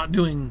not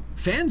doing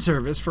fan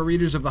service for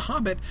readers of The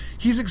Hobbit,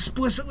 he's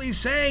explicitly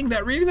saying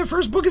that reading the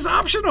first book is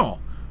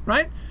optional,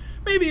 right?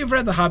 Maybe you've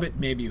read The Hobbit,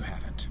 maybe you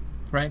haven't,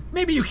 right?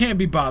 Maybe you can't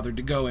be bothered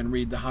to go and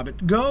read The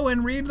Hobbit. Go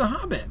and read The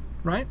Hobbit,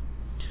 right?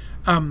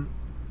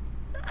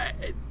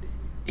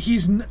 He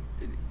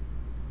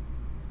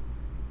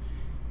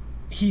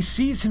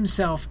sees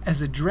himself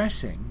as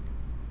addressing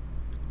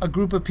a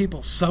group of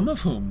people, some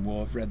of whom will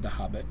have read The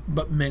Hobbit,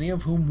 but many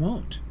of whom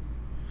won't.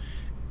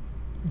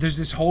 There's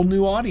this whole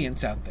new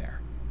audience out there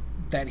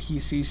that he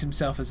sees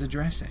himself as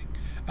addressing.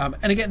 And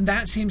again,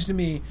 that seems to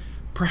me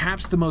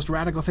perhaps the most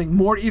radical thing,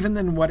 more even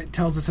than what it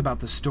tells us about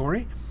the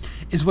story,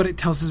 is what it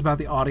tells us about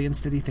the audience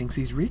that he thinks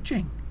he's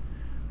reaching,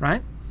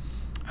 right?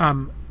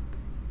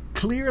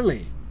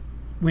 Clearly,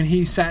 when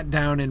he sat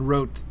down and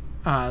wrote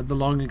The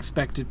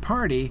Long-Expected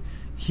Party,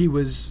 he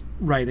was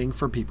writing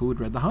for people who'd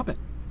read The Hobbit.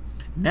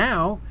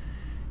 Now,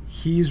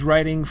 he's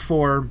writing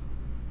for,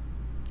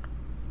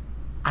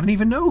 I don't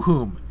even know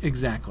whom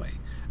exactly,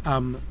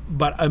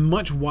 but a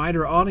much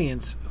wider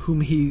audience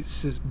whom he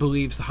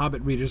believes The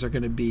Hobbit readers are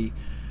going to be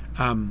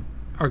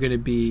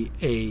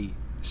a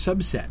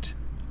subset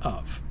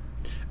of.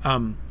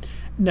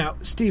 Now,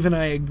 Stephen,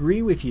 I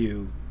agree with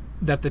you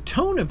that the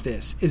tone of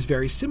this is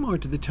very similar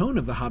to the tone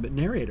of the Hobbit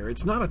narrator.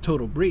 It's not a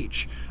total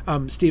breach.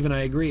 Stephen,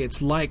 I agree.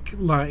 It's like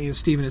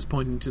Stephen is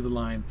pointing to the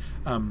line,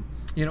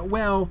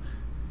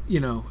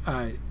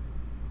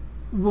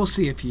 we'll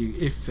see if you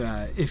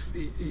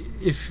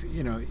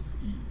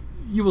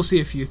will see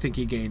if you think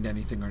he gained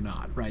anything or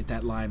not, right?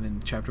 That line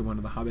in chapter 1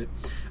 of The Hobbit.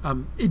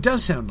 It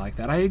does sound like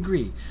that. I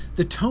agree.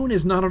 The tone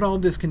is not at all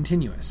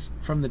discontinuous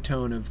from the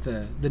tone of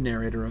the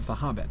narrator of The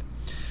Hobbit.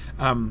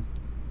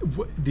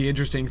 The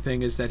interesting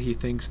thing is that he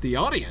thinks the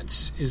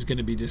audience is going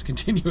to be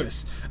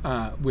discontinuous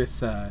with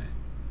The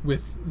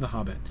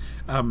Hobbit.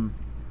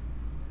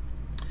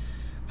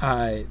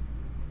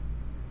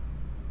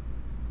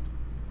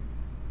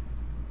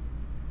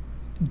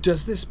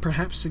 Does this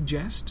perhaps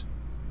suggest?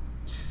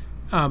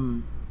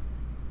 There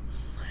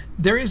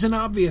is an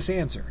obvious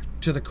answer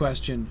to the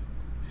question.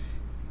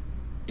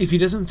 If he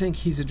doesn't think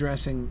he's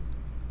addressing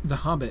the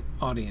Hobbit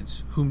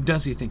audience, whom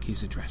does he think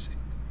he's addressing?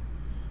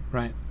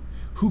 Right?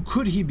 Who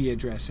could he be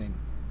addressing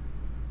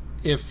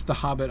if the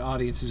Hobbit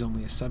audience is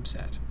only a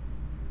subset?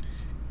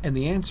 And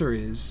the answer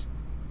is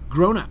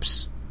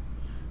grown-ups,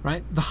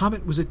 right? The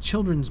Hobbit was a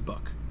children's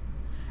book.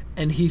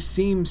 And he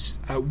seems,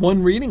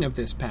 one reading of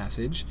this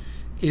passage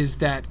is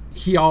that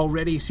he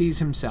already sees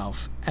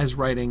himself as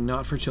writing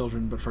not for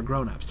children, but for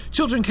grown-ups.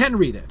 Children can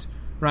read it,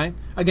 right?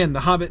 Again,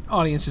 the Hobbit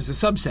audience is a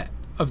subset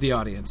of the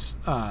audience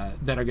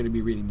that are going to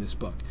be reading this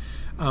book.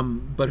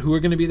 But who are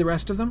going to be the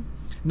rest of them?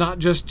 Not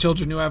just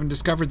children who haven't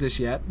discovered this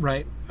yet,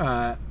 right?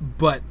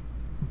 But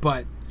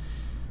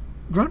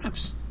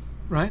grown-ups,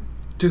 right?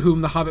 To whom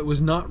The Hobbit was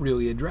not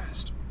really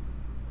addressed.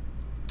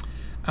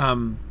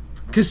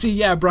 Because, see,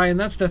 yeah, Brian,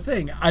 that's the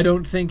thing. I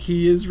don't think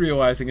he is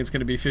realizing it's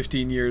going to be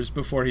 15 years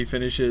before he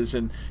finishes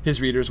and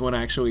his readers won't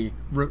actually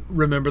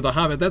remember The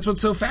Hobbit. That's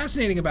what's so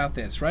fascinating about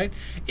this, right?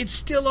 It's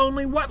still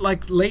only,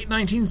 like late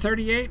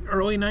 1938,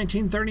 early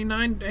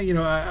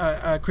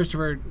 1939?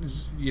 Christopher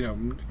is,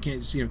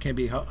 can't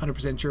be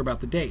 100% sure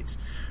about the dates,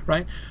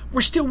 right?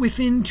 We're still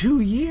within 2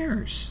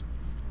 years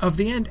of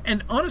the end.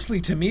 And honestly,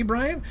 to me,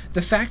 Brian,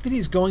 the fact that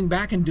he's going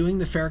back and doing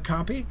the fair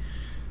copy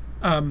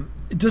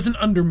it doesn't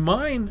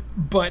undermine,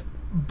 but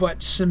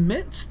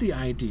cements the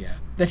idea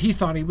that he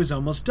thought he was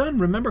almost done.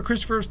 Remember,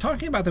 Christopher was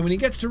talking about that when he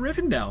gets to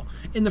Rivendell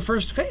in the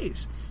first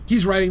phase.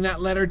 He's writing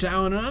that letter to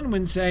Alan and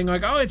Unwin saying,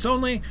 like, oh, it's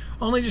only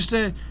just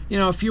a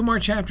few more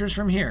chapters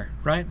from here,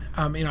 right?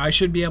 I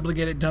should be able to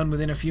get it done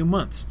within a few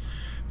months,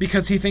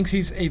 because he thinks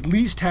he's at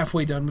least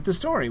halfway done with the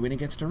story when he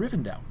gets to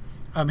Rivendell.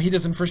 He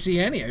doesn't foresee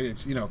any.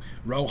 It's,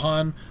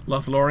 Rohan,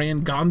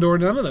 Lothlorien, Gondor,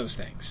 none of those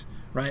things,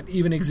 right,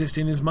 even exist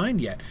in his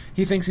mind yet.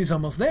 He thinks he's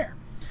almost there.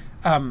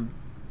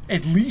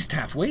 At least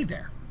halfway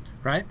there,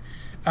 right?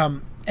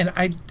 And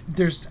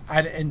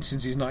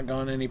since he's not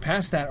gone any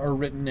past that or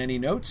written any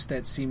notes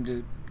that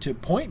seem to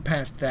point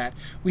past that,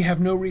 we have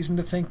no reason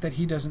to think that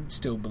he doesn't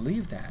still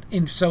believe that.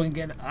 And so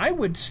again, I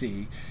would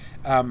see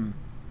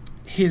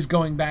his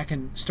going back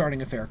and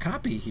starting a fair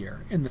copy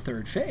here in the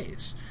third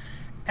phase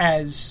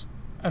as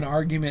an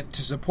argument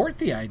to support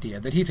the idea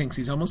that he thinks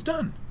he's almost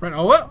done, right?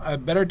 Oh, well, I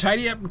better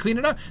tidy up and clean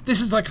it up. This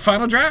is like a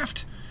final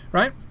draft,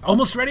 right?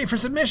 Almost ready for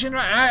submission,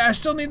 right? I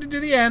still need to do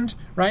the end,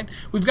 right?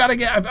 We've got to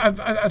get,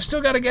 I've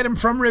still got to get him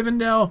from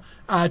Rivendell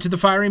to the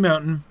Fiery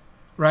Mountain,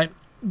 right?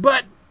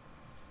 But,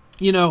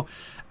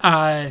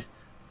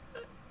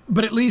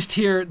 but at least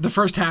here, the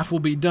first half will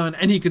be done,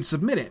 and he could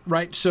submit it,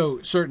 right?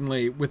 So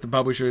certainly with the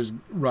publishers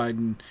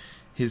riding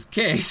his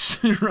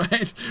case,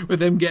 right, with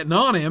them getting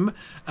on him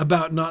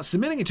about not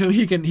submitting it to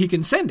him, he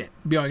can send it.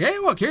 Be like, hey,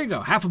 look, here you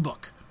go, half a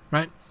book,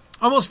 right?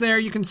 Almost there.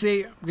 You can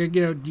see, you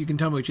can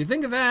tell me what you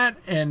think of that,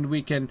 and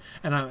we can,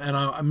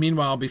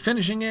 meanwhile, I'll be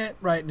finishing it,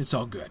 right, and it's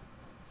all good.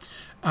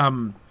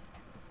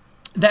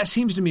 That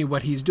seems to me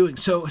what he's doing.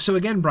 So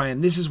again,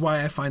 Brian, this is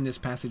why I find this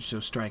passage so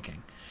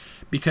striking,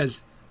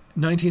 because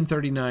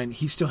 1939,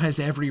 he still has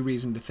every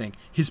reason to think.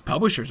 His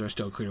publishers are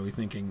still clearly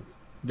thinking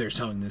they're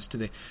selling this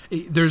to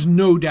there's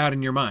no doubt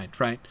in your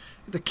mind, right?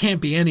 There can't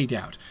be any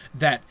doubt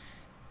that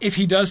if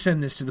he does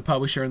send this to the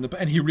publisher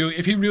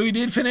if he really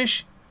did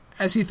finish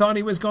as he thought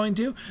he was going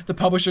to, the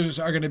publishers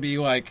are going to be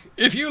like,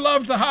 if you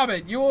loved The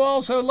Hobbit, you will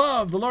also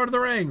love The Lord of the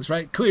Rings,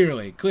 right?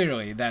 Clearly,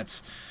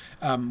 that's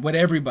what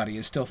everybody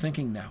is still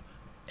thinking now,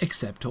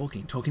 except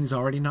Tolkien. Tolkien is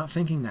already not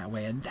thinking that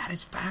way, and that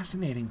is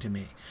fascinating to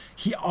me.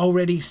 He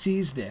already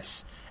sees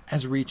this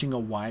as reaching a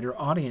wider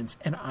audience,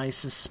 and I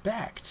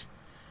suspect,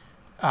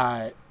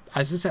 as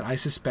I said, I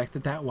suspect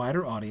that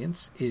wider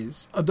audience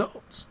is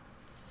adults.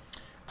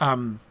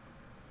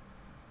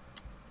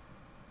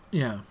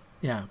 Yeah.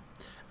 Yeah.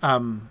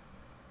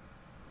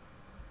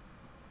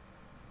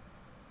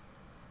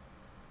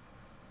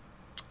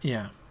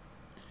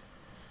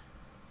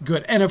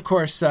 Good. And of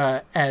course,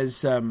 as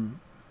several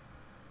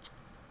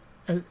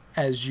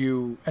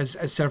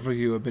of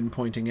you have been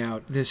pointing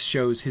out, this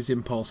shows his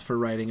impulse for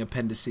writing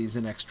appendices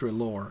and extra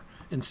lore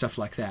and stuff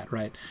like that,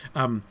 right?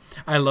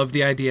 I love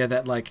the idea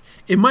that, like,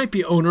 it might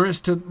be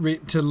onerous to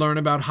learn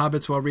about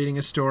hobbits while reading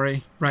a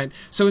story, right?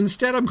 So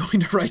instead, I'm going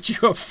to write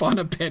you a fun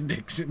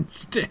appendix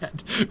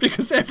instead,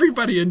 because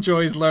everybody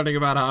enjoys learning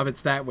about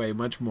hobbits that way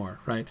much more,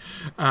 right?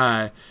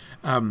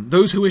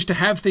 Those who wish to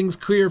have things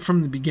clear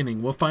from the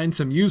beginning will find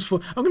some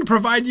useful... I'm going to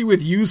provide you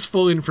with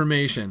useful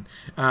information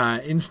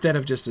instead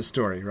of just a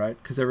story, right?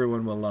 Because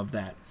everyone will love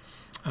that.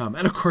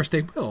 And of course,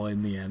 they will,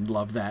 in the end,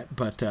 love that,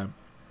 but...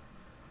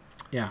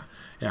 Yeah.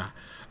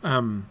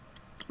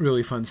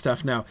 Really fun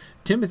stuff. Now,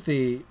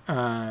 Timothy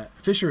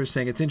Fisher is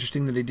saying it's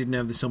interesting that he didn't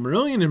have the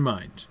Silmarillion in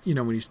mind,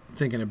 when he's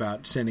thinking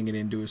about sending it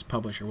in to his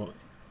publisher. Well,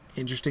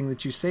 interesting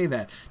that you say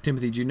that.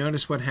 Timothy, did you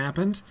notice what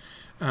happened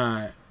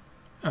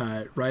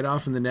right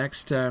off in the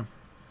next... okay,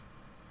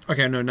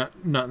 no, not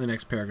in the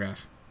next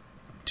paragraph.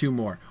 2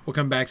 more. We'll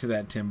come back to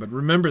that, Tim, but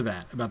remember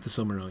that about the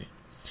Silmarillion.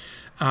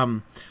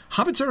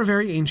 Hobbits are a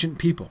very ancient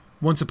people.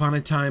 Once upon a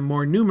time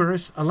more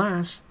numerous,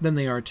 alas, than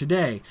they are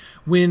today,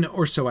 when,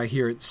 or so I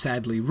hear it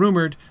sadly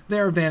rumored, they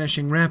are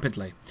vanishing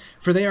rapidly.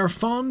 For they are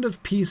fond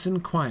of peace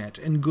and quiet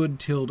and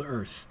good-tilled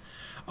earth.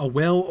 A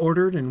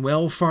well-ordered and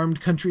well-farmed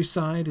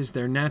countryside is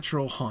their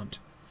natural haunt.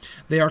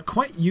 They are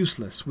quite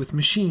useless with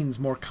machines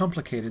more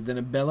complicated than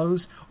a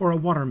bellows or a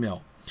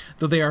watermill,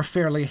 though they are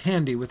fairly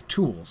handy with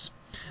tools.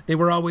 They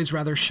were always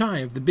rather shy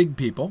of the big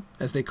people,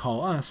 as they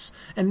call us,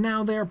 and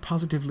now they are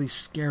positively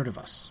scared of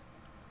us.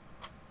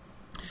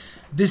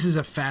 This is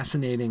a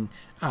fascinating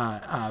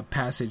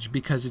passage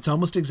because it's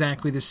almost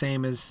exactly the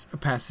same as a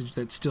passage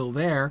that's still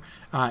there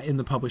in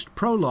the published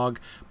prologue,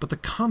 but the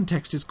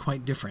context is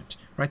quite different,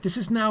 right? This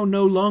is now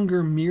no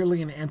longer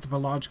merely an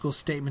anthropological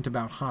statement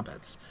about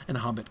hobbits and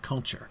hobbit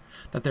culture,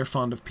 that they're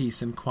fond of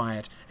peace and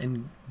quiet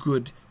and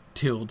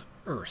good-tilled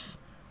earth,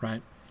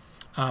 right?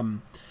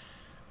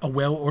 A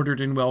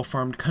well-ordered and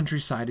well-farmed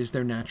countryside is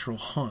their natural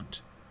haunt.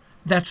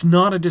 That's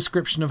not a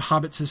description of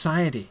hobbit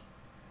society.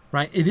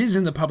 Right? It is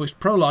in the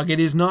published prologue. It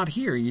is not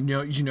here.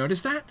 Did you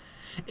notice that?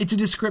 It's a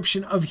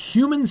description of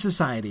human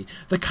society,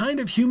 the kind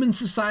of human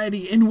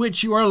society in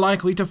which you are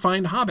likely to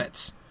find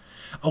hobbits.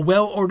 A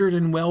well-ordered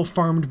and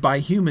well-farmed by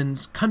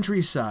humans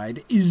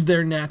countryside is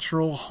their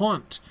natural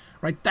haunt.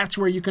 Right? That's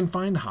where you can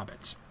find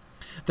hobbits.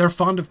 They're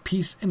fond of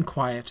peace and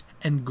quiet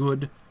and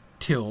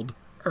good-tilled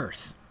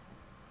earth.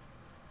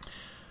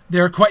 They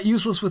are quite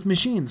useless with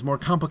machines, more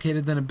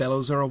complicated than a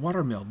bellows or a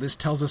watermill. This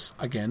tells us,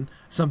 again,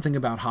 something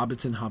about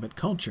hobbits and hobbit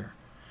culture.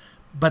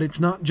 But it's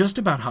not just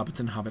about hobbits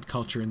and hobbit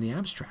culture in the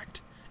abstract.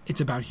 It's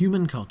about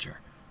human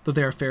culture. Though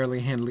they are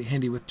fairly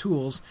handy with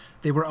tools,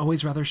 they were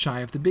always rather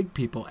shy of the big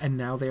people, and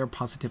now they are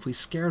positively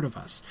scared of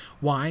us.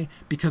 Why?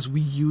 Because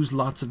we use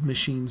lots of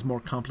machines more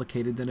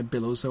complicated than a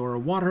bellows or a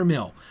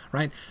watermill,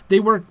 right? They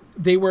were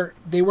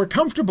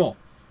comfortable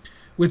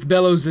with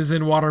bellowses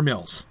and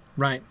watermills,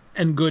 right?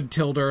 And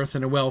good-tilled earth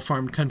and a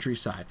well-farmed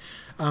countryside.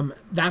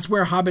 That's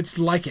where hobbits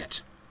like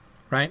it,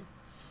 right?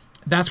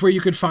 That's where you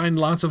could find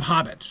lots of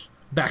hobbits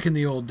back in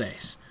the old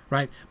days,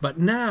 right? But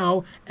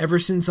now, ever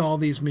since all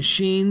these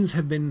machines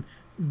have been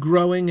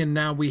growing, and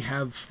now we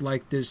have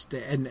like this,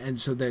 and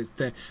so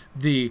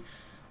the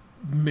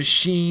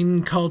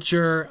machine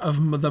culture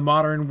of the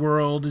modern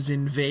world is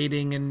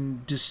invading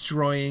and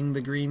destroying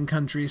the green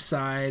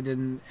countryside,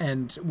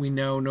 and we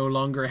no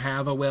longer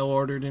have a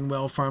well-ordered and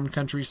well-farmed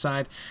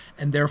countryside,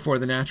 and therefore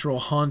the natural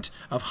haunt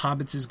of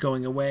hobbits is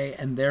going away,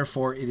 and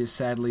therefore it is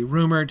sadly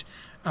rumored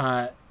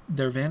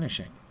they're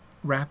vanishing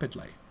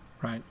rapidly,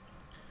 right?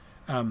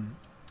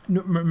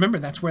 Remember,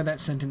 that's where that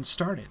sentence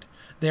started.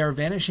 They are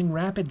vanishing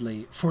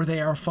rapidly, for they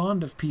are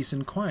fond of peace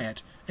and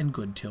quiet and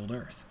good-tilled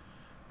earth,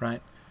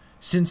 right?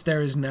 Since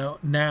there is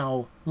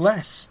now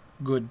less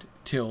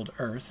good-tilled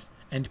earth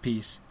and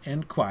peace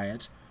and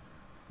quiet,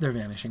 they're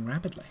vanishing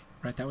rapidly,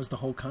 right? That was the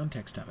whole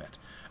context of it.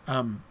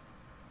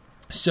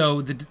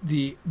 So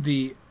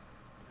the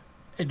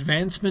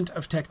advancement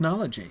of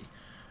technology,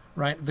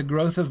 right, the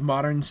growth of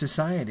modern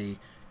society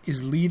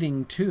is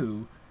leading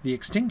to the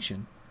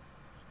extinction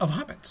of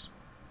hobbits.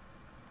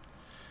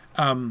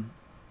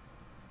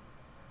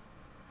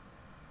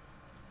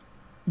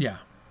 Yeah.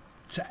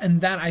 So,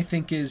 and that, I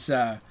think, is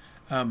a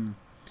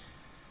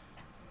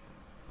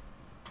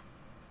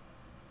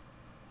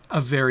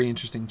very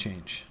interesting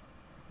change,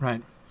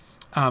 right?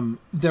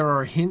 There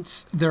are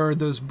hints, there are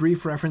those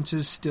brief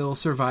references still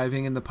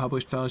surviving in the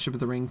published Fellowship of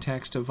the Ring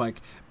text of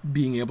like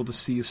being able to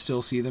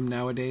still see them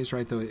nowadays,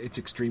 right? Though it's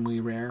extremely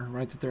rare,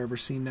 right, that they're ever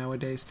seen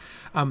nowadays.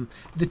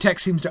 The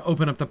text seems to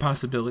open up the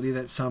possibility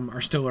that some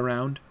are still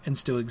around and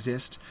still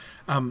exist.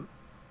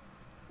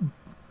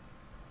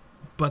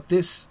 But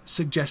this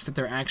suggests that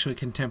they're actually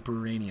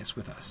contemporaneous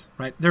with us,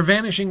 right? They're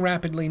vanishing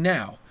rapidly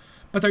now,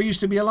 but there used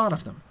to be a lot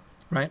of them,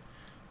 right?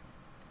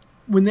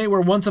 When they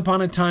were once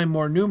upon a time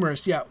more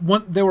numerous,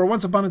 they were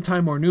once upon a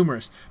time more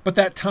numerous, but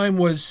that time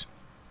was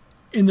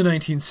in the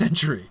 19th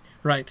century,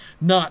 right?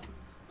 Not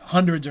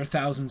hundreds or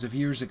thousands of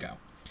years ago,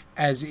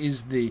 as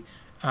is the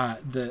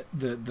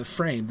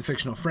frame, the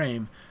fictional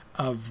frame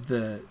of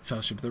the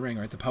Fellowship of the Ring,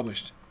 right? The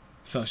published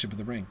Fellowship of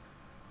the Ring.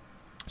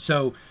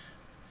 So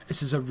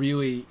this is a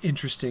really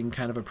interesting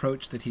kind of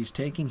approach that he's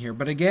taking here.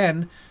 But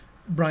again,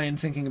 Brian,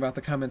 thinking about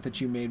the comment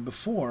that you made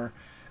before,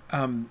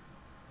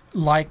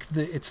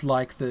 it's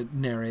like the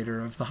narrator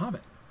of The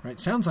Hobbit, right?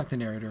 Sounds like the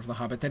narrator of The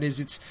Hobbit. That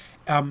is,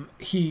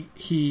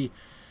 he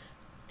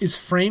is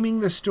framing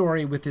the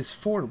story with his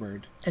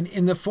foreword, and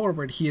in the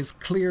foreword, he is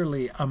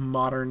clearly a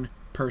modern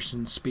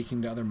person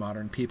speaking to other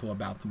modern people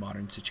about the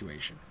modern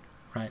situation,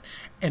 right?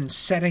 And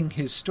setting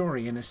his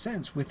story, in a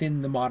sense,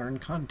 within the modern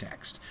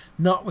context,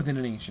 not within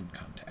an ancient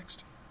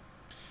context.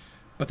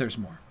 But there's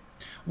more.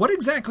 What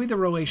exactly the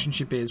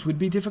relationship is would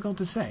be difficult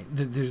to say.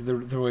 There's the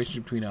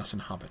relationship between us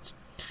and hobbits.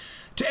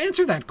 To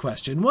answer that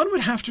question, one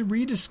would have to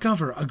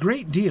rediscover a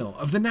great deal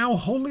of the now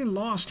wholly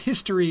lost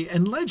history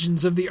and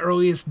legends of the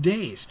earliest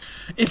days.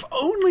 If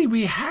only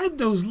we had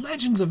those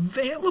legends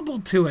available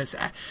to us.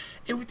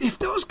 If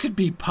those could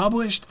be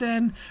published,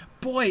 then,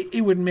 boy,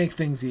 it would make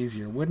things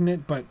easier, wouldn't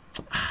it? But,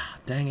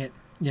 dang it,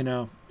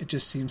 it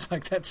just seems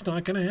like that's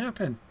not going to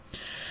happen.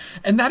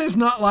 And that is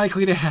not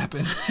likely to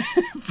happen,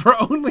 for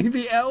only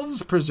the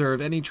elves preserve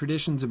any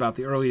traditions about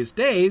the earliest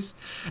days,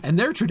 and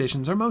their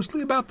traditions are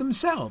mostly about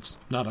themselves.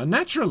 Not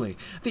unnaturally,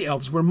 the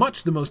elves were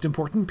much the most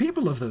important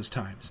people of those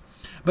times.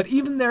 But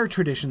even their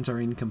traditions are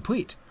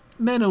incomplete.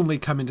 Men only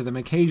come into them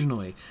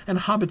occasionally, and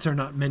hobbits are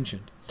not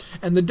mentioned.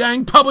 And the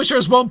dang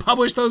publishers won't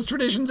publish those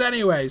traditions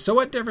anyway, so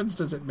what difference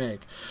does it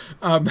make?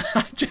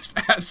 I just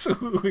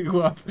absolutely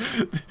love...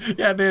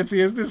 Yeah,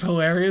 Nancy, is this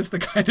hilarious? The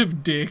kind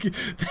of dig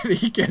that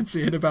he gets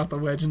in about the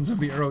legends of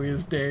the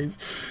earliest days.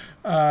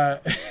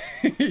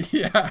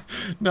 Yeah,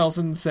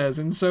 Nelson says,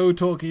 and so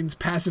Tolkien's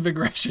passive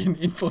aggression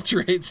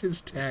infiltrates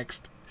his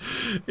text.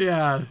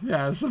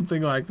 Yeah,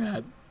 something like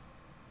that.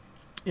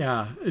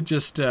 Yeah,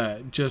 just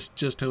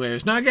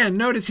hilarious. Now again,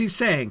 notice he's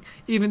saying,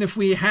 even if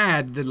we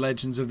had the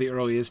legends of the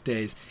earliest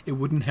days, it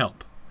wouldn't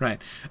help, right?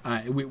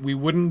 We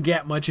wouldn't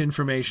get much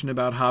information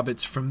about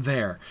hobbits from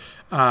there.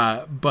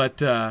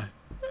 But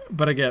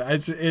again,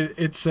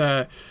 it's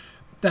that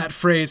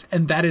phrase,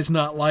 and that is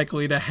not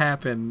likely to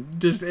happen.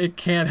 Just, it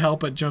can't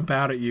help but jump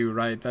out at you,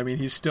 right? I mean,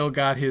 he's still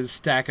got his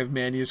stack of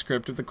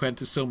manuscript of the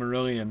Quentus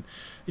Silmarillion,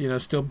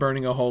 still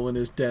burning a hole in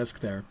his desk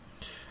there.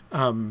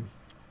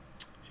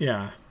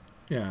 Yeah.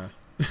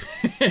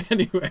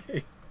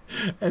 Anyway,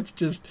 it's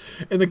just,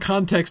 in the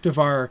context of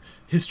our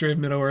History of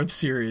Middle-earth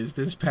series,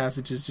 this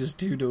passage is just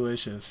too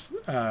delicious.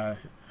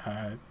 And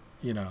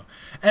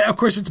of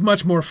course it's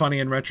much more funny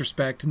in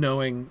retrospect,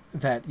 knowing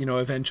that,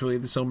 eventually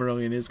the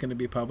Silmarillion is going to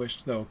be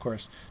published, though, of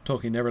course,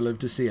 Tolkien never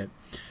lived to see it.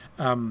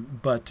 Yeah,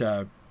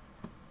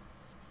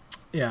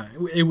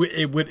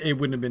 it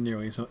wouldn't have been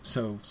nearly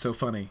so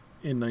funny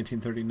in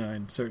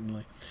 1939,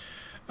 certainly.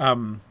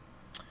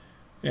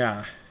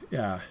 Yeah.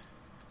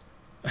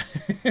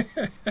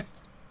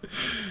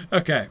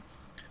 Okay.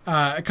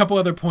 A couple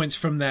other points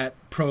from that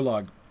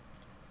prologue.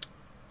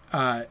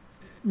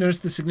 Notice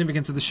the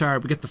significance of the Shire.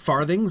 We get the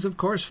farthings, of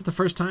course, for the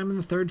first time in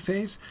the third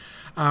phase.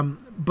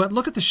 But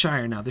look at the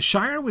Shire now. The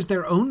Shire was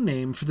their own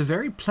name for the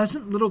very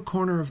pleasant little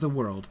corner of the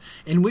world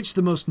in which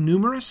the most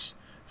numerous,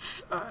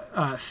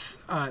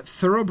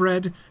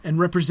 thoroughbred, and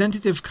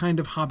representative kind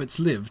of hobbits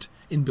lived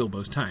in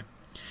Bilbo's time.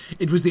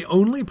 It was the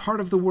only part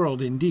of the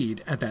world,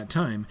 indeed, at that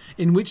time,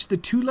 in which the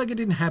two-legged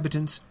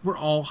inhabitants were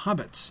all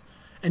hobbits,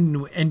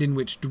 and in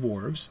which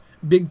dwarves,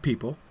 big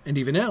people, and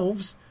even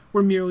elves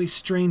were merely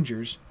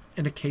strangers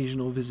and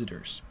occasional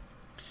visitors.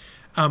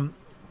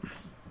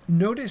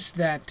 Notice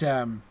that,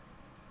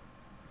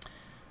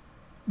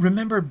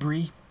 remember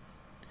Bree?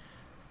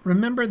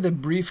 Remember the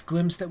brief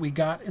glimpse that we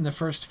got in the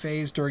first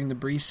phase during the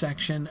Bree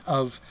section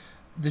of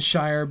the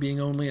Shire being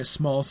only a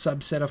small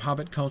subset of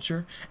Hobbit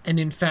culture, and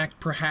in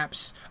fact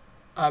perhaps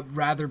a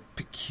rather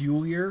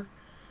peculiar,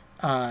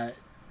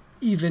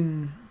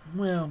 even,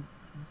 well,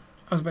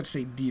 I was about to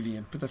say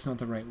deviant, but that's not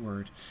the right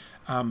word.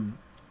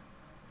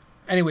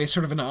 Anyway,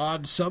 sort of an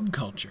odd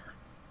subculture,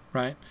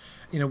 right?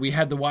 You know, we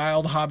had the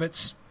wild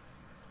hobbits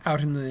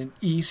out in the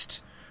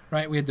east,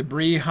 right? We had the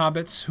Bree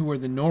hobbits, who were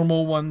the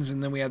normal ones,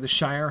 and then we had the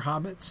Shire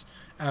hobbits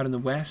out in the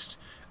west.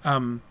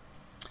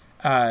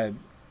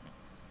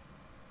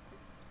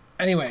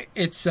 Anyway,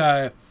 it's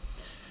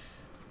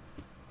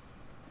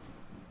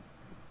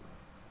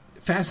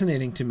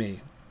fascinating to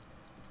me.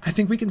 I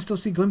think we can still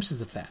see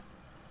glimpses of that,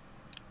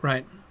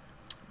 right?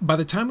 By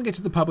the time we get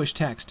to the published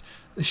text,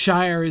 the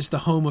Shire is the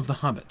home of the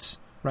hobbits,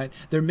 right?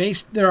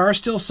 There are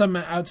still some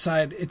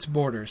outside its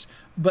borders,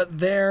 but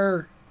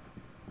they're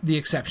the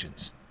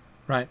exceptions,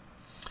 right?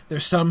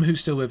 There's some who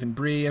still live in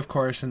Bree, of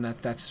course, and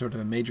that's sort of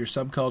a major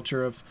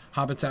subculture of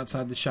hobbits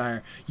outside the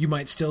Shire. You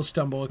might still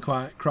stumble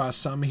across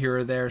some here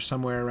or there,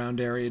 somewhere around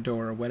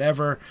Eriador or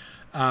whatever,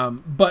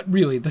 but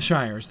really, the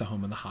Shire is the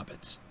home of the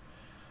hobbits.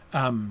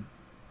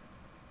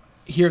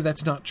 Here,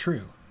 that's not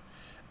true.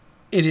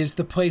 It is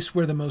the place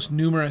where the most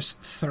numerous,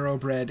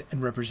 thoroughbred,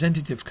 and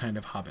representative kind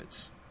of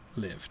hobbits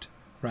lived,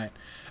 right?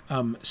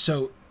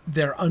 So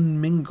they're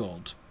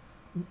unmingled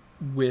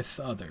with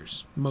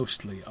others,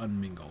 mostly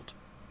unmingled.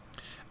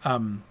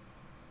 And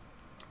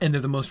they're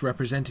the most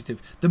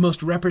representative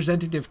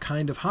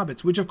kind of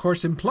hobbits, which of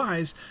course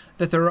implies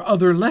that there are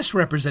other less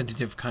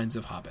representative kinds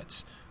of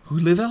hobbits who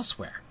live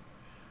elsewhere,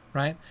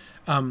 right?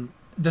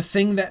 The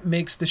thing that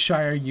makes the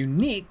Shire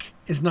unique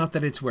is not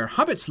that it's where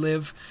hobbits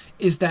live,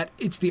 is that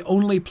it's the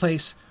only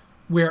place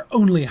where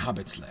only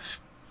hobbits live,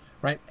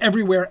 right?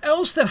 Everywhere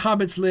else that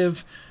hobbits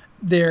live,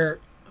 they're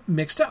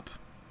mixed up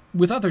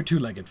with other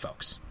two-legged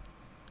folks,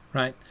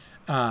 right?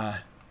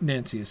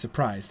 Nancy is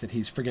surprised that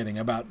he's forgetting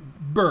about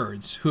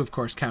birds, who of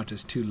course count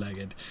as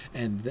two-legged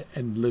and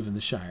live in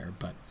the Shire.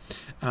 But,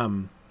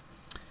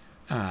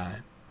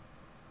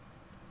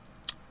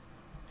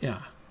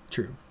 yeah,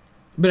 true.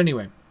 But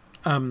anyway,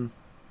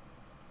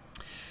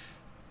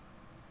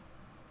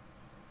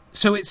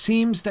 so it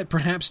seems that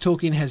perhaps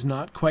Tolkien has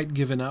not quite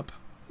given up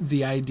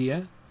the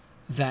idea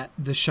that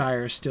the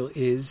Shire still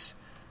is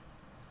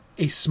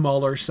a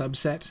smaller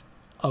subset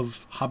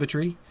of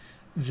hobbitry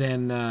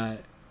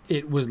than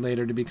it was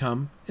later to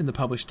become in the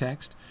published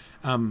text.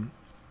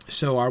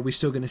 So are we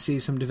still going to see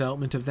some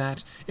development of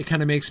that? It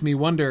kind of makes me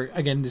wonder,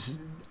 again,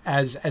 this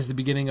is, as the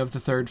beginning of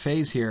the third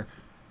phase here,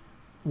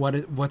 what's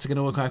it going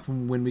to look like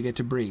when we get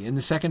to Bree? In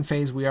the second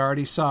phase, we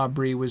already saw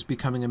Bree was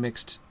becoming a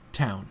mixed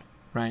town,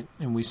 right?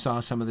 And we saw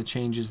some of the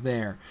changes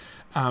there.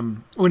 We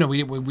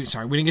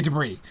didn't get to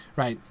Bree,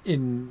 right,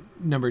 in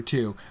number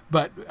 2.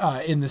 But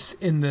in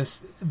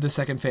the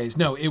second phase,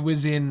 no, it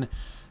was in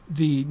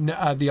the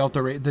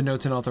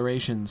notes and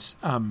alterations,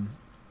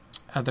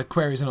 the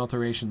queries and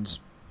alterations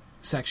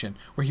section,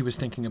 where he was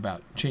thinking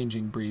about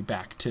changing Bree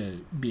back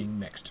to being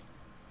mixed.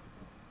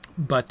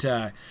 But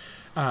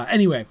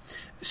anyway,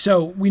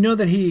 so we know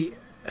that he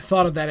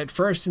thought of that at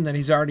first, and that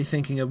he's already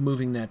thinking of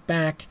moving that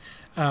back.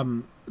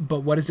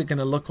 But what is it going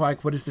to look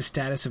like? What is the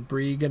status of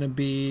Bree going to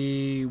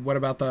be? What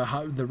about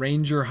the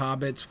Ranger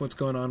hobbits? What's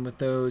going on with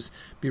those?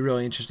 Be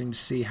really interesting to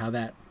see how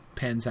that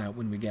pans out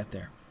when we get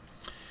there.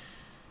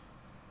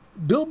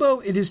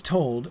 Bilbo, it is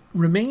told,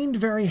 remained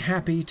very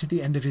happy to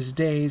the end of his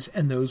days,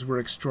 and those were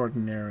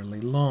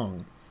extraordinarily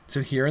long.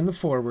 So here in the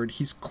foreword,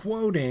 he's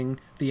quoting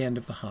the end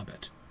of The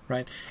Hobbit,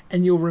 right?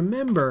 And you'll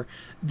remember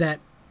that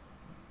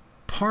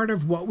part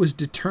of what was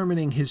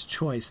determining his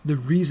choice, the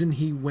reason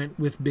he went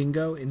with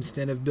Bingo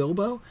instead of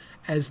Bilbo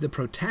as the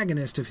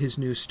protagonist of his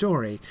new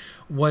story,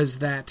 was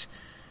that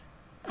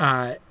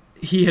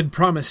he had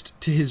promised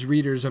to his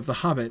readers of The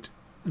Hobbit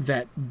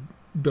that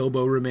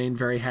Bilbo remained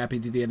very happy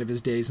to the end of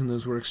his days, and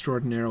those were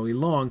extraordinarily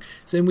long.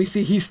 So, and we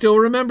see he still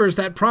remembers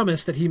that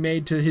promise that he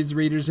made to his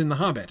readers in The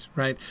Hobbit,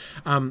 right?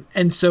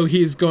 And so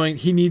he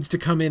needs to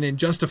come in and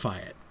justify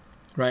it,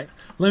 right?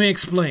 Let me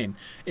explain.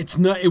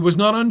 It was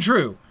not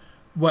untrue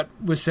what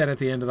was said at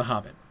the end of The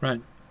Hobbit,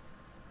 right?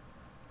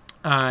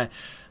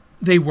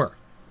 They were.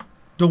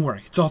 Don't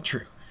worry, it's all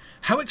true.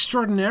 How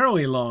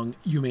extraordinarily long,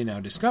 you may now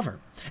discover.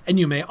 And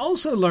you may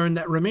also learn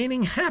that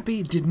remaining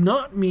happy did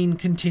not mean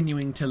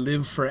continuing to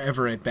live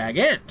forever at Bag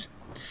End.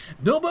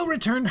 Bilbo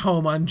returned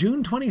home on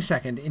June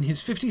 22nd in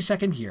his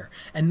 52nd year,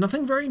 and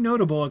nothing very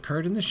notable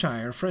occurred in the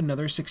Shire for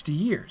another 60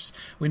 years,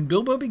 when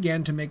Bilbo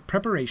began to make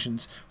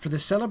preparations for the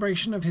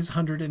celebration of his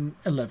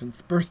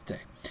 111th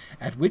birthday,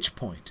 at which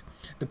point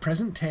the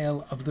present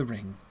tale of the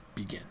ring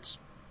begins.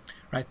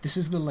 right? This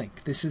is the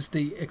link. This is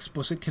the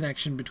explicit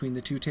connection between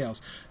the two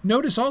tales.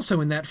 Notice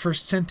also in that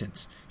first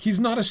sentence, he's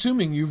not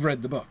assuming you've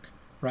read the book,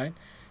 right?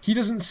 He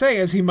doesn't say,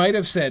 as he might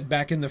have said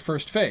back in the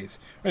first phase,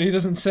 right? He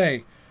doesn't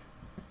say,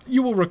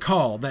 you will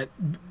recall that,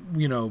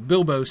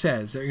 Bilbo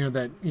says,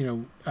 that,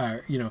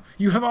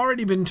 you have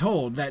already been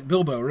told that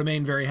Bilbo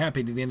remained very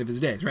happy to the end of his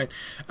days, right?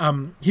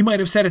 He might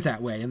have said it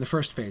that way in the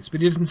first phase,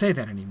 but he doesn't say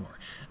that anymore.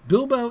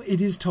 Bilbo,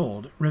 it is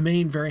told,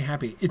 remained very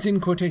happy. It's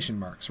in quotation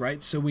marks,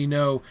 right? So we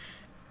know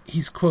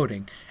he's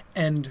quoting,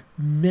 and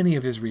many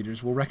of his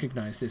readers will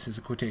recognize this as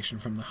a quotation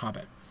from The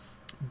Hobbit.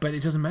 But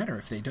it doesn't matter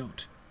if they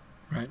don't,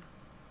 right?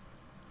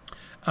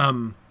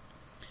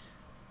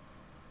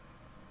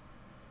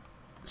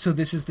 So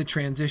this is the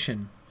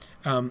transition.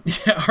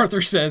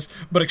 Arthur says,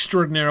 but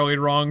extraordinarily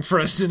long for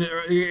a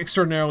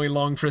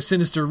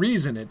sinister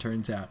reason, it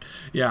turns out.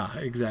 Yeah,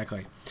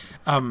 exactly.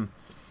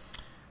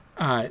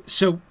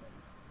 So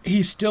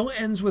he still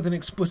ends with an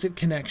explicit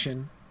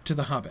connection to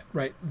The Hobbit,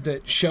 right?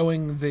 That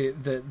showing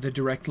the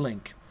direct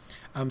link,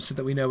 so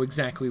that we know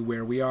exactly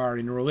where we are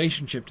in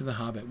relationship to The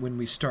Hobbit when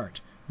we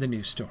start the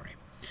new story.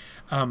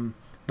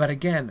 But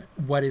again,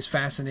 what is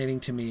fascinating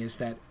to me is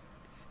that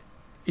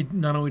it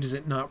not only does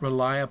it not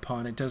rely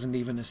upon, it doesn't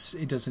even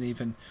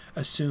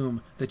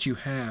assume that you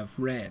have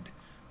read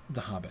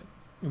The Hobbit.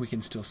 And we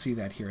can still see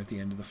that here at the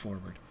end of the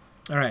foreword.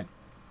 All right.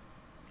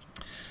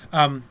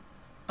 I'm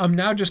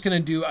now just going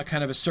to do a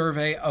kind of a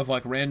survey of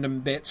like random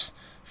bits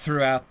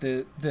throughout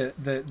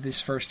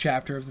this first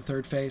chapter of the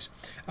third phase,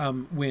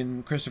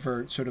 when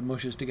Christopher sort of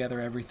mushes together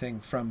everything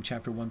from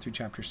chapter 1 through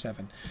chapter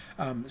 7.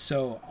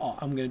 So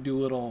I'm going to do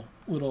a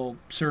little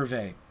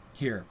survey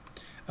here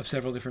of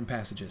several different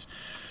passages.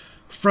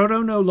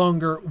 Frodo no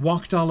longer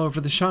walked all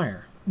over the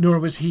Shire, nor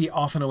was he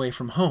often away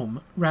from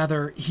home.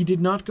 Rather, he did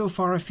not go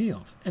far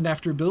afield, and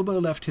after Bilbo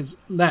left,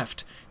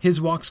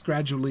 his walks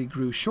gradually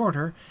grew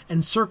shorter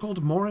and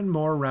circled more and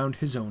more round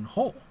his own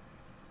hole.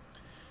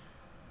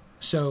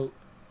 So,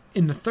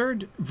 in the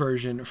third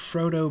version,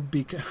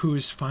 who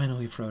is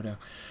finally Frodo?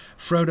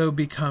 Frodo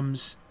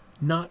becomes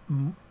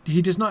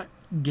he does not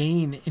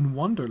gain in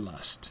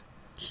wanderlust.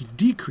 He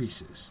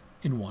decreases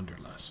in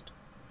wanderlust.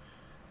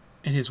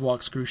 And his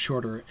walks grew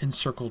shorter and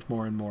circled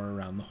more and more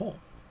around the hole.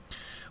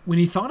 When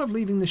he thought of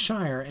leaving the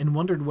Shire and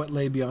wondered what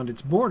lay beyond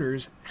its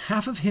borders,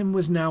 half of him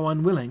was now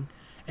unwilling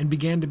and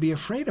began to be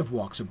afraid of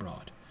walks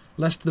abroad,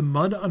 lest the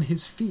mud on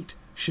his feet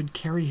should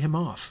carry him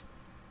off.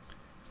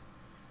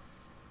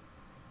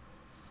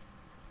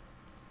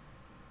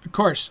 Of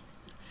course,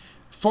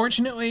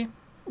 fortunately,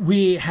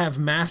 we have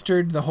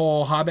mastered the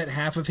whole Hobbit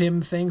half of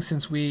him thing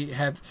since we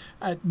have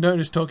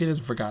noticed Tolkien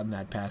hasn't forgotten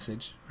that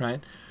passage, right?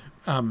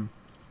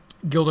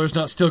 Gilder's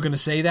not still going to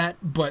say that,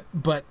 but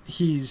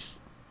he's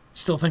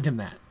still thinking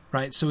that,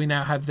 right? So we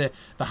now have the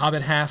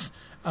Hobbit half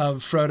of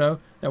Frodo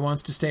that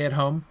wants to stay at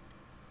home.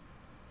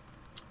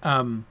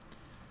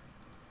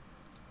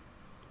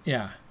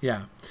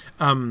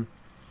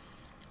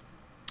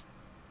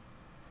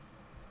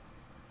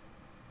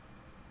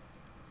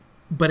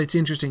 But it's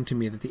interesting to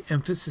me that the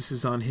emphasis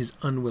is on his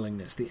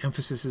unwillingness. The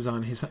emphasis is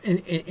on his...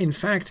 In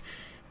fact,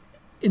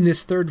 in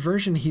this third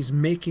version, he's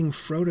making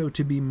Frodo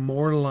to be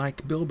more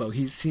like Bilbo.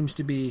 He seems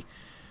to be,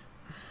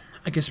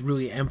 I guess,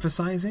 really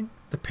emphasizing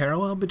the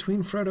parallel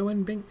between Frodo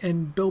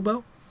and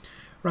Bilbo,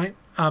 right?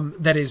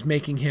 That is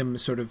making him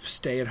sort of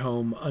stay at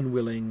home,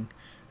 unwilling,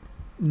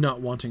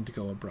 not wanting to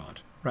go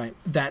abroad, right?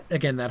 That,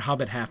 again, that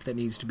Hobbit half that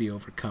needs to be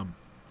overcome.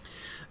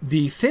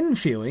 The thin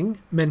feeling,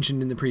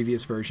 mentioned in the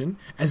previous version,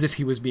 as if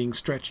he was being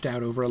stretched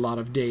out over a lot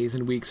of days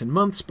and weeks and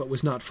months, but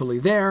was not fully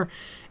there,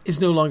 is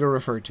no longer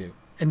referred to.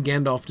 And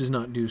Gandalf does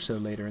not do so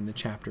later in the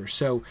chapter.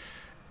 So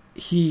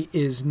he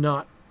is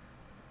not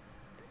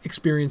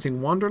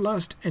experiencing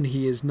wanderlust, and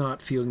he is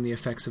not feeling the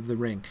effects of the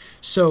ring.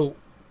 So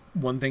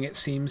one thing it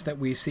seems that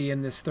we see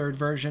in this third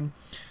version,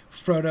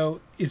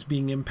 Frodo is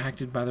being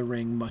impacted by the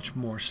ring much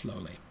more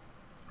slowly,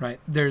 right?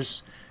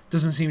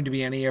 Doesn't seem to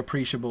be any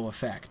appreciable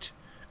effect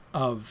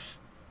of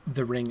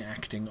the ring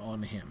acting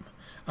on him.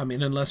 I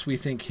mean, unless we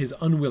think his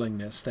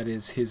unwillingness, that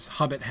is, his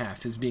Hobbit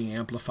half, is being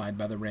amplified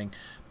by the ring.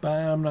 But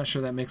I'm not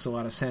sure that makes a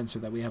lot of sense, or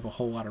that we have a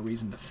whole lot of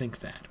reason to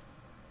think that.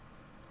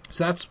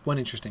 So that's one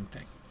interesting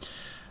thing.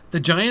 The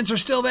giants are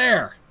still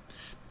there.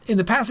 In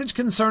the passage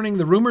concerning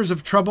the rumors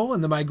of trouble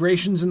and the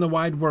migrations in the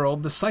wide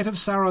world, the site of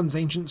Sauron's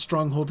ancient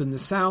stronghold in the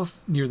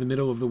south, near the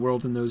middle of the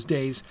world in those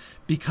days,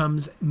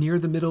 becomes near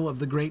the middle of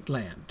the great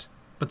land.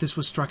 But this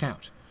was struck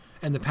out.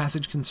 And the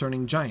passage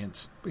concerning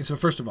giants. So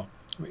first of all,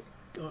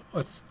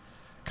 let's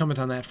comment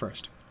on that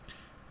first.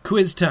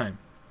 Quiz time.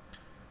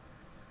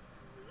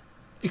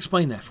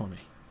 Explain that for me.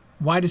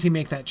 Why does he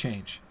make that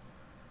change?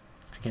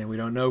 Again, we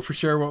don't know for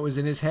sure what was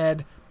in his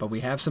head, but we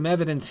have some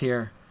evidence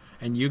here.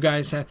 And you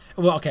guys have...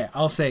 Well, okay,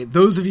 I'll say,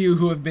 those of you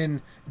who have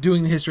been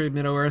doing the history of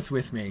Middle-earth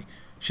with me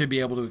should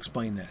be able to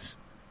explain this.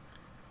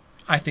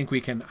 I think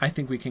we can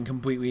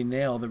completely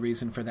nail the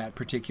reason for that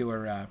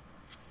particular...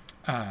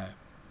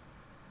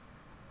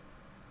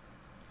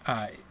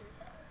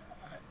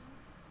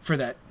 for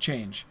that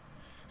change.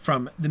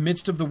 from the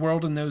midst of the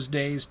world in those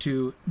days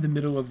to the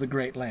middle of the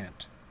great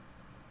land.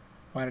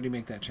 Why did he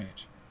make that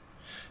change?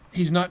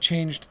 He's not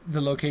changed the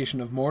location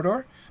of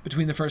Mordor.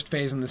 Between the first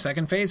phase and the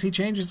second phase, he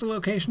changes the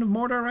location of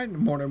Mordor, right?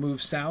 Mordor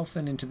moves south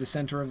and into the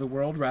center of the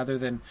world rather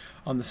than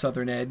on the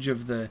southern edge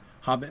of the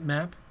Hobbit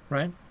map,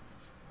 right?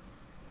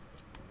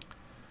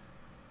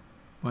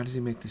 Why does he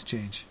make this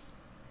change?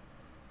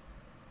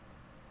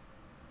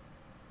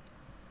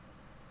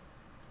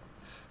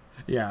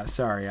 Yeah,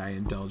 sorry, I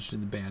indulged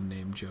in the band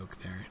name joke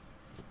there.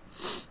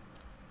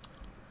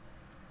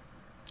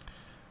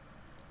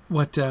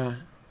 What, do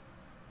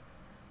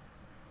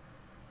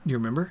you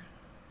remember?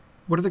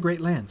 What are the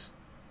Great Lands?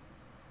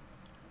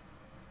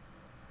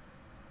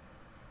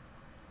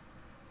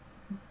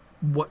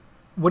 What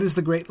is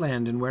the Great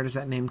Land and where does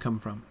that name come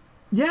from?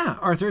 Yeah,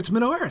 Arthur, it's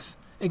Middle-earth.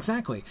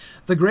 Exactly.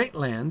 The Great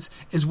Lands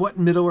is what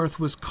Middle-earth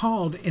was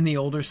called in the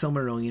older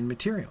Silmarillion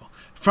material.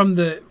 From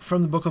the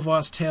Book of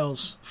Lost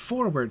Tales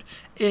forward,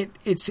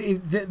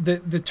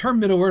 the term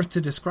Middle-earth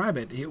to describe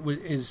it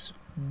was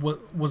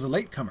a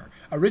latecomer.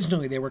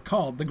 Originally, they were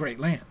called the Great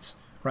Lands,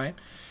 right?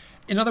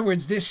 In other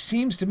words, this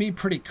seems to me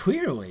pretty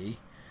clearly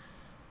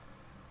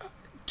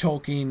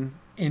Tolkien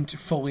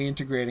fully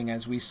integrating,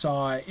 as we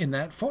saw in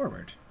that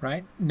forward,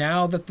 right?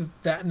 Now that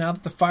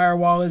the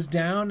firewall is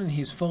down and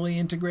he's fully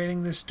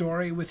integrating this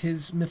story with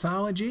his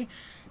mythology,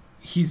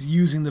 he's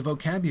using the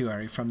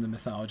vocabulary from the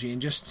mythology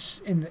and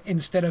just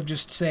instead of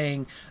just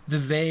saying the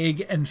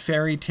vague and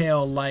fairy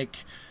tale like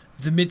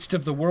the midst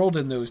of the world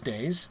in those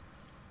days,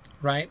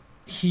 right?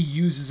 He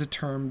uses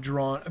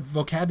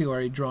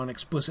vocabulary drawn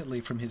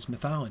explicitly from his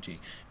mythology,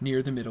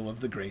 near the middle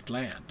of the great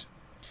land.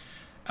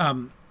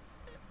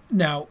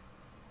 Now,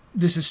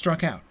 this is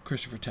struck out,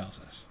 Christopher tells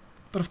us.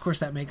 But of course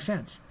that makes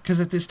sense, because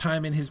at this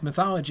time in his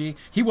mythology,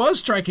 he was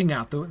striking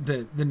out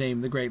the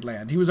name the Great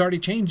Land. He was already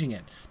changing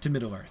it to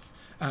Middle-earth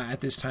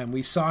at this time.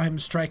 We saw him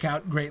strike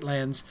out Great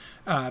Lands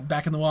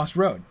back in the Lost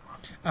Road.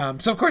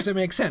 So of course it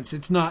makes sense.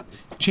 It's not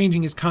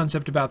changing his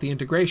concept about the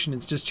integration,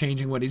 it's just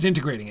changing what he's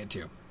integrating it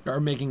to, or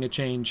making a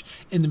change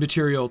in the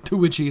material to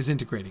which he is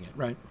integrating it,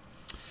 right?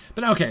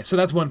 But okay, so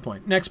that's one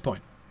point. Next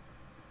point.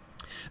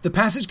 The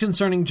passage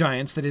concerning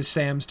giants, that is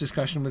Sam's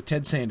discussion with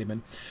Ted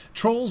Sandyman,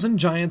 trolls and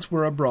giants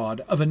were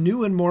abroad, of a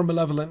new and more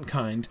malevolent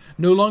kind,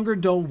 no longer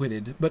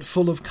dull-witted, but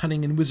full of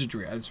cunning and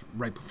wizardry. That's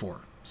right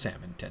before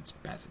Sam and Ted's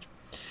passage.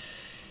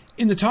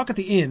 In the talk at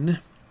the inn,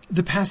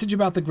 the passage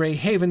about the Grey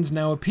Havens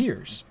now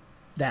appears.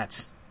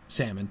 That's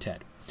Sam and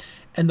Ted.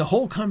 And the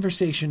whole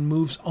conversation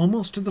moves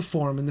almost to the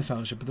form in the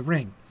Fellowship of the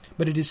Ring.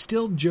 But it is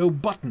still Joe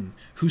Button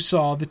who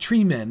saw the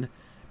tree men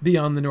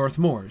beyond the North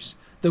Moors,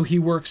 though he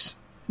works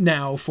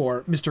now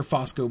for Mr.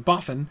 Fosco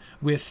Boffin,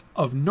 with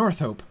of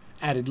Northope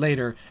added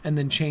later and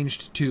then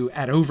changed to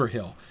at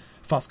Overhill.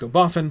 Fosco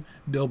Boffin,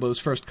 Bilbo's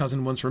first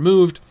cousin once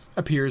removed,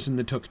 appears in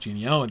the Took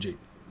genealogy.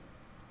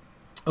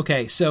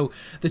 Okay, so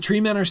the tree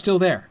men are still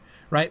there,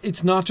 right?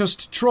 It's not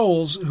just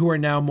trolls who are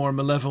now more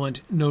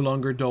malevolent, no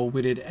longer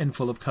dull-witted and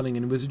full of cunning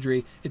and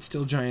wizardry. It's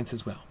still giants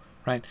as well.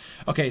 Right?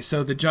 Okay,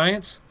 so the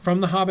giants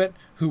from The Hobbit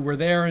who were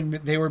there and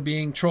they were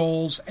being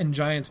trolls and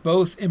giants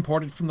both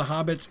imported from the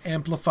Hobbits,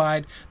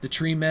 amplified. The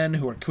tree men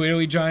who are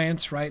clearly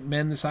giants, right?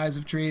 Men the size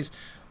of trees.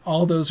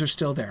 All those are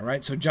still there,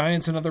 right? So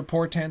giants and other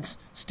portents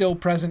still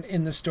present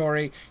in the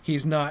story.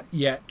 He's not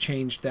yet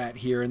changed that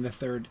here in the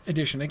third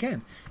edition.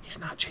 Again,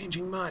 he's not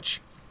changing much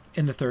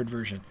in the third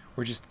version.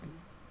 We're just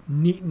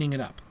neatening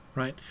it up,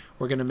 right?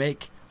 We're going to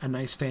make a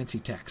nice fancy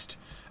text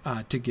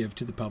to give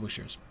to the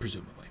publishers,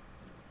 presumably.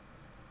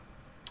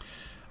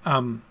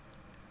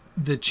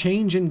 The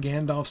change in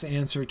Gandalf's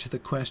answer to the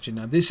question.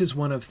 Now, this is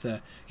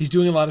he's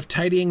doing a lot of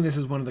tidying. This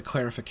is one of the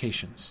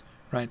clarifications,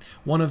 right?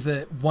 One of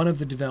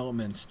the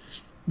developments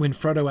when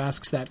Frodo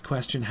asks that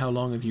question, how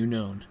long have you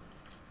known?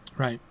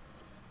 Right?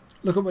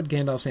 Look at what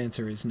Gandalf's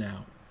answer is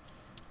now.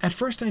 At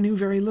first I knew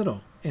very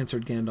little,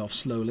 answered Gandalf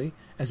slowly,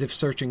 as if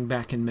searching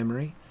back in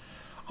memory.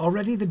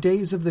 Already the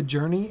days of the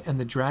journey and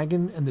the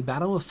dragon and the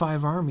battle of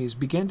 5 armies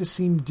began to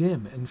seem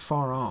dim and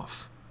far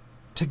off.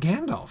 To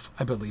Gandalf,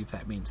 I believe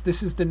that means.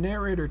 This is the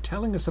narrator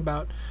telling us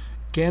about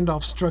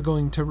Gandalf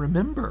struggling to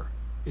remember,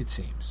 it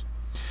seems.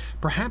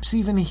 Perhaps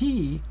even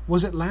he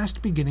was at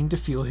last beginning to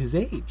feel his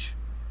age,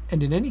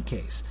 and in any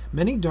case,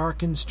 many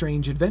dark and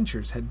strange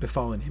adventures had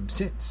befallen him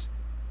since.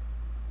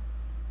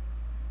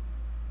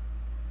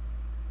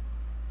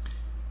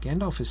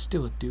 Gandalf is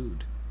still a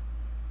dude.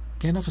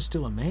 Gandalf is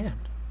still a man.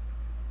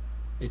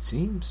 It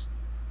seems.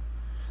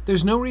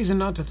 There's no reason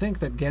not to think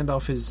that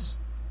Gandalf is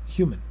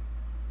human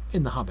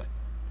in The Hobbit.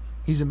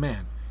 He's a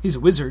man. He's a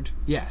wizard,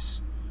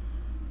 yes.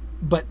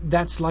 But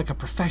that's like a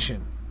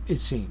profession, it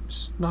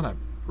seems. Not a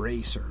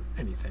race or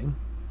anything,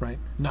 right?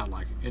 Not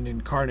like an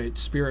incarnate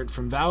spirit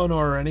from Valinor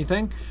or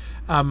anything.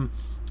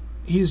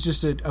 He's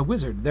just a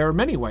wizard. There are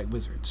many white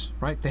wizards,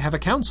 right? They have a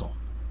council.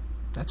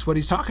 That's what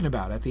he's talking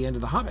about at the end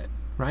of The Hobbit,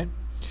 right?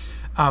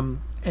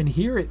 And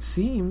here it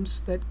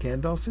seems that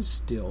Gandalf is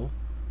still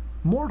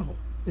mortal,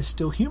 is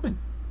still human.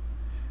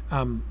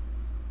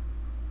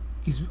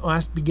 He's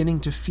last beginning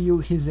to feel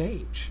his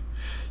age.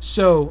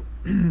 So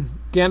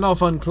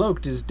Gandalf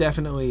Uncloaked is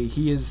definitely,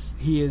 he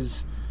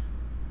is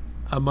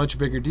a much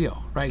bigger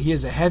deal, right? He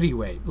is a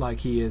heavyweight like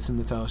he is in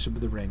the Fellowship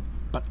of the Ring.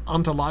 But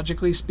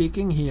ontologically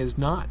speaking, he is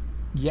not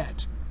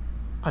yet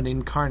an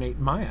incarnate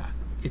Maya,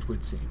 it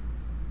would seem.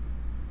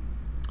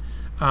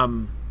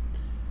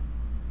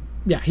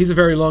 Yeah, he's a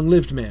very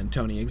long-lived man,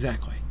 Tony,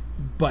 exactly.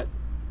 But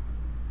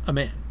a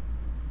man,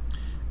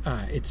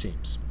 it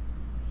seems.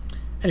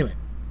 Anyway,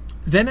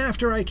 then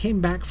after I came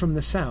back from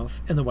the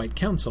South and the White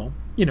Council,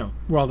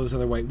 where all those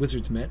other white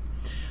wizards met,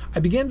 I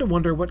began to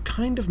wonder what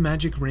kind of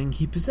magic ring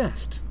he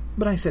possessed,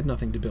 but I said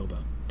nothing to Bilbo.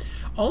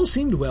 All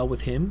seemed well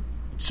with him,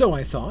 so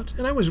I thought,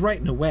 and I was right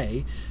in a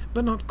way,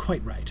 but not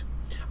quite right.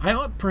 I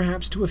ought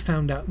perhaps to have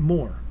found out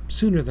more,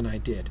 sooner than I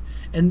did,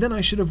 and then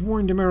I should have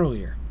warned him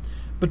earlier.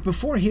 But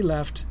before he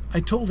left, I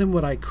told him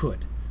what I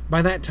could.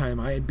 By that time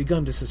I had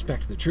begun to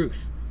suspect the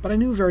truth, but I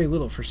knew very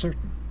little for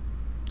certain.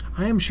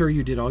 I am sure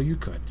you did all you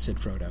could, said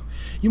Frodo.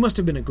 You must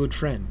have been a good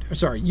friend.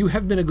 You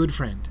have been a good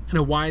friend, and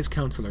a wise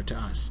counselor to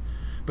us.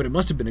 But it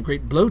must have been a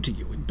great blow to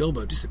you when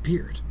Bilbo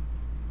disappeared.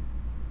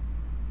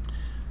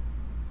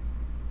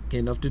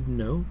 Gandalf didn't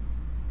know?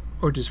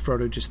 Or does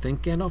Frodo just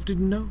think Gandalf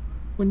didn't know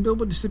when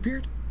Bilbo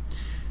disappeared?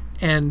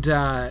 And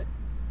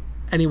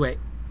anyway,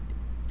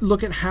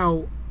 look at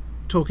how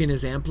Tolkien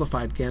has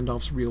amplified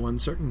Gandalf's real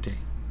uncertainty.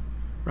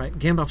 Right?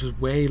 Gandalf is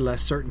way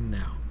less certain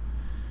now.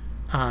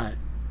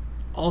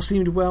 All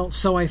seemed well,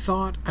 so I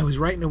thought. I was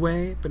right in a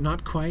way, but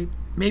not quite.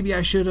 Maybe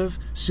I should have,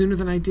 sooner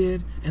than I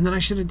did, and then I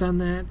should have done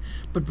that.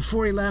 But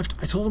before he left,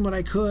 I told him what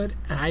I could,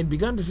 and I had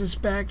begun to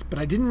suspect, but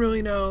I didn't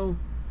really know.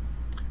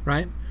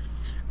 Right?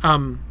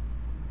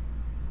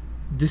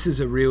 This is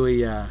a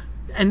really...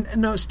 And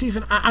no,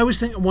 Stephen, I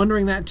was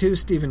wondering that too.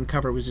 Stephen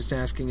Cover was just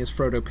asking, is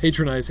Frodo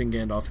patronizing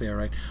Gandalf there,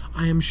 right?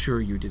 I am sure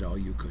you did all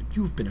you could.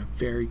 You've been a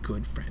very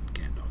good friend,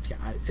 Gandalf.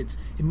 Yeah,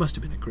 it must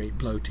have been a great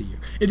blow to you.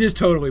 It is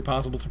totally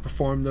possible to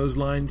perform those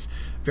lines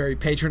very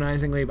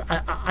patronizingly, but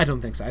I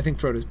don't think so. I think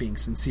Frodo's being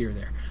sincere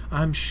there.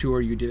 I'm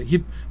sure you did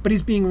it. But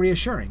he's being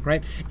reassuring,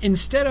 right?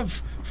 Instead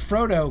of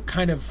Frodo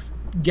kind of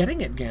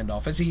getting at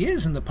Gandalf, as he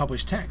is in the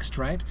published text,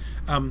 right?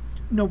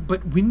 No,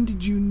 but when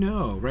did you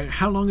know, right?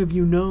 How long have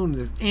you known?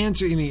 The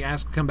answer, and he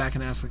come back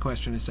and ask the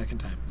question a second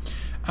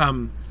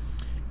time.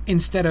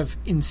 Instead of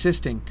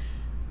insisting,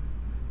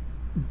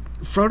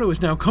 Frodo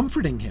is now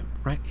comforting him,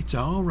 right? It's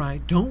all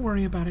right. Don't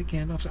worry about it,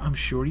 Gandalf. I'm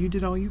sure you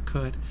did all you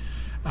could.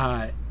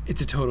 They're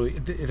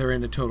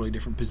in a totally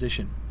different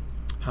position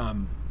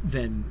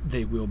than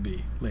they will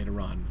be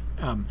later on.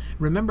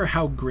 Remember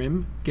how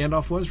grim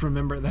Gandalf was?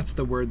 Remember, that's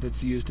the word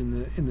that's used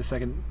in the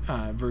second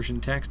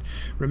version text.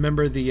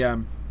 Remember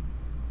the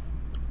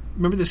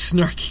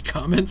snarky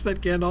comments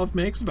that Gandalf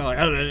makes about,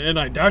 and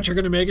I doubt you're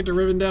going to make it to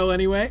Rivendell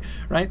anyway,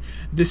 right?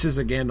 This is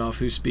a Gandalf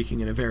who's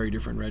speaking in a very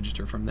different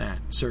register from that,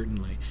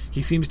 certainly.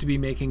 He seems to be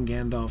making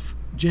Gandalf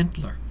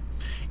gentler.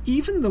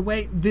 Even the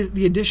way,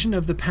 the addition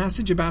of the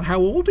passage about how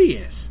old he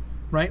is,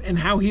 right, and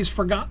how he's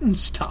forgotten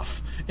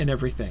stuff and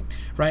everything,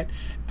 right,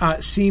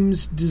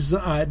 seems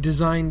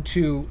designed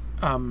to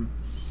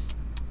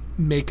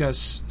make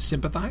us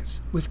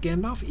sympathize with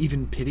Gandalf,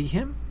 even pity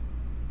him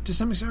to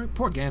some extent.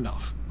 Poor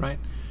Gandalf, right?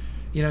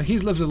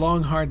 He's lived a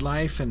long, hard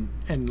life,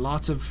 and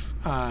lots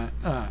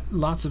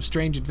of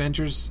strange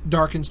adventures,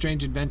 dark and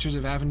strange adventures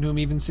have happened to him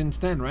even since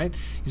then, right?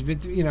 He's been,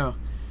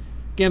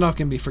 Gandalf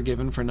can be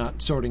forgiven for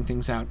not sorting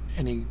things out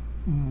any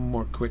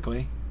more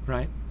quickly,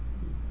 right?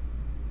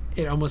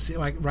 It almost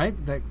like, right?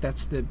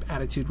 That's the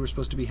attitude we're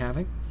supposed to be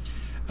having,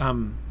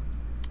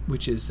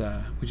 which is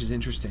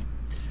interesting.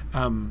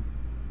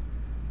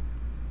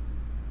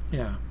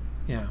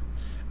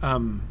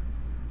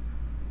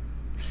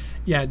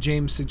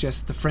 James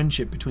suggests the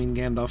friendship between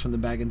Gandalf and the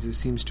Bagginses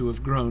seems to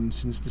have grown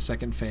since the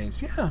second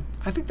phase. Yeah,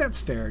 I think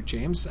that's fair,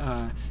 James.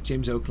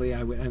 James Oakley,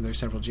 and there's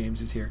several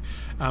Jameses here.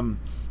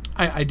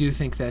 I do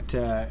think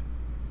that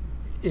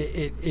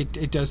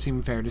it does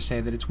seem fair to say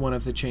that it's one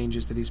of the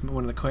changes that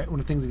one of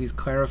the things that he's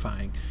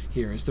clarifying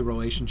here is the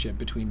relationship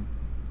between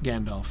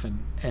Gandalf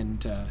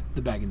and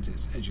the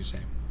Bagginses, as you say.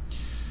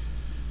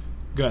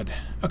 Good.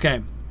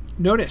 Okay.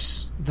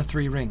 Notice the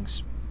 3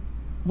 rings.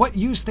 What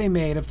use they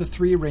made of the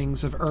 3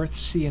 rings of earth,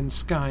 sea, and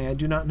sky I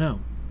do not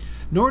know,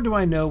 nor do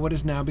I know what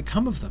has now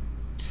become of them.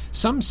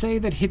 Some say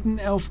that hidden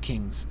elf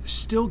kings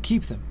still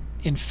keep them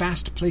in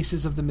fast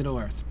places of the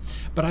Middle-earth,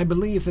 but I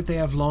believe that they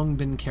have long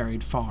been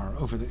carried far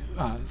over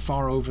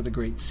the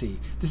great sea.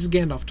 This is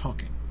Gandalf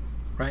talking,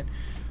 right?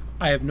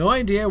 I have no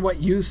idea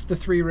what use the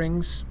 3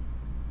 rings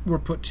were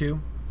put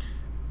to,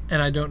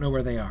 and I don't know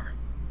where they are.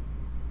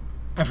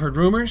 I've heard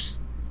rumors.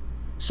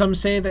 Some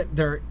say that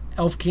they're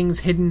elf kings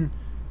hidden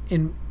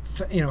in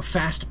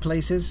fast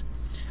places,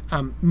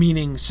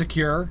 meaning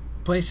secure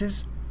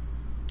places.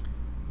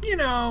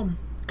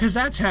 Because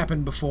that's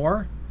happened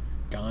before.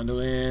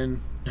 Gondolin,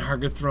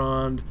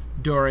 Nargothrond,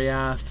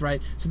 Doriath,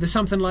 right? So there's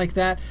something like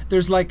that.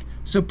 There's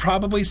so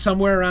probably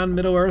somewhere around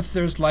Middle-earth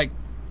there's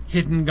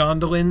hidden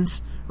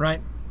Gondolins,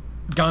 right?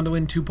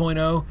 Gondolin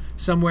 2.0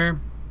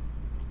 somewhere.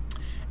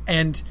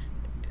 And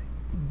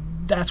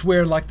that's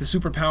where like the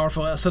super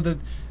powerful. So the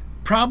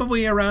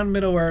probably around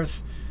Middle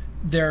Earth,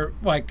 there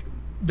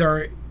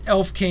are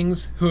elf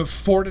kings who have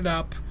forted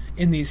up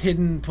in these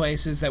hidden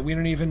places that we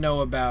don't even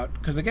know about.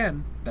 Because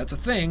again, that's a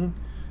thing,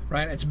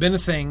 right? It's been a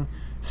thing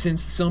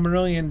since the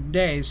Silmarillion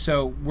days.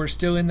 So we're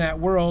still in that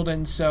world,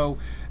 and so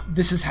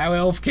this is how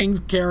elf kings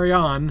carry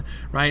on,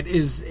 right,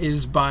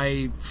 is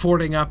by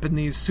forting up in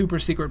these super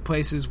secret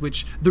places,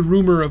 which the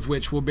rumor of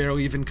which will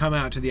barely even come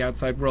out to the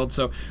outside world.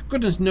 So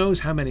goodness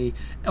knows how many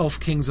elf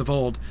kings of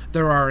old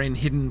there are in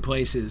hidden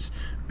places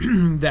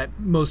that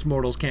most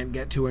mortals can't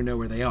get to or know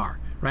where they are,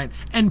 right?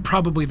 And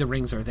probably the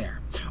rings are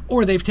there,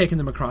 or they've taken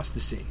them across the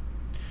sea.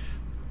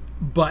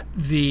 But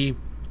the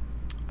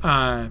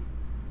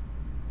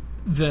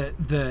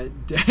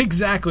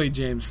exactly,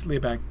 James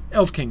Leaback,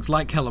 elf kings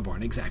like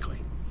Celeborn, exactly.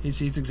 He's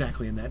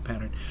exactly in that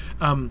pattern.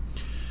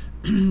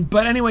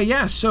 But anyway,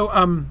 yeah. So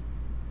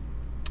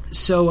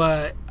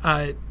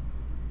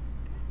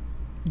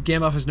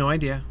Gandalf has no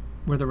idea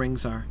where the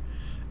rings are.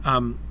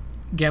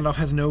 Gandalf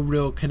has no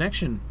real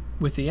connection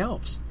with the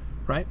elves,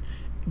 right?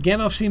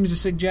 Gandalf seems to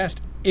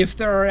suggest if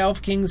there are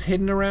elf kings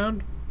hidden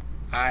around,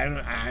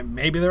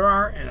 maybe there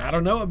are, and I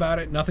don't know about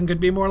it. Nothing could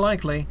be more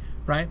likely,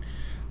 right?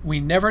 We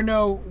never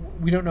know.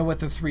 We don't know what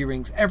the three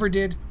rings ever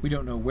did. We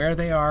don't know where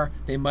they are.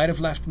 They might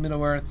have left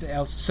Middle-earth. The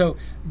elves. So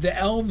the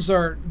elves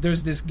are...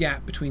 There's this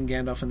gap between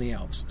Gandalf and the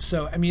elves.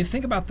 So, I mean, you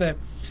think about the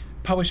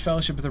published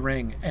Fellowship of the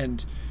Ring,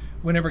 and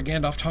whenever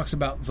Gandalf talks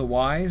about the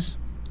wise,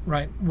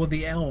 right? Well,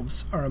 the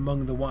elves are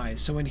among the wise.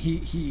 So when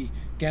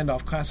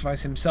Gandalf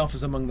classifies himself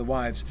as among the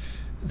wise...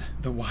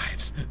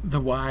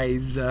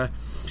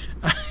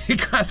 he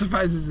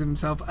classifies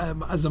himself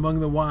as among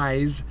the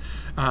wise.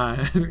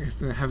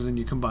 It happens when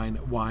you combine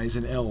wise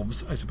and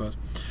elves, I suppose.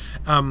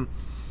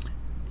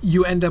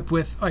 You end up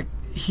with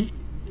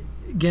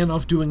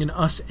Gandalf doing an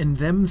us and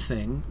them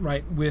thing,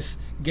 right? With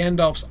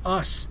Gandalf's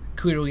us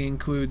clearly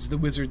includes the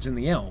wizards and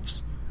the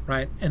elves,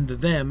 right? And the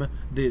them,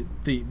 the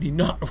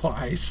not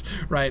wise,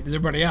 right?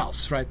 Everybody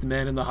else, right? The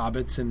men and the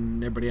hobbits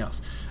and everybody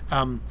else.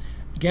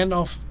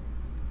 Gandalf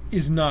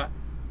is not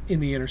in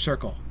the inner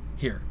circle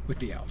here with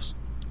the elves.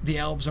 The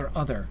elves are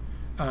other.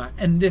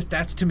 And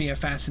that's to me a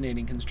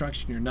fascinating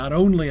construction here. Not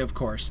only, of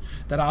course,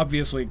 that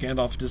obviously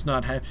Gandalf does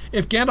not have...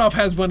 If Gandalf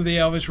has one of the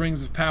elvish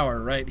rings of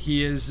power, right,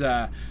 he is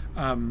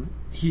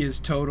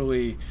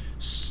totally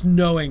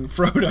snowing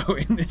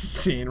Frodo in this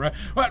scene, right?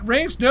 What,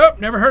 rings? Nope,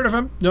 never heard of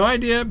them. No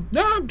idea.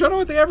 No, don't know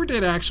what they ever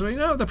did, actually.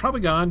 No, they're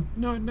probably gone.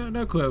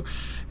 No clue.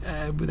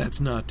 But that's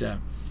not...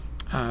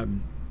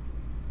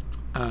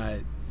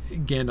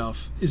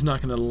 Gandalf is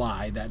not going to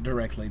lie that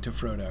directly to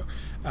Frodo.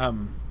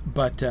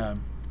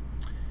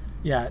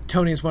 Yeah,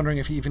 Tony is wondering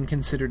if he even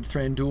considered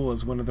Thranduil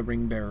as one of the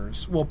ring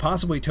bearers. Well,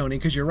 possibly, Tony,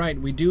 because you're right.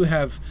 We do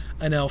have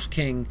an elf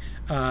king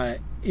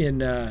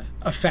in a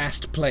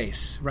fast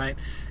place, right?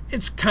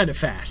 It's kind of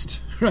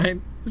fast,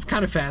 right? It's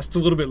kind of fast. It's a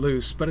little bit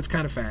loose, but it's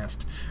kind of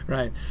fast,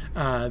 right?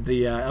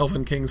 The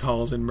Elven King's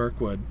Halls in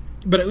Mirkwood.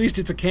 But at least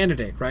it's a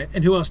candidate, right?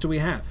 And who else do we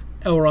have?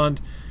 Elrond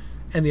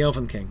and the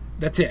Elven King.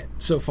 That's it.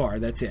 So far,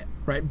 that's it,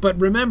 right? But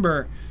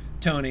remember,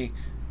 Tony,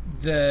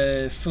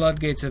 the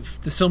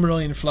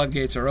Silmarillion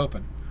floodgates are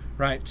open,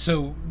 right?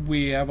 So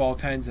we have all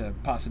kinds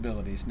of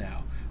possibilities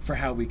now for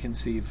how we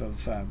conceive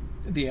of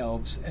the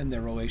elves and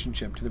their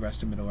relationship to the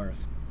rest of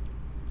Middle-earth.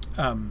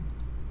 Brianna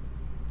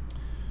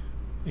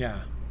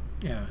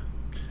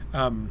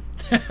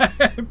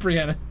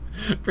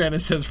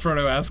says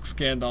Frodo asks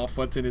Gandalf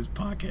what's in his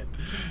pocket.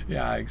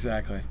 Yeah,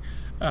 exactly.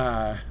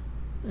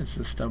 It's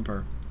the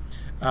stumper.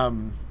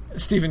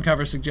 Stephen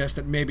Cover suggests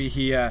that maybe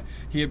he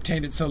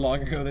obtained it so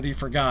long ago that he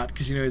forgot,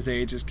 because his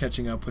age is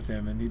catching up with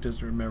him and he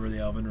doesn't remember the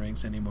Elven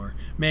rings anymore.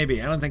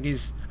 Maybe. I don't think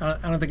his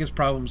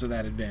problems are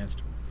that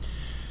advanced.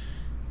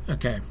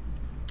 Okay.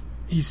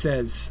 He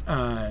says,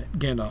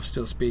 Gandalf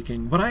still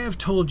speaking, "What I have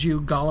told you,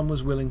 Gollum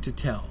was willing to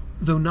tell,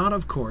 though not,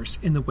 of course,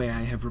 in the way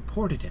I have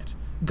reported it.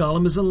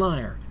 Gollum is a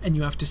liar, and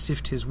you have to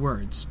sift his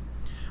words."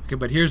 Okay,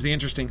 but here's the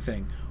interesting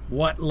thing.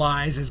 What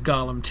lies is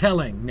Gollum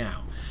telling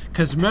now?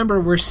 Because remember,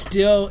 we're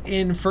still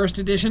in first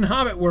edition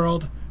Hobbit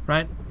world,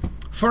 right?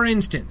 For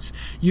instance,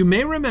 you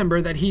may remember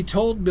that he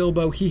told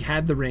Bilbo he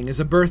had the ring as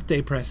a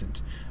birthday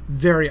present.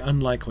 Very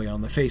unlikely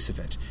on the face of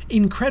it.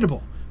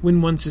 Incredible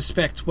when one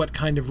suspects what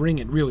kind of ring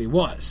it really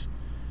was.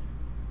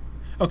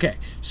 Okay,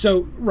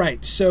 so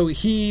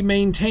he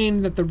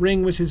maintained that the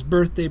ring was his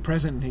birthday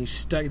present, and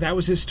that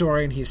was his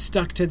story, and he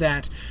stuck to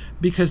that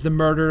because the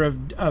murder of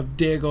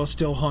Déagol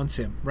still haunts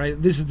him, right?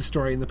 This is the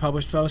story in the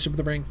published Fellowship of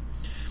the Ring.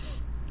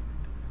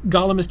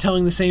 Gollum is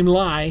telling the same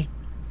lie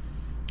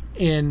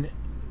in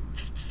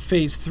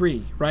Phase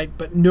 3, right?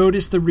 But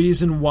notice the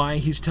reason why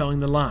he's telling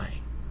the lie.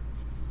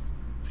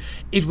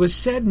 It was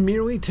said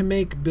merely to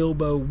make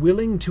Bilbo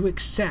willing to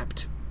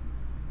accept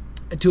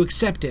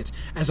it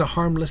as a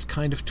harmless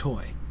kind of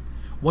toy,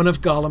 one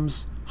of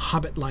Gollum's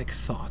hobbit-like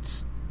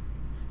thoughts.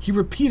 He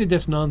repeated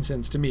this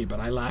nonsense to me, but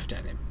I laughed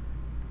at him.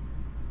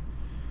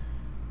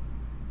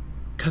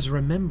 Because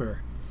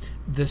remember,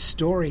 the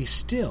story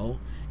still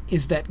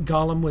is that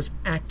Gollum was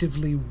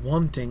actively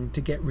wanting to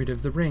get rid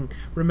of the ring.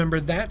 Remember,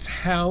 that's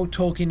how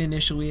Tolkien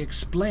initially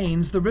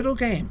explains the riddle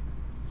game.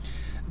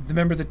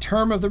 Remember, the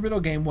term of the riddle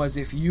game was,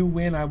 if you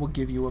win, I will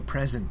give you a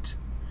present,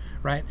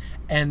 right?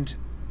 And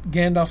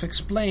Gandalf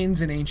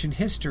explains in ancient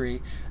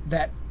history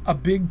that a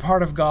big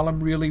part of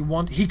Gollum really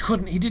he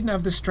didn't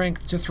have the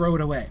strength to throw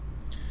it away.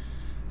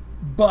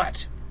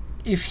 But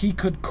if he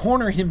could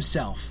corner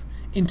himself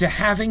into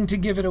having to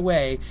give it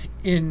away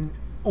in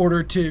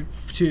order to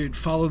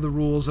follow the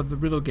rules of the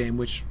riddle game,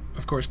 which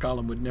of course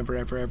Gollum would never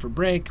ever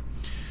break,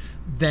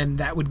 then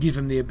that would give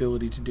him the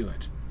ability to do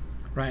it,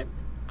 right?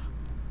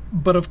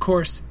 But of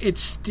course,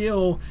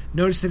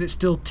 notice that it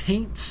still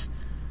taints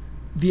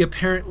the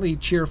apparently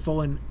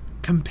cheerful and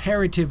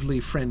comparatively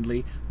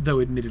friendly, though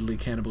admittedly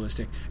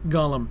cannibalistic,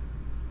 Gollum,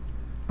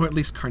 or at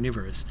least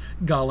carnivorous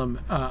Gollum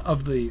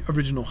of the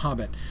original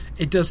Hobbit.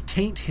 It does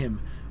taint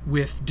him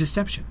with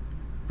deception,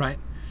 right?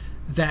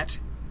 That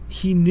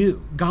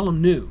Gollum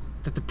knew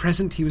that the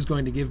present he was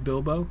going to give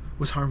Bilbo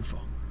was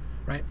harmful,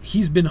 right?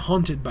 He's been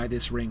haunted by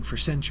this ring for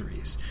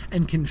centuries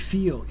and can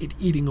feel it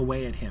eating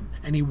away at him,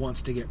 and he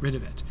wants to get rid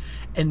of it.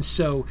 And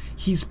so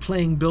he's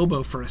playing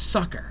Bilbo for a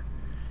sucker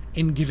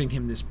in giving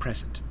him this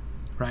present,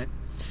 right?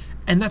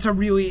 And that's a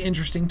really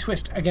interesting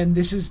twist. Again,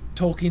 this is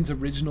Tolkien's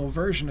original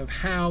version of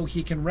how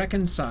he can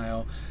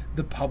reconcile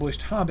the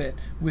published Hobbit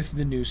with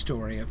the new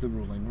story of the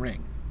ruling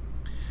ring.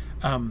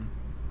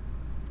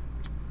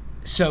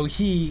 So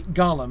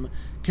Gollum,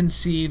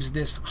 conceives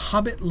this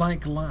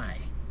Hobbit-like lie,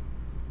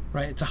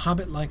 right? It's a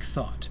Hobbit-like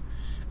thought.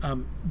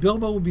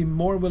 Bilbo will be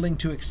more willing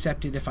to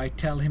accept it if I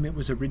tell him it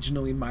was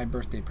originally my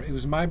birthday present. It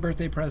was my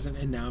birthday present,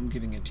 and now I'm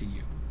giving it to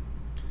you,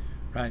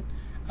 right?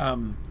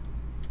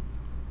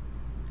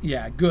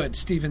 Yeah, good.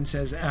 Stephen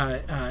says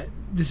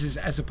this is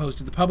as opposed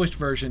to the published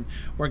version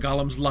where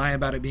Gollum's lie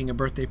about it being a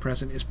birthday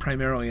present is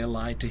primarily a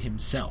lie to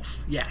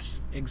himself.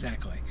 Yes,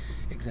 exactly.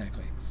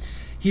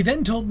 He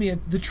then told me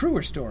the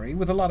truer story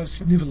with a lot of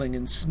sniveling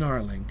and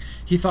snarling.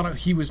 He thought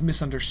he was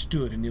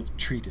misunderstood and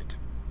ill-treated.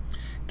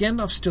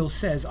 Gandalf still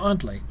says,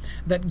 oddly,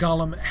 that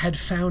Gollum had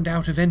found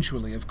out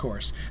eventually, of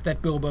course,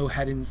 that Bilbo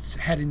had in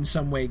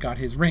some way got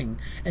his ring,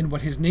 and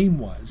what his name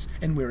was,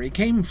 and where he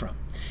came from.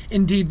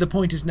 Indeed, the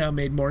point is now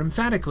made more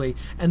emphatically,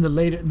 and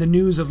the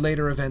news of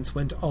later events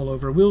went all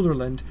over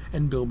Wilderland,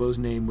 and Bilbo's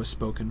name was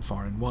spoken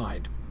far and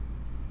wide.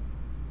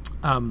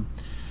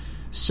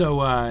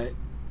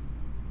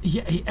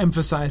 He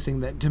emphasizing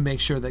that to make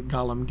sure that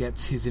Gollum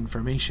gets his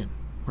information,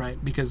 right?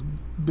 Because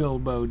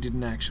Bilbo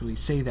didn't actually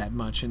say that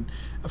much. And,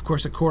 of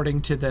course,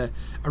 according to the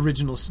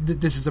original...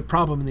 This is a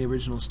problem in the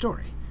original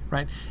story,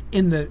 right?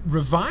 In the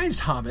revised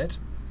Hobbit,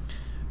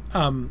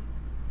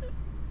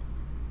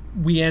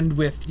 we end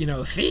with,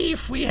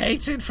 thief, we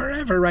hate it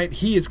forever, right?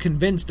 He is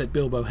convinced that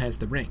Bilbo has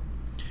the ring.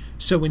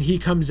 So when he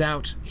comes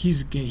out,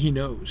 he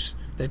knows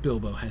that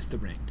Bilbo has the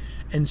ring.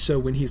 And so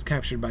when he's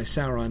captured by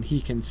Sauron,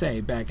 he can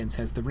say Baggins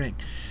has the ring.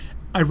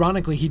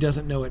 Ironically, he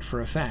doesn't know it for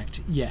a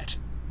fact yet,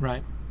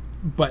 right?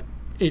 But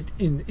it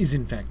is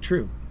in fact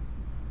true.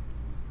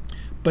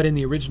 But in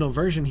the original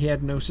version, he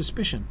had no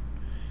suspicion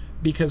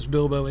because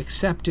Bilbo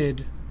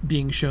accepted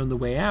being shown the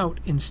way out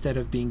instead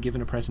of being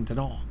given a present at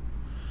all.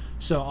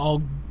 So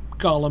all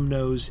Gollum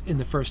knows in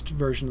the first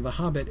version of The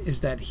Hobbit is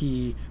that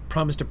he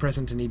promised a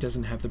present and he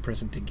doesn't have the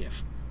present to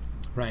give,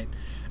 right?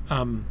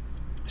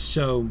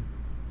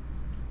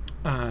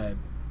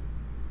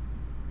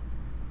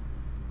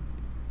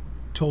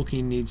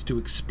 Tolkien needs to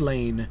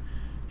explain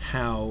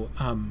how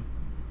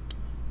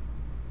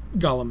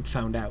Gollum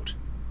found out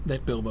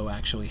that Bilbo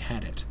actually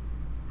had it,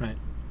 right?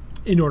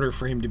 In order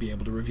for him to be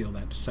able to reveal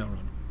that to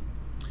Sauron.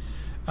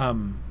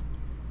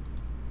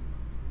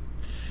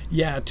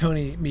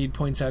 Tony Mead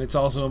points out it's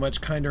also a much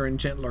kinder and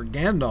gentler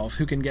Gandalf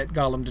who can get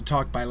Gollum to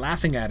talk by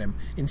laughing at him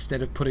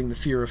instead of putting the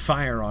fear of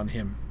fire on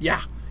him.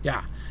 Yeah,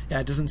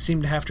 it doesn't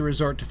seem to have to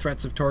resort to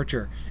threats of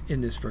torture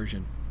in this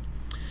version.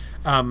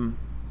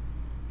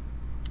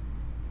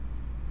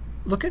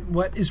 Look at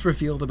what is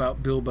revealed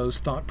about Bilbo's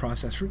thought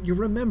process. You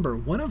remember,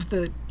 one of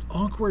the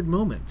awkward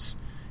moments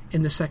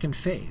in the second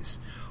phase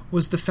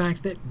was the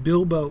fact that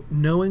Bilbo,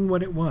 knowing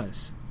what it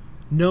was,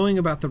 knowing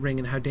about the ring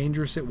and how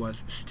dangerous it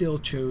was, still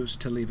chose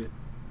to leave it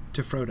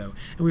to Frodo.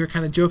 And we were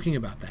kind of joking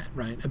about that,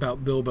 right?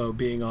 About Bilbo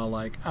being all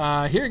like,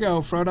 here you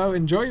go, Frodo,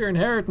 enjoy your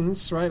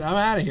inheritance, right? I'm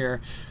out of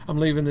here. I'm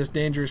leaving this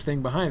dangerous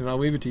thing behind and I'll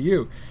leave it to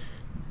you.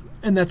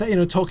 And that,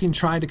 Tolkien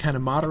tried to kind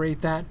of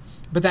moderate that,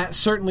 but that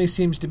certainly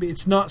seems to be,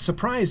 it's not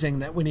surprising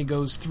that when he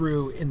goes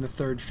through in the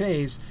third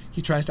phase,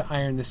 he tries to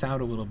iron this out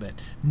a little bit.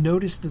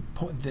 Notice the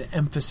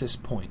emphasis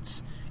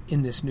points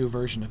in this new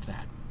version of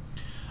that.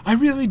 I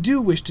really do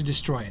wish to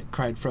destroy it,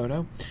 cried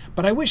Frodo,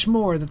 but I wish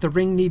more that the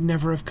ring need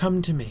never have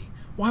come to me.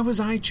 Why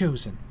was I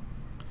chosen?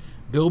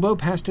 Bilbo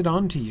passed it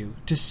on to you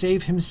to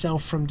save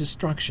himself from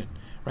destruction.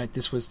 Right,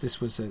 this was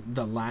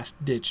the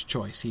last-ditch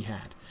choice he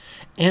had.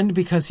 And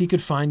because he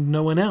could find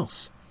no one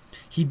else.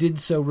 He did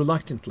so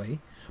reluctantly,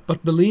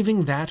 but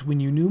believing that, when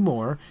you knew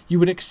more, you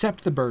would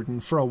accept the burden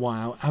for a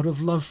while out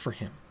of love for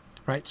him.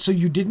 Right, so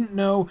you didn't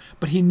know,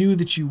 but he knew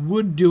that you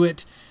would do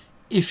it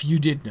if you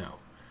did know,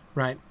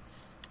 right?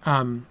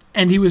 And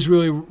he was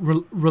really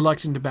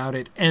reluctant about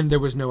it, and there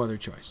was no other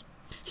choice.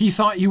 He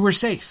thought you were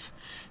safe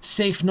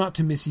not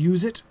to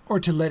misuse it or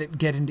to let it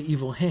get into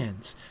evil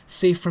hands,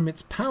 safe from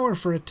its power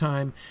for a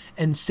time,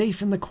 and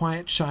safe in the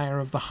quiet shire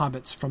of the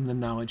hobbits from the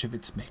knowledge of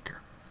its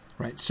maker,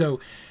 right? So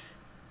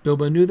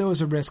Bilbo knew there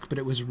was a risk, but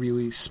it was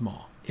really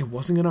small. It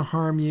wasn't going to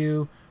harm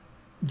you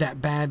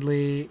that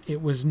badly.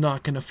 It was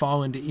not going to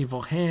fall into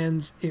evil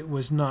hands. It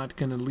was not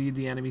going to lead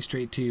the enemy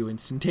straight to you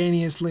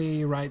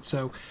instantaneously, right?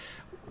 So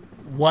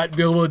what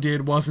Bilbo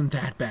did wasn't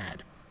that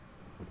bad.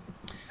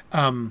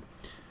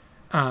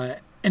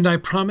 And I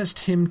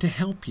promised him to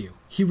help you.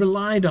 He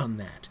relied on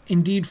that.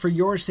 Indeed, for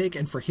your sake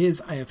and for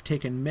his, I have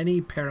taken many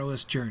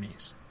perilous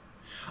journeys.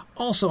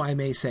 Also, I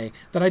may say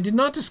that I did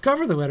not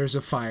discover the letters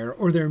of fire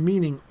or their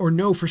meaning or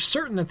know for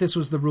certain that this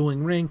was the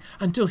ruling ring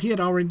until he had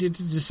already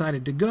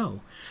decided to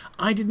go.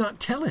 I did not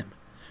tell him,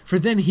 for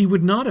then he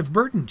would not have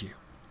burdened you.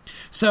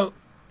 So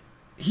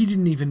he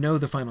didn't even know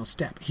the final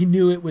step. He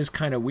knew it was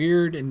kind of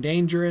weird and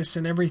dangerous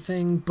and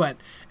everything,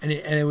 and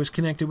it was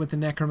connected with the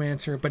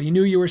necromancer, but he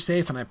knew you were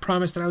safe, and I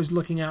promised that I was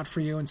looking out for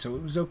you, and so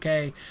it was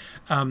okay.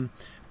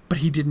 But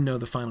he didn't know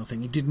the final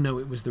thing. He didn't know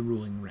it was the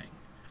ruling ring.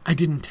 I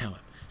didn't tell him.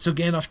 So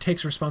Gandalf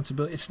takes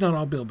responsibility. It's not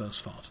all Bilbo's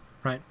fault,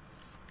 right?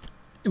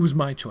 It was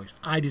my choice.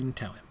 I didn't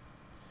tell him.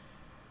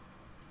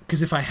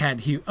 Because if I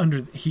had,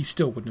 he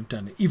still wouldn't have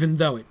done it, even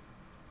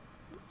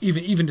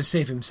to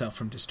save himself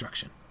from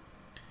destruction.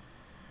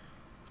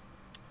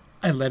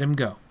 I let him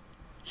go.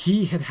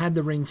 He had had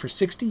the ring for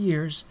 60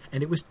 years,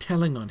 and it was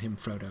telling on him,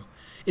 Frodo.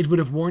 It would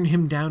have worn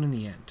him down in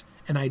the end,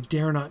 and I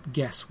dare not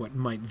guess what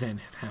might then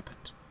have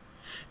happened.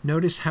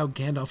 Notice how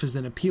Gandalf is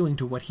then appealing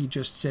to what he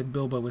just said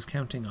Bilbo was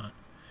counting on.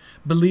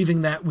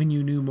 Believing that when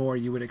you knew more,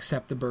 you would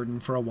accept the burden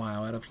for a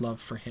while out of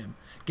love for him.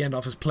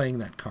 Gandalf is playing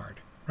that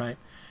card, right?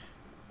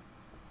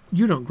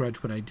 You don't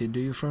grudge what I did, do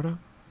you, Frodo?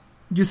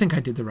 You think I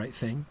did the right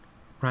thing,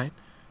 right?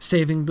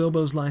 Saving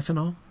Bilbo's life and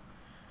all?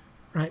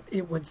 Right?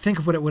 Think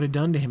of what it would have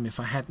done to him if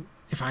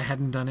he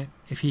hadn't done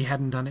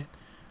it,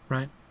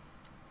 right?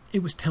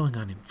 It was telling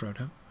on him,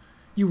 Frodo.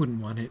 You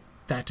wouldn't want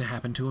that to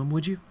happen to him,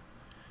 would you?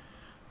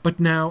 But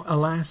now,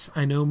 alas,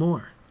 I know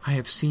more. I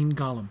have seen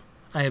Gollum.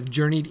 I have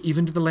journeyed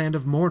even to the land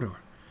of Mordor.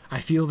 I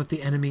feel that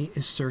the enemy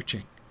is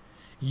searching.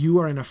 You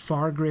are in a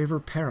far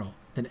graver peril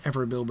than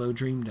ever Bilbo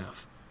dreamed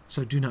of.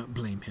 So do not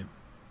blame him.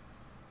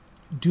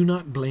 Do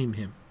not blame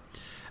him.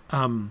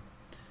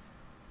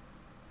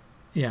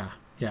 Yeah.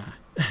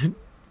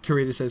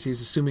 Curator says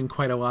he's assuming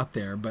quite a lot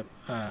there, but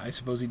I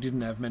suppose he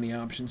didn't have many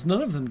options.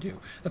 None of them do.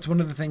 That's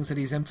one of the things that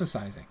he's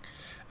emphasizing.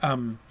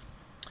 Gandalf,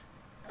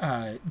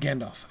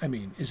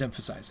 is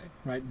emphasizing,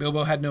 right?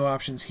 Bilbo had no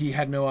options. He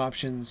had no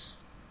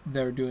options.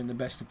 They're doing the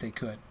best that they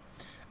could.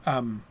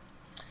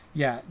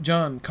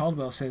 John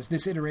Caldwell says,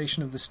 this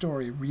iteration of the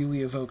story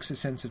really evokes a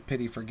sense of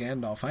pity for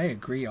Gandalf. I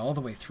agree all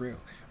the way through,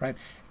 right?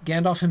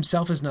 Gandalf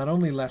himself is not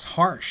only less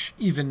harsh,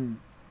 even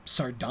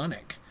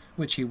sardonic,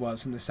 which he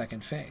was in the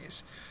second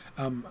phase,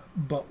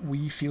 but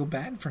we feel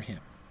bad for him,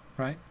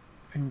 right?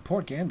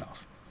 Poor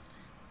Gandalf.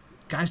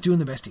 Guy's doing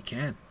the best he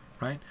can,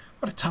 right?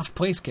 What a tough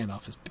place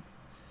Gandalf has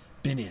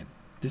been in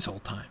this whole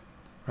time,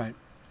 right?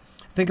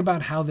 Think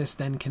about how this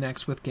then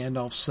connects with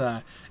Gandalf's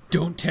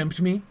don't tempt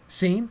me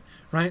scene,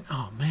 right?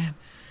 Oh, man.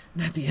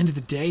 And at the end of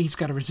the day, he's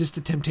got to resist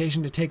the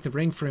temptation to take the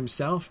ring for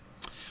himself.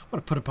 What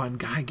a put-upon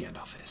guy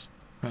Gandalf is,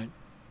 right?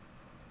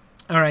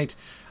 All right.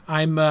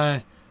 I'm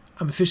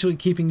officially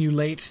keeping you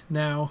late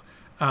now,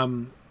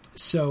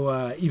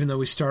 so even though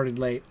we started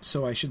late,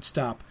 so I should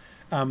stop.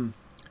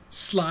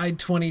 Slide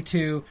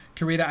 22.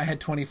 Karita, I had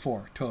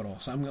 24 total,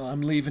 so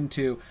I'm leaving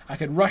 2. I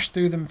could rush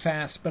through them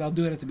fast, but I'll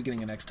do it at the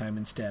beginning of next time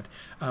instead.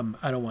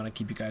 I don't want to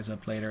keep you guys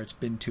up later. It's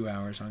been 2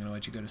 hours. I'm going to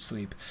let you go to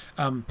sleep.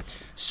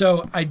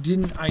 So I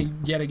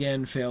yet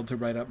again failed to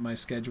write up my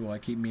schedule. I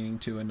keep meaning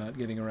to and not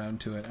getting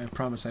around to it. I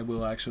promise I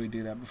will actually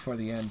do that before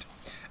the end.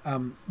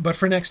 But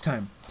for next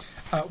time,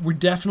 we're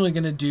definitely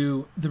going to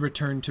do the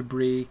Return to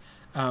Bree.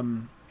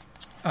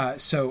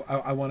 So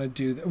I want to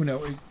do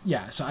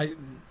So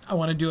I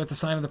want to do it the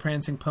Sign of the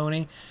Prancing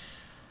Pony.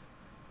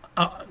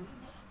 I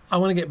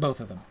want to get both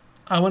of them.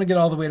 I want to get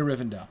all the way to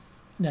Rivendell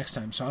next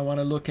time. So I want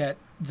to look at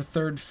the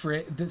third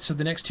so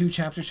the next 2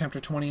 chapters, chapter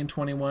 20 and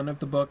 21 of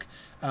the book,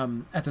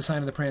 at the Sign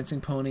of the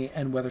Prancing Pony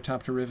and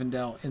Weathertop to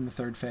Rivendell in the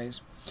third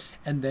phase.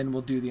 And then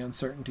we'll do the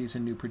Uncertainties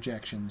and New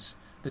Projections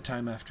the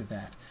time after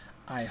that.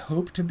 I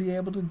hope to be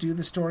able to do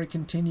the story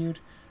continued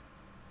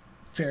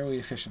fairly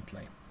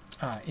efficiently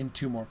in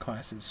 2 more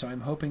classes. So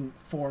I'm hoping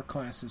 4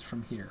 classes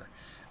from here.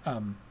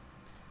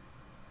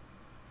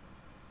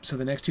 So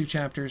the next 2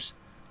 chapters,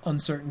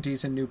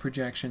 Uncertainties and New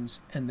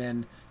Projections, and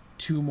then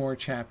 2 more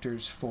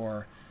chapters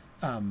for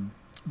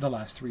the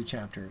last 3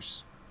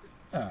 chapters,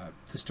 the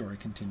story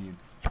continued.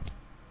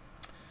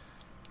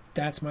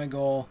 That's my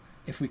goal.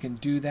 If we can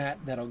do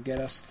that, that'll get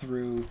us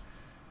through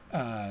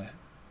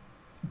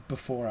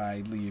before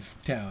I leave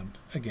town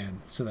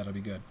again, so that'll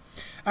be good.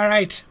 All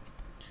right.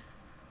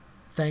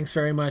 Thanks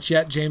very much.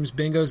 Yeah, James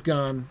Bingo's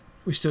gone.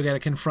 We still got to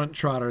confront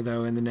Trotter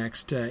though in the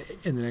next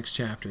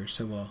chapter.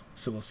 So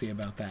we'll see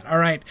about that. All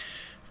right.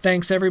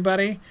 Thanks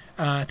everybody.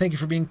 Thank you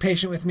for being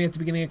patient with me at the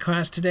beginning of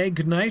class today.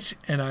 Good night,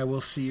 and I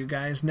will see you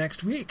guys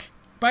next week.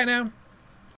 Bye now.